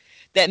up,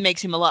 that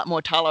makes him a lot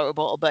more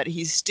tolerable, but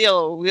he's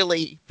still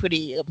really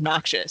pretty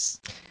obnoxious.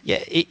 Yeah,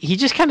 he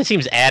just kind of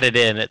seems added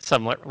in at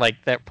some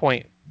like that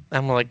point.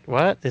 I'm like,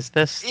 what is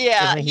this?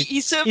 Yeah,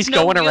 he's no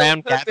going real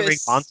around purpose. gathering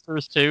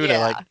monsters too. Yeah. To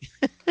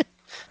like,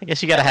 I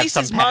guess you got to have least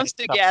some his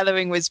monster stuff.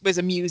 gathering was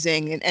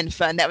amusing and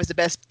fun. That was the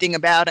best thing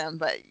about him.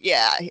 But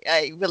yeah,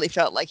 I really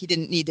felt like he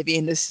didn't need to be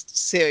in this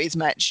series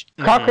much.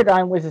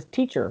 Crocodile was his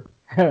teacher,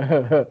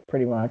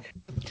 pretty much.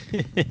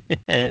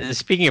 And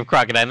speaking of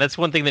Crocodile, that's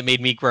one thing that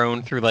made me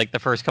groan through like the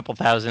first couple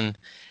thousand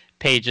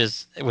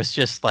pages. It was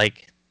just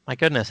like, my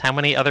goodness, how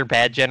many other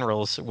bad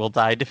generals will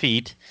die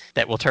defeat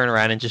that will turn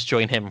around and just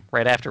join him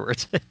right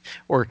afterwards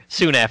or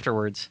soon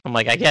afterwards? I'm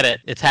like, I get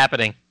it. It's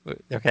happening.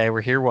 Okay,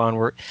 we're here one.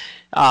 We're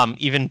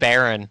even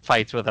Baron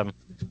fights with him.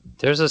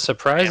 There's a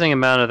surprising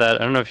amount of that.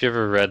 I don't know if you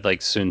ever read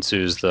like Sun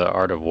Tzu's The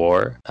Art of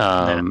War.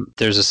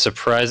 There's a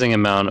surprising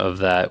amount of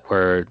that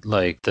where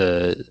like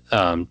the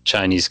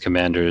Chinese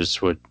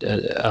commanders would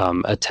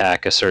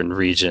attack a certain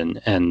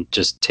region and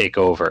just take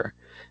over.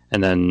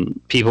 And then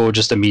people would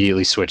just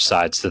immediately switch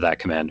sides to that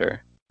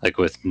commander, like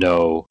with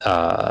no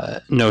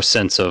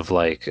sense of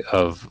like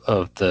of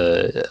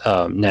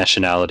the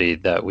nationality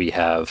that we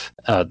have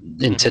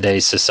in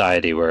today's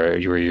society, where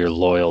you're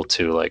loyal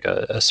to like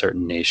a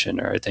certain nation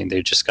or a thing.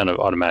 They just kind of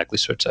automatically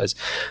switch sides.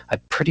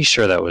 I'm pretty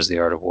sure that was The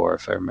Art of War,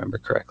 if I remember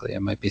correctly. I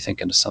might be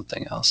thinking of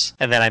something else.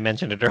 And then I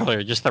mentioned it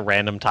earlier, just the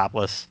random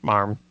topless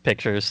Marm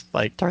pictures.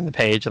 Like turn the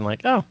page and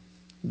like, oh,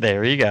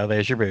 there you go.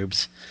 There's your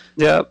boobs.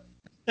 Yep.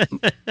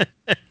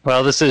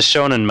 Well, this is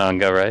shonen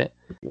manga, right?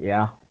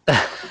 Yeah.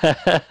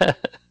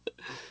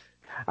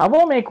 I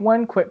will make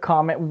one quick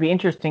comment. It would be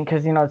interesting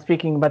because,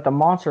 speaking about the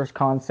monsters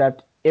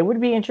concept, it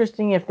would be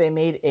interesting if they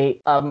made a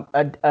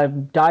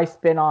Dai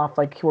spin-off,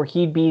 like where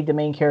he'd be the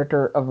main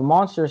character of a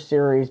monster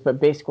series, but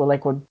basically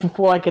like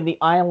before, like in the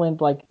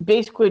island, like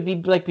basically it'd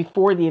be like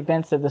before the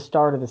events of the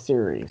start of the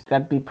series.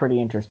 That'd be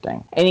pretty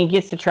interesting. And he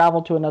gets to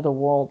travel to another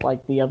world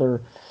like the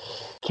other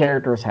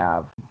characters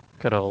have.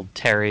 Good old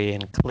Terry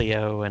and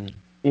Cleo and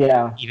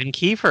even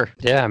Kiefer.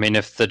 Yeah, I mean,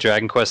 if the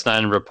Dragon Quest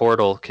IX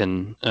Reportal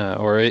can,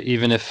 or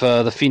even if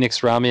the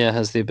Phoenix Ramia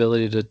has the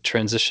ability to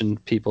transition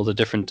people to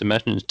different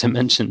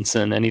dimensions,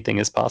 then anything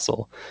is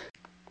possible.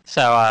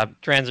 So,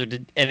 Dranzer,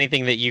 did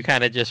anything that you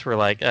kind of just were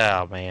like,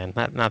 oh man,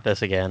 not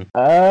this again?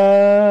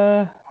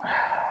 Or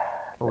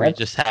were you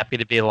just happy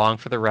to be along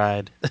for the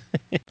ride?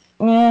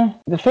 Yeah,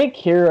 the fake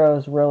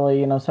heroes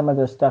really, some of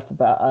the stuff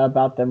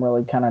about them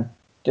really kind of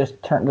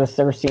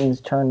their scenes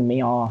turned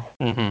me off.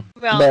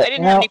 Mm-hmm. Well, I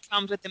didn't have any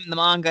problems with them in the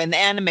manga. In the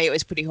anime, it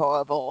was pretty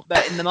horrible.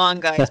 But in the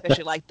manga, I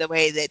especially liked the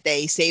way that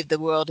they saved the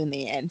world in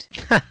the end.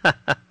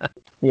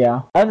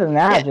 Yeah. Other than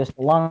that, just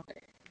long.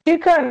 They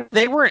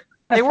weren't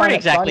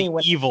exactly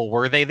evil,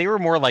 were they? They were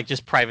more like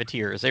just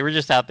privateers. They were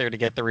just out there to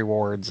get the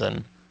rewards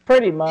and.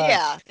 Pretty much.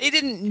 Yeah, they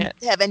didn't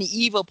have any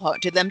evil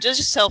part to them.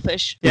 Just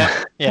selfish.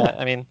 Yeah.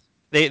 I mean,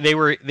 they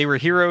were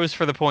heroes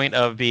for the point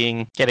of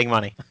getting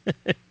money.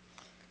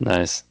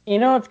 Nice.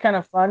 It's kind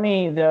of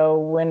funny though.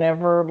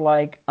 Whenever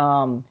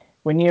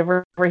when you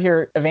ever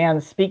hear Van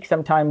speak,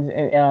 sometimes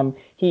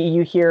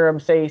you hear him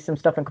say some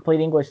stuff in complete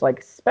English,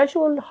 like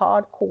special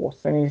hard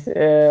course, and he's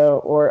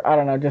or I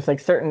don't know, just like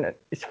certain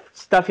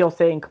stuff he'll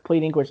say in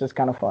complete English is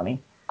kind of funny.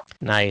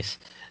 Nice.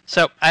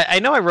 So I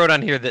know I wrote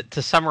on here that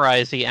to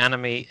summarize the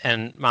anime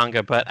and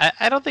manga, but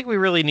I don't think we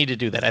really need to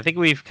do that. I think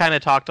we've kind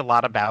of talked a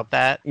lot about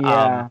that.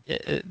 Yeah.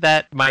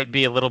 That might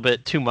be a little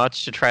bit too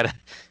much to try to.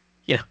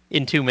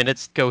 In 2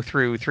 minutes, go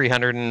through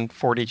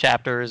 340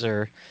 chapters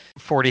or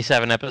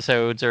 47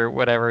 episodes or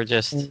whatever.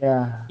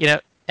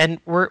 And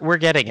we're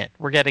getting it.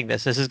 We're getting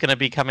this. This is going to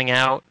be coming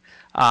out.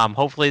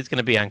 Hopefully, it's going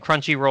to be on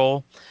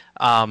Crunchyroll,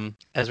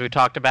 as we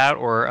talked about,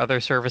 or other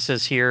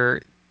services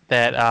here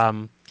that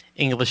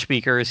English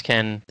speakers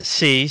can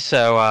see.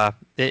 So,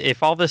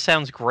 if all this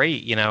sounds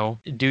great,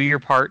 do your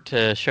part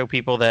to show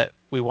people that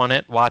we want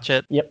it, watch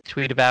it,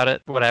 tweet about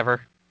it,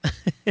 whatever.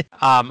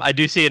 I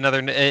do see another,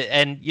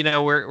 and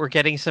we're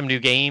getting some new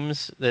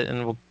games,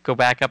 and we'll go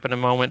back up in a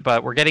moment.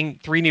 But we're getting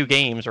 3 new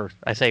games, or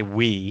I say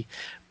we,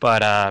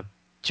 but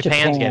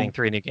Japan's getting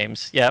 3 new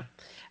games. Yep.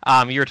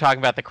 You were talking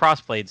about the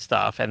Crossblade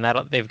stuff, and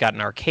that they've got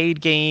an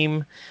arcade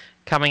game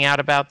coming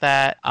out about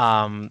that.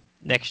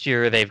 Next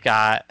year they've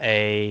got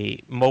a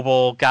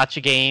mobile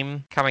gacha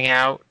game coming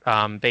out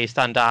based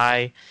on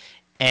Dai,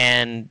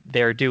 and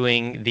they're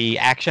doing the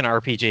action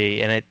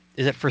RPG, and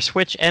is it for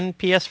Switch and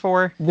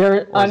PS4?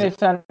 They're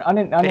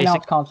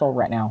unannounced console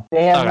right now.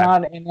 They have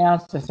not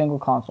announced a single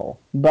console.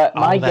 But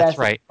my guess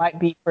it might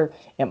be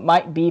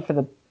for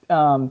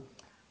the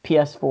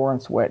PS4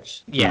 and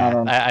Switch.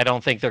 Yeah, I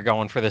don't think they're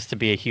going for this to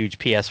be a huge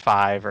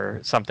PS5 or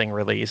something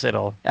release.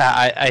 It'll.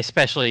 I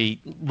especially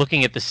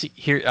looking at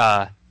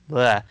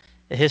the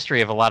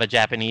history of a lot of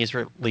Japanese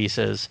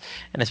releases,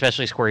 and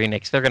especially Square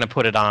Enix, they're going to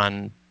put it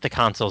on the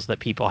consoles that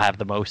people have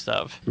the most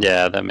of.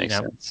 Yeah, that makes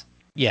sense.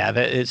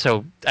 Yeah,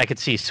 so I could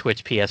see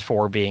Switch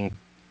PS4 being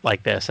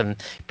like this, and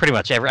pretty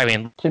much every. I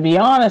mean, to be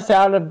honest,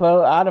 out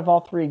of all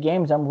three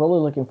games, I'm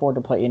really looking forward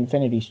to play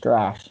Infinity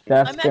Strash.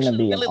 That's going to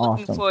be really awesome.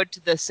 Looking forward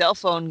to the cell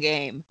phone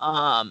game.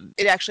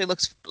 It actually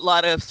looks a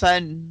lot of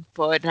fun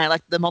for it, and I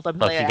like the multiplayer.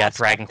 Look, you got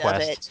Dragon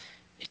Quest.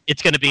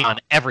 It's going to be on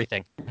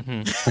everything.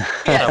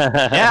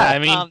 Yeah, I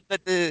mean,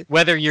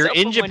 whether you're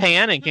in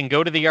Japan and can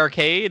go to the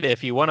arcade,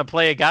 if you want to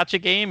play a gacha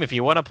game, if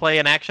you want to play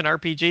an action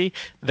RPG,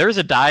 there's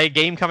a Dai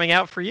game coming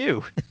out for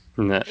you.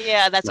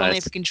 Yeah, that's only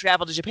if we can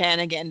travel to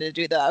Japan again to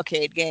do the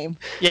arcade game.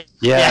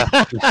 Yeah,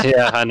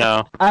 I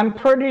know. I'm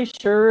pretty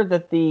sure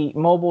that the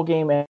mobile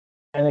game and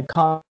the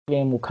console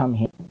game will come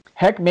here.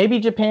 Heck, maybe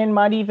Japan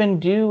might even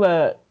do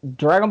a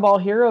Dragon Ball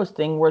Heroes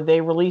thing where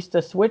they released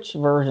a Switch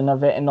version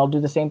of it, and they'll do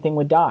the same thing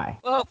with Dai.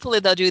 Well, hopefully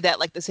they'll do that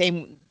like the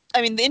same.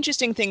 I mean, the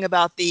interesting thing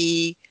about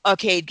the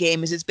arcade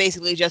game is it's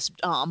basically just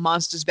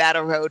Monsters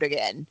Battle Road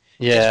again.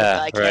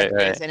 Yeah,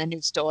 right. And a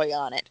new story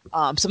on it.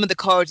 Some of the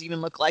cards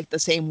even look like the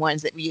same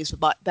ones that we use for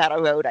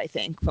Battle Road, I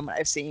think, from what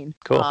I've seen.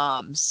 Cool.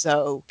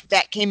 So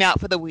that came out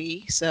for the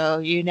Wii, so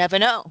you never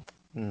know.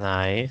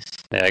 Nice.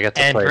 Yeah, I get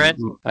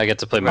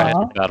to play my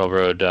Battle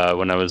Road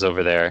when I was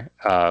over there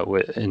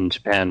in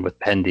Japan with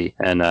Pendy,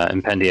 and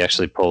Pendy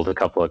actually pulled a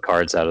couple of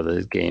cards out of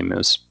the game. It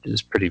was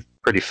pretty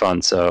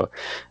fun. So,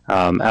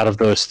 out of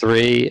those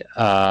three,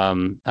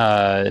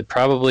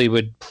 probably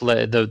would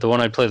play the one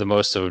I'd play the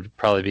most would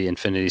probably be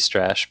Infinity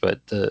Strash,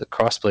 but the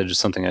Crossblade is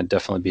something I'd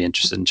definitely be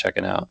interested in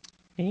checking out.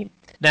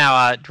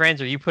 Now,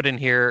 Dranzer, you put in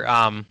here,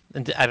 and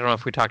I don't know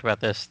if we talked about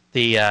this,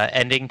 the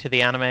ending to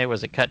the anime,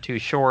 was it cut too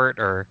short,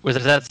 or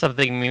was that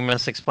something you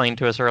must explain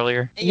to us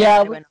earlier?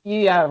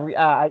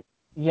 I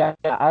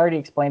already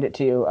explained it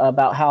to you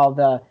about how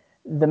the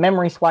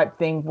memory swipe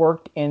thing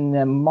worked in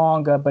the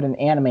manga, but in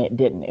anime it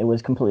didn't. It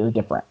was completely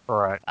different.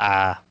 Right.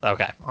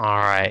 Okay. All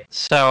right.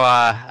 So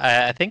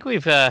I think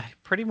we've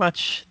pretty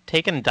much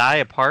taken Dai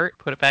apart,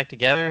 put it back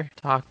together,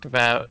 talked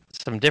about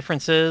some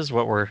differences,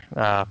 what we're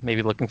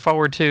maybe looking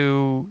forward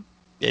to.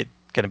 It's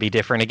going to be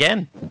different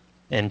again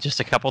in just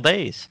a couple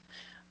days.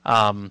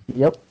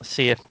 Yep.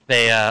 See if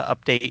they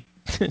update,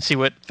 see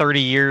what 30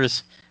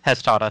 years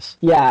has taught us.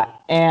 Yeah,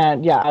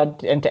 and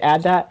to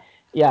add that,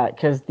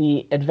 because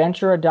the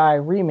Adventure of Dai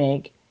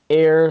remake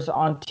airs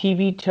on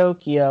TV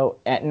Tokyo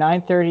at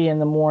 9:30 in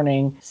the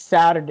morning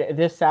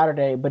this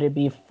Saturday, but it'd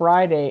be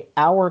Friday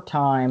our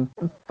time,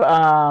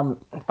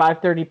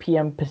 5:30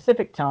 p.m.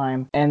 Pacific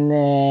time, and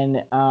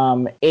then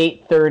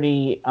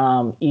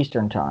 8:30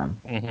 Eastern time.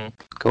 Mm-hmm.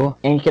 Cool.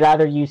 And you could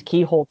either use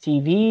Keyhole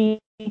TV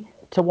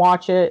to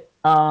watch it,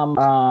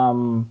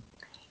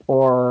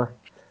 or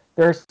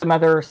there's some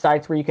other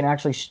sites where you can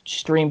actually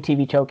stream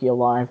TV Tokyo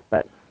live,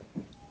 but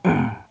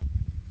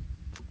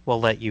we'll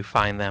let you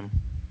find them.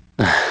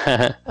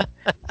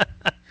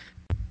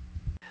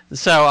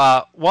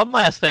 So one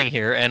last thing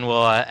here, and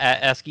we'll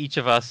ask each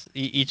of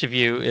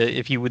you,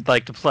 if you would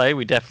like to play.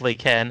 We definitely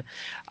can.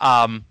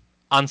 On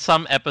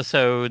some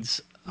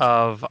episodes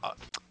of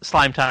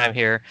Slime Time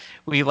here,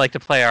 we like to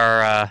play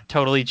our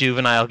totally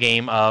juvenile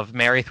game of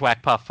Marry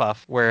Thwack Puff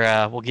Puff,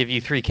 where we'll give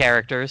you 3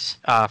 characters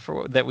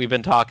that we've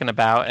been talking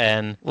about,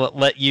 and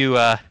let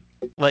your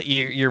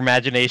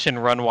imagination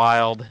run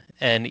wild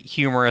and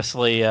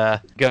humorously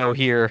go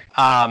here.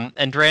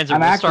 And Dranzer,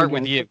 we'll start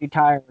with you.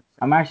 Tired.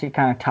 I'm actually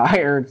kind of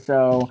tired,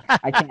 so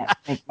I can't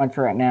think much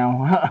right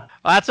now.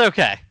 Well, that's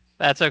okay.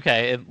 That's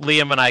okay.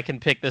 Liam and I can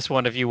pick this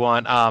one if you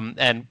want.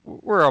 And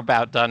we're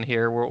about done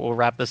here. We'll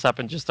wrap this up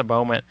in just a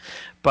moment.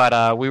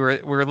 But we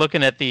were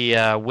looking at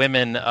the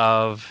women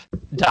of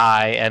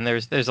Dai, and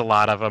there's a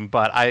lot of them.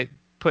 But I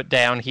put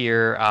down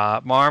here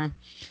Marm,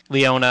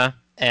 Leona,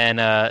 and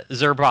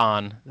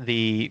Zurban,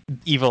 the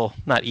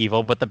not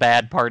evil, but the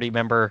bad party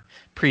member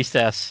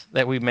priestess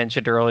that we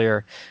mentioned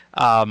earlier.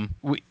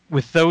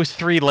 With those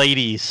 3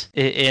 ladies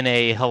in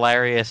a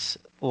hilarious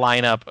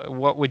lineup,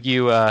 what do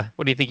you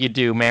think you'd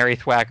do? Marry,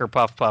 Thwack, or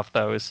Puff Puff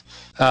those?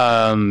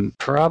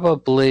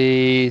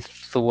 Probably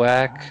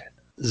Thwack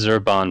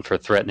Zurban for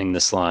threatening the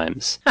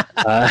slimes.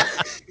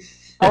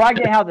 I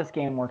get how this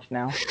game works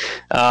now.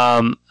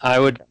 I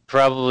would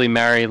probably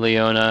marry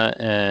Leona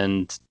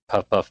and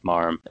Puff Puff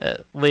Marm.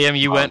 Liam,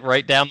 you went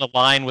right down the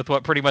line with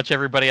what pretty much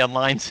everybody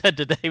online said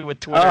today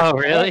with Twitter. Oh,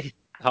 really?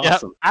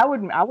 Awesome.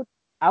 Yep.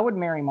 I would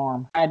marry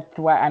Marm. I'd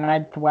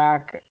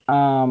thwack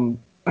Zurban.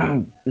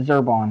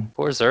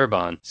 Poor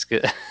Zurban. It's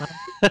good.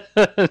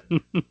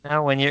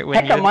 Now, when you're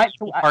a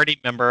party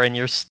member and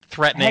you're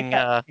threatening.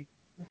 Yeah,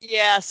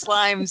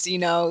 slimes. You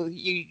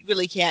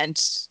really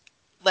can't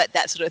let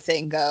that sort of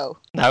thing go.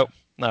 No.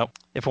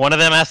 If one of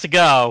them has to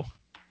go,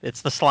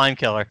 it's the slime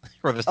killer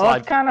or the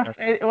slime. It's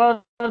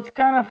it's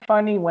kind of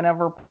funny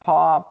whenever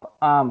Pop,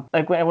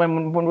 like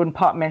when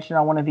Pop mentioned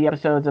on one of the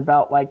episodes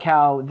about like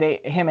how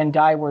him and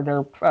Di were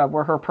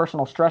her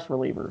personal stress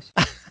relievers.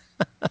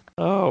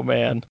 Oh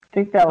man. I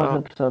think that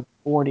was episode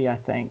 40. I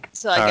think.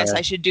 So I guess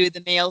I should do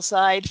the male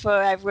side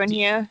for everyone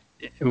here.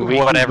 We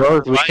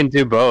Whatever. we can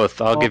do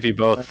both. I'll give you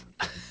both.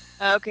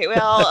 Okay,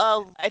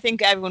 well, I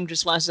think everyone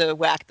just wants to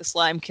whack the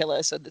slime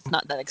killer, so it's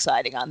not that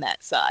exciting on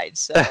that side.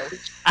 So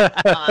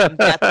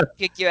have to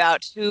figure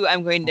out who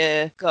I'm going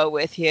to go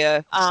with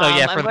here.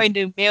 I'm going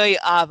to marry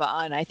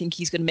Avon. I think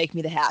he's going to make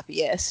me the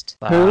happiest.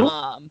 Who?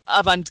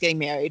 Avon's getting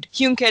married.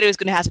 Hunketo is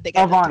going to have to pick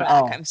up the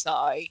track. I'm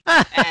sorry.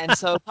 And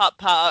so Puff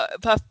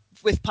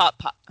with Pop.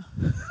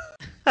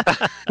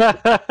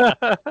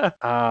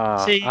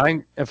 See,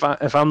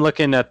 if I'm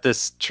looking at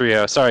this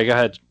trio, sorry, go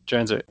ahead,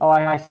 Transit. Oh,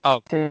 I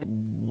said,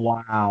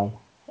 wow.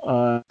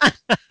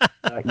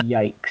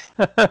 Yikes.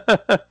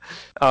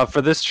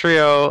 For this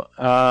trio,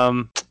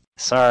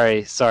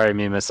 sorry,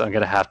 Mimas, I'm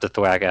gonna have to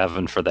thwack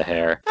Evan for the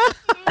hair.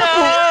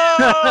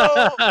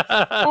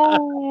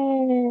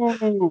 Oh,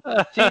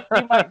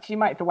 she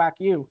might thwack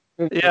you.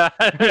 Yeah.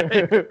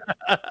 I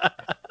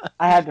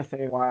had to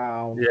say,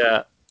 wow.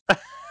 Yeah.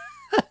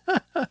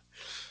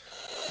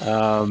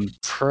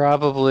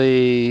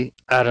 Probably,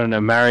 I don't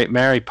know,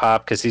 marry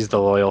Pop because he's the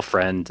loyal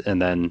friend,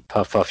 and then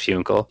Puff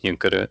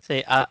Hunketo.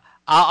 See,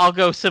 I'll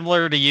go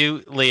similar to you,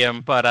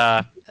 Liam,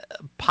 but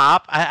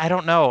Pop, I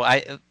don't know.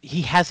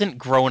 He hasn't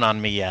grown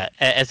on me yet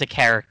as a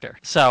character,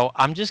 so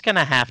I'm just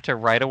gonna have to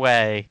right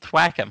away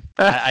thwack him.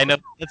 I know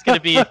it's gonna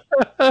be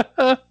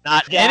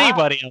not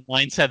anybody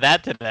online said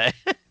that today.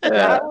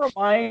 That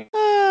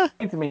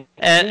reminds me.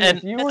 And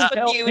that's what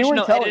the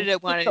original editor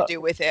wanted to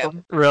do with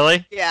him.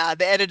 Really? Yeah,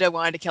 the editor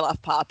wanted to kill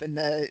off Pop, and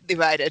the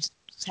writer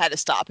had to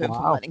stop him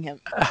from letting him.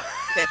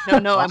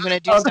 No, I'm going to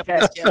do stuff with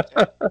this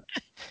character.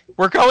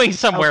 We're going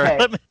somewhere.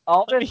 Okay.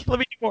 Let me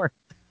do more.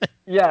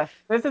 Yes,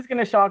 this is going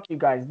to shock you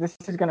guys.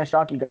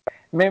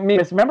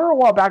 Remember a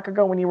while back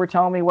ago when you were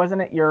telling me,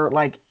 wasn't it your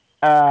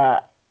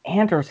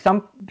aunt or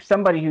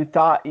somebody who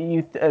thought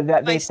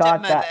that they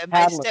thought that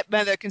my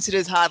stepmother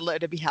considers Hadler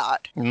to be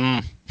hot.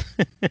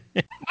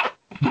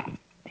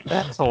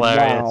 That's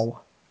hilarious. Wow.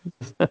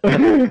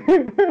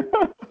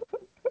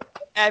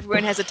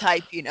 Everyone has a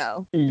type, you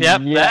know.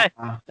 Yep. Yeah.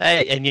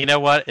 Hey, and you know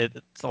what?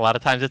 It's a lot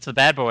of times it's the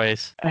bad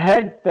boys.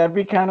 Hey, that'd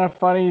be kind of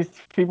funny.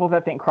 People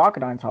that think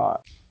Crocodine's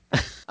hot.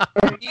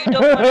 You need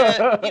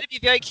to be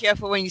very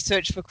careful when you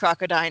search for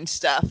Crocodile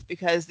stuff,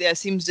 because there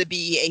seems to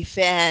be a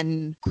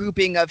fan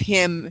grouping of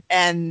him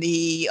and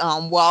the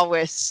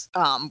Walrus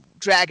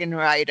Dragon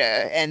Rider,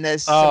 and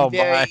there's some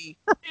very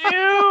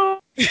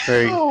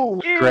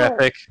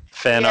graphic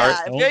fan art.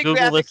 Don't very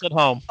Google graphic this at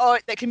home.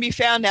 art that can be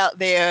found out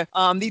there.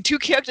 The two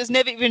characters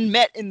never even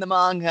met in the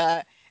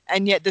manga,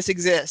 and yet this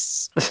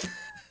exists.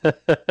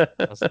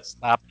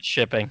 Stop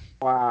shipping.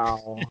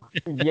 Wow.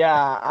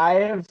 Yeah, I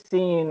have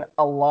seen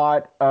a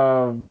lot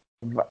of.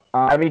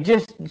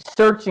 Just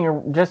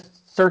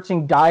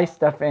searching Dai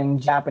stuff in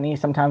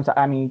Japanese. Sometimes,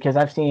 because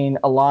I've seen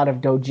a lot of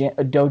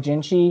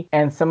doujinshi,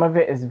 and some of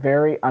it is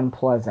very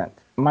unpleasant.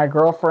 My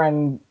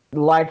girlfriend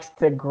likes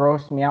to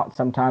gross me out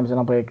sometimes, and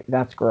I'll be like,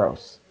 "That's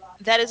gross."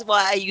 That is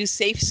why I use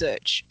Safe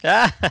Search.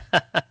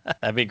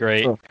 That'd be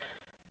great.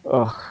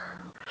 Ugh.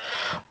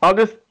 I'll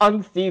just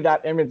unsee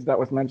that image that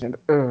was mentioned.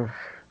 Ugh.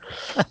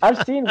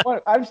 I've seen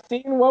one.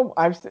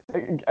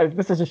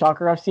 This is a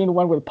shocker. I've seen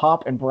one with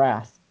Pop and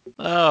Brass.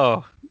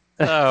 Oh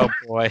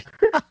boy.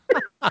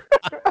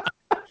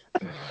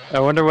 I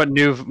wonder what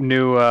new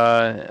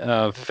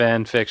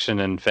fan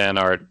fiction and fan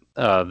art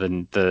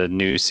the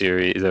new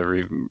series, the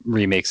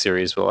remake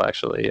series, will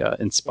actually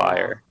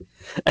inspire.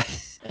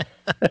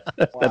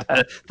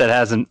 that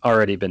hasn't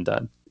already been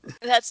done.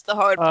 That's the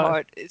hard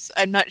part. Is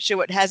I'm not sure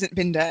what hasn't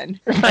been done.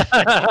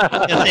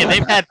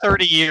 They've had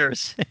 30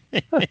 years.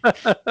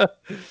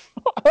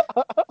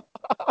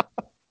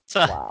 So,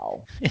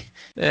 wow.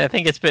 I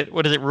think it's been,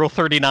 what is it, Rule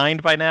 39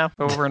 by now,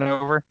 over and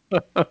over?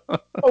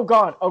 Oh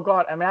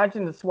God!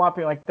 Imagine the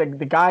swapping, like the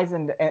guys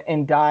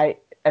in Dai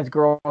as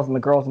girls and the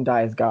girls in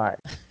Dai as guys.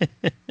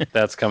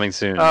 That's coming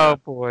soon. Oh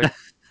boy.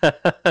 All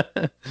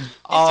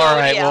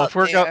right. Well, if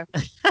we're going.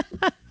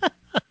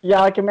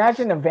 Yeah, like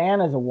imagine a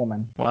Van as a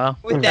woman. Wow.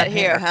 With that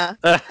hair, huh?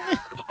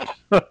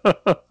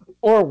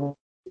 Or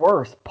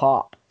worse,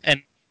 Pop. And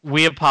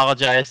we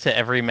apologize to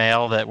every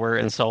male that we're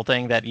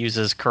insulting that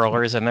uses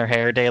curlers in their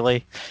hair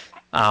daily.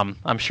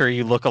 I'm sure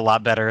you look a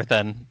lot better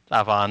than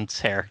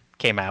Avon's hair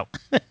came out.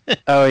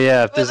 Oh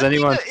yeah, if there's the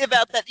anyone thing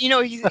about that,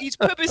 he's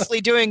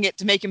purposely doing it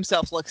to make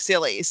himself look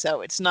silly,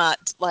 so it's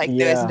not like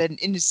there's an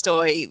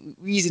in-story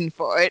reason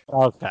for it.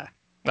 Okay.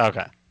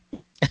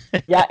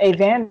 Yeah,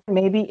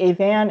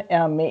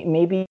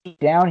 maybe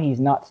down he's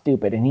not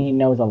stupid and he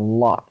knows a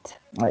lot.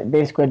 Like,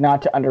 basically,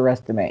 not to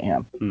underestimate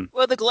him.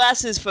 Well, the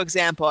glasses, for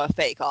example, are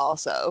fake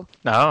also.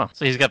 Oh,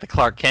 so he's got the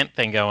Clark Kent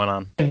thing going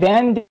on.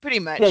 Evander Pretty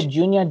much.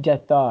 Jr.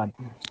 the Third.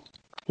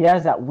 He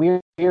has that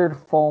weird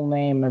full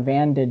name,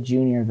 Evander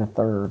Jr. the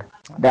Third.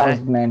 That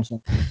was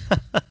mentioned.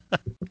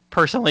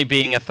 Personally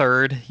being a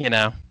third,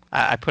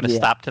 I put a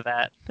stop to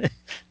that.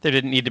 There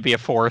didn't need to be a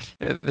fourth.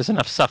 There's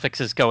enough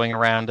suffixes going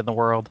around in the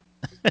world.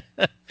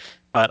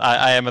 But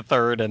I am a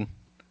third, and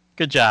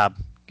good job.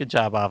 Good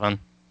job, Avon,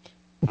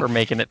 for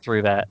making it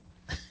through that.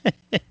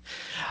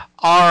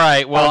 All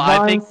right. Well,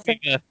 I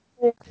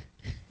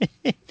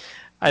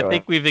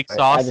think we've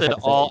exhausted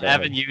all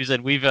avenues,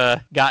 and we've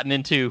gotten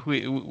into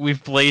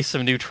we've blazed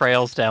some new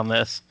trails down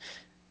this,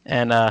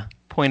 and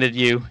pointed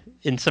you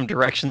in some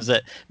directions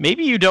that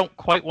maybe you don't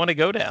quite want to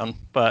go down,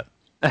 but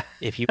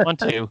if you want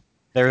to,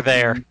 they're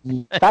there.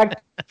 In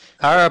fact,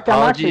 Our I'm actually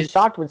apologies.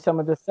 shocked with some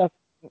of the stuff.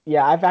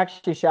 Yeah, I've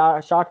actually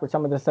shocked with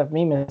some of the stuff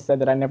Mima said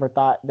that I never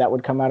thought that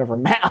would come out of her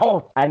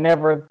mouth. I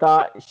never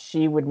thought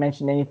she would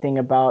mention anything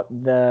about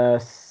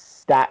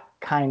that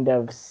kind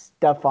of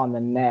stuff on the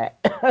net.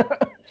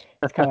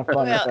 It's kind of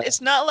funny. Well, it's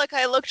not like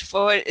I looked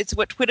for it. It's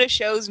what Twitter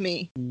shows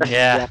me.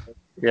 Yeah.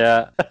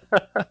 Yeah.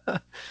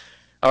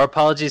 Our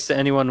apologies to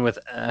anyone with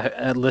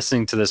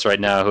listening to this right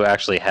now who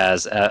actually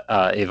has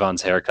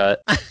Avon's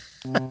haircut.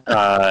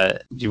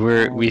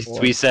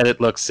 We said it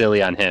looks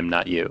silly on him,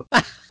 not you.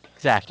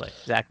 Exactly.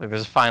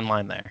 There's a fine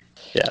line there.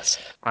 Yes.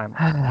 Fine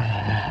line.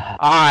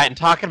 All right, and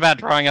talking about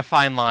drawing a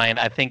fine line,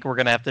 I think we're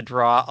going to have to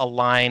draw a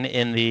line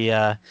in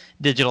the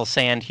digital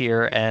sand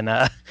here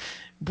and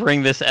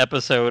bring this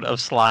episode of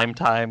Slime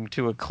Time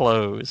to a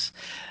close.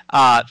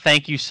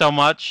 Thank you so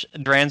much,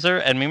 Dranzer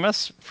and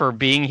Mimas, for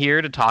being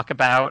here to talk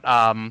about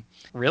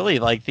really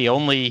like the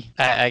only,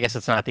 I guess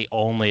it's not the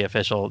only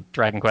official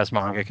Dragon Quest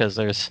manga because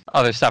there's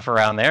other stuff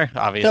around there,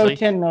 obviously.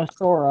 Soten no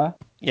Sora.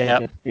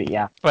 Yeah.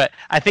 Yeah. But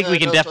I think we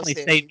can Naruto definitely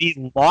say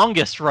the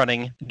longest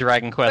running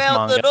Dragon Quest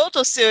Well, manga. the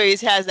Naruto series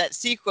has that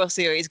sequel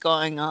series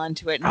going on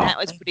to it, and that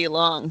was pretty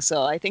long.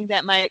 So I think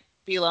that might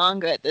be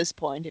longer at this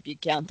point if you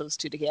count those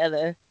two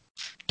together.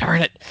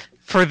 Darn it.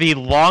 For the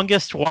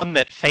longest one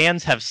that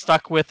fans have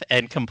stuck with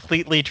and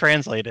completely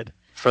translated.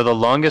 For the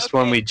longest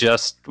one Okay.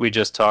 we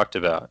just talked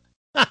about.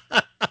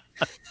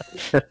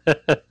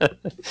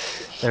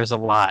 There's a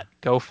lot.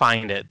 Go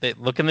find it.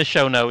 Look in the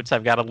show notes.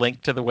 I've got a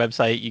link to the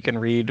website. You can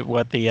read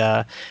what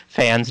the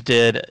fans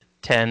did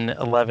 10,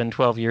 11,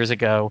 12 years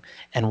ago.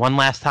 And one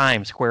last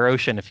time, Square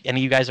Ocean, if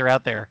any of you guys are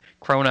out there,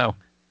 Chrono,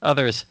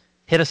 others,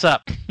 hit us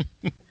up.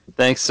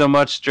 Thanks so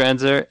much,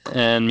 Dranzer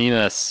and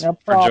Mimas, No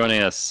for problem.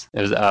 joining us.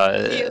 It was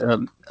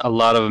you. a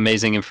lot of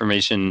amazing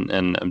information,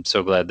 and I'm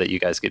so glad that you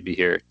guys could be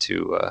here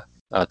to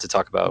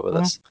talk about it with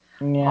us.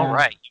 Yeah. All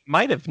right. You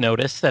might have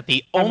noticed that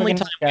the Have a only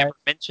good time night, we ever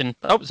mentioned...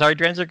 Oh, sorry,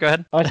 Dranzer, go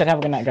ahead. Oh, I said have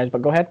a good night, guys,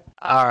 but go ahead.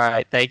 All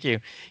right, thank you.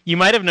 You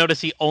might have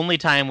noticed the only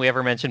time we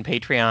ever mention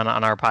Patreon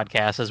on our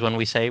podcast is when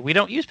we say we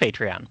don't use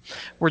Patreon.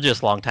 We're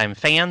just longtime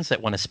fans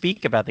that want to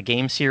speak about the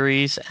game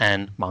series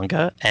and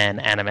manga and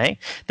anime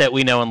that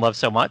we know and love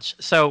so much.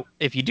 So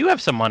if you do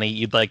have some money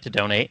you'd like to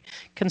donate,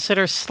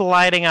 consider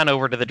sliding on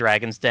over to the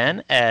Dragon's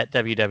Den at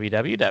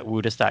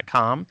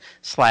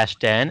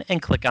www.woodus.com/den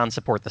and click on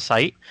support the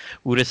site.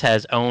 Woodus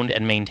has owned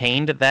and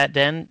maintained that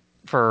den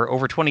for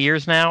over 20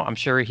 years now. I'm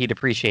sure he'd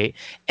appreciate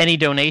any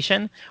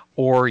donation,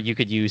 or you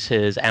could use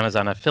his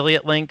Amazon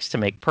affiliate links to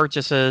make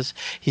purchases.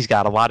 He's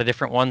got a lot of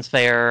different ones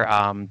there.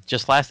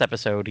 Just last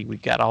episode, we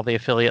got all the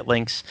affiliate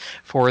links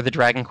for the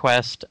Dragon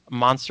Quest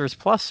Monsters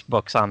Plus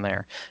books on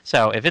there.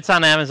 So if it's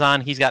on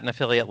Amazon, he's got an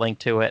affiliate link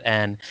to it,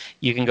 and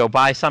you can go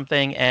buy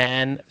something,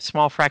 and a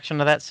small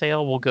fraction of that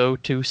sale will go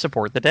to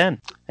support the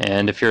den.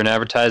 And if you're an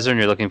advertiser and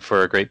you're looking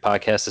for a great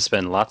podcast to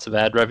spend lots of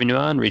ad revenue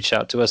on, reach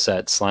out to us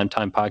at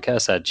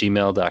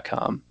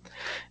slimetimepodcast@gmail.com.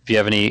 If you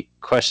have any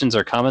questions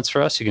or comments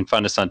for us, you can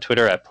find us on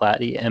Twitter at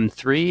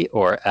PlattyM3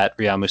 or at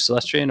Riamu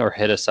Celestrian, or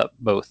hit us up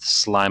both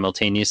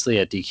simultaneously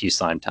at DQ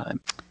Slime Time.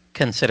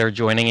 Consider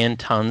joining in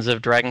tons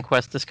of Dragon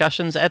Quest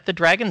discussions at the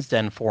Dragon's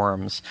Den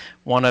forums,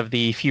 one of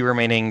the few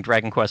remaining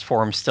Dragon Quest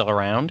forums still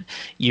around.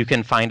 You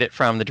can find it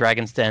from the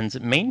Dragon's Den's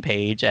main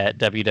page at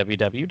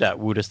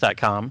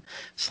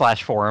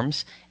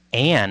www.woodus.com/forums.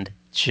 And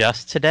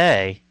just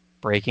today,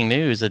 breaking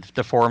news,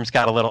 the forums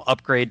got a little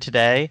upgrade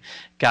today,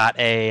 got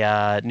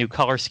a new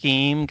color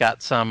scheme,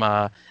 got some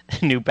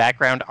new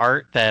background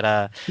art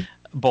that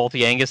both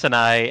Yangus and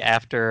I,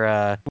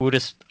 after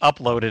Woodus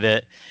uploaded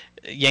it,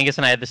 Yangus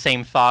and I had the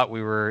same thought.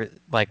 We were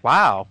like,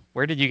 wow,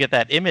 where did you get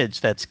that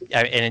image?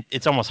 And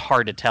it's almost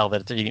hard to tell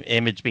that it's an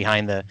image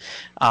behind the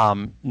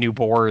new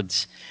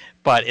boards,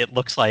 but it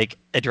looks like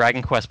a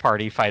Dragon Quest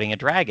party fighting a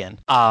dragon.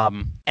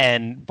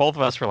 And both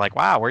of us were like,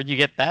 wow, where'd you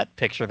get that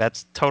picture?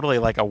 That's totally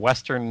like a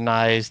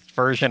westernized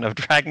version of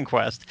Dragon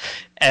Quest.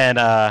 And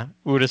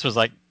Woodus was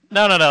like,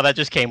 no, that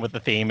just came with the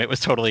theme. It was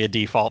totally a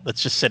default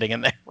that's just sitting in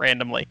there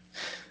randomly.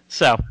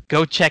 So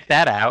go check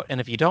that out.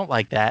 And if you don't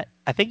like that,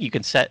 I think you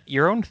can set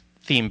your own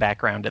theme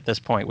background at this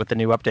point with the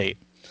new update.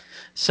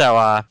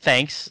 So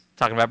thanks,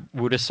 talking about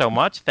Woodus so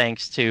much.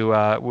 Thanks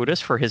to Woodus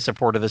for his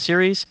support of the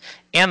series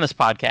and this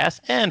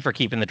podcast, and for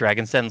keeping the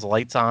Dragon's Den's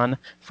lights on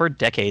for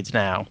decades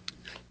now.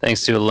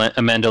 Thanks to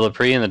Amanda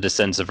Lepre and the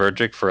Descendants of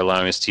Erdrick for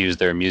allowing us to use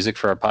their music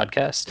for our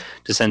podcast.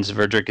 Descendants of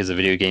Erdrick is a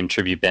video game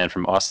tribute band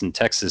from Austin,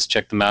 Texas.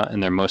 Check them out in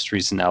their most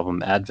recent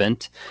album,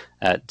 Advent,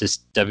 at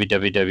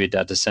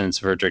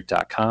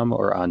www.descendantsoferdrick.com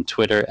or on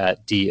Twitter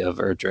at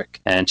 @doferdrick.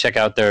 And check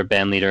out their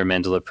band leader,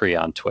 Amanda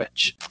Lepre, on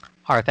Twitch.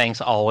 Our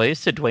thanks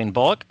always to Dwayne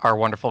Bullock, our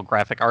wonderful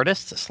graphic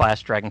artist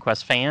 / Dragon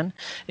Quest fan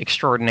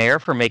extraordinaire,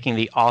 for making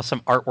the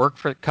awesome artwork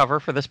for cover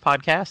for this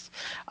podcast.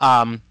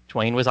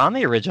 Dwayne was on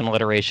the original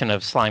iteration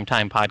of Slime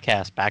Time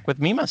podcast back with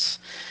Mimas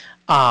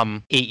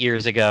 8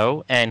 years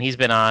ago, and he's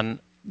been on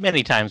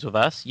many times with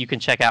us. You can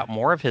check out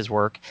more of his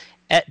work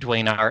at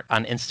Dwayne Art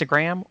on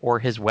Instagram or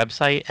his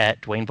website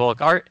at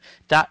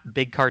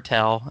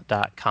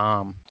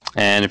dwayneBullockart.bigcartel.com.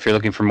 And if you're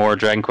looking for more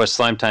Dragon Quest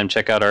Slime Time,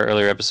 check out our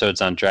earlier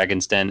episodes on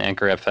Dragon's Den,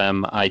 Anchor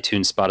FM,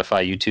 iTunes,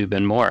 Spotify, YouTube,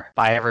 and more.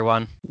 Bye,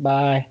 everyone.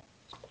 Bye.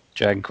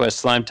 Dragon Quest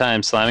Slime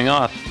Time, sliming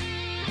off.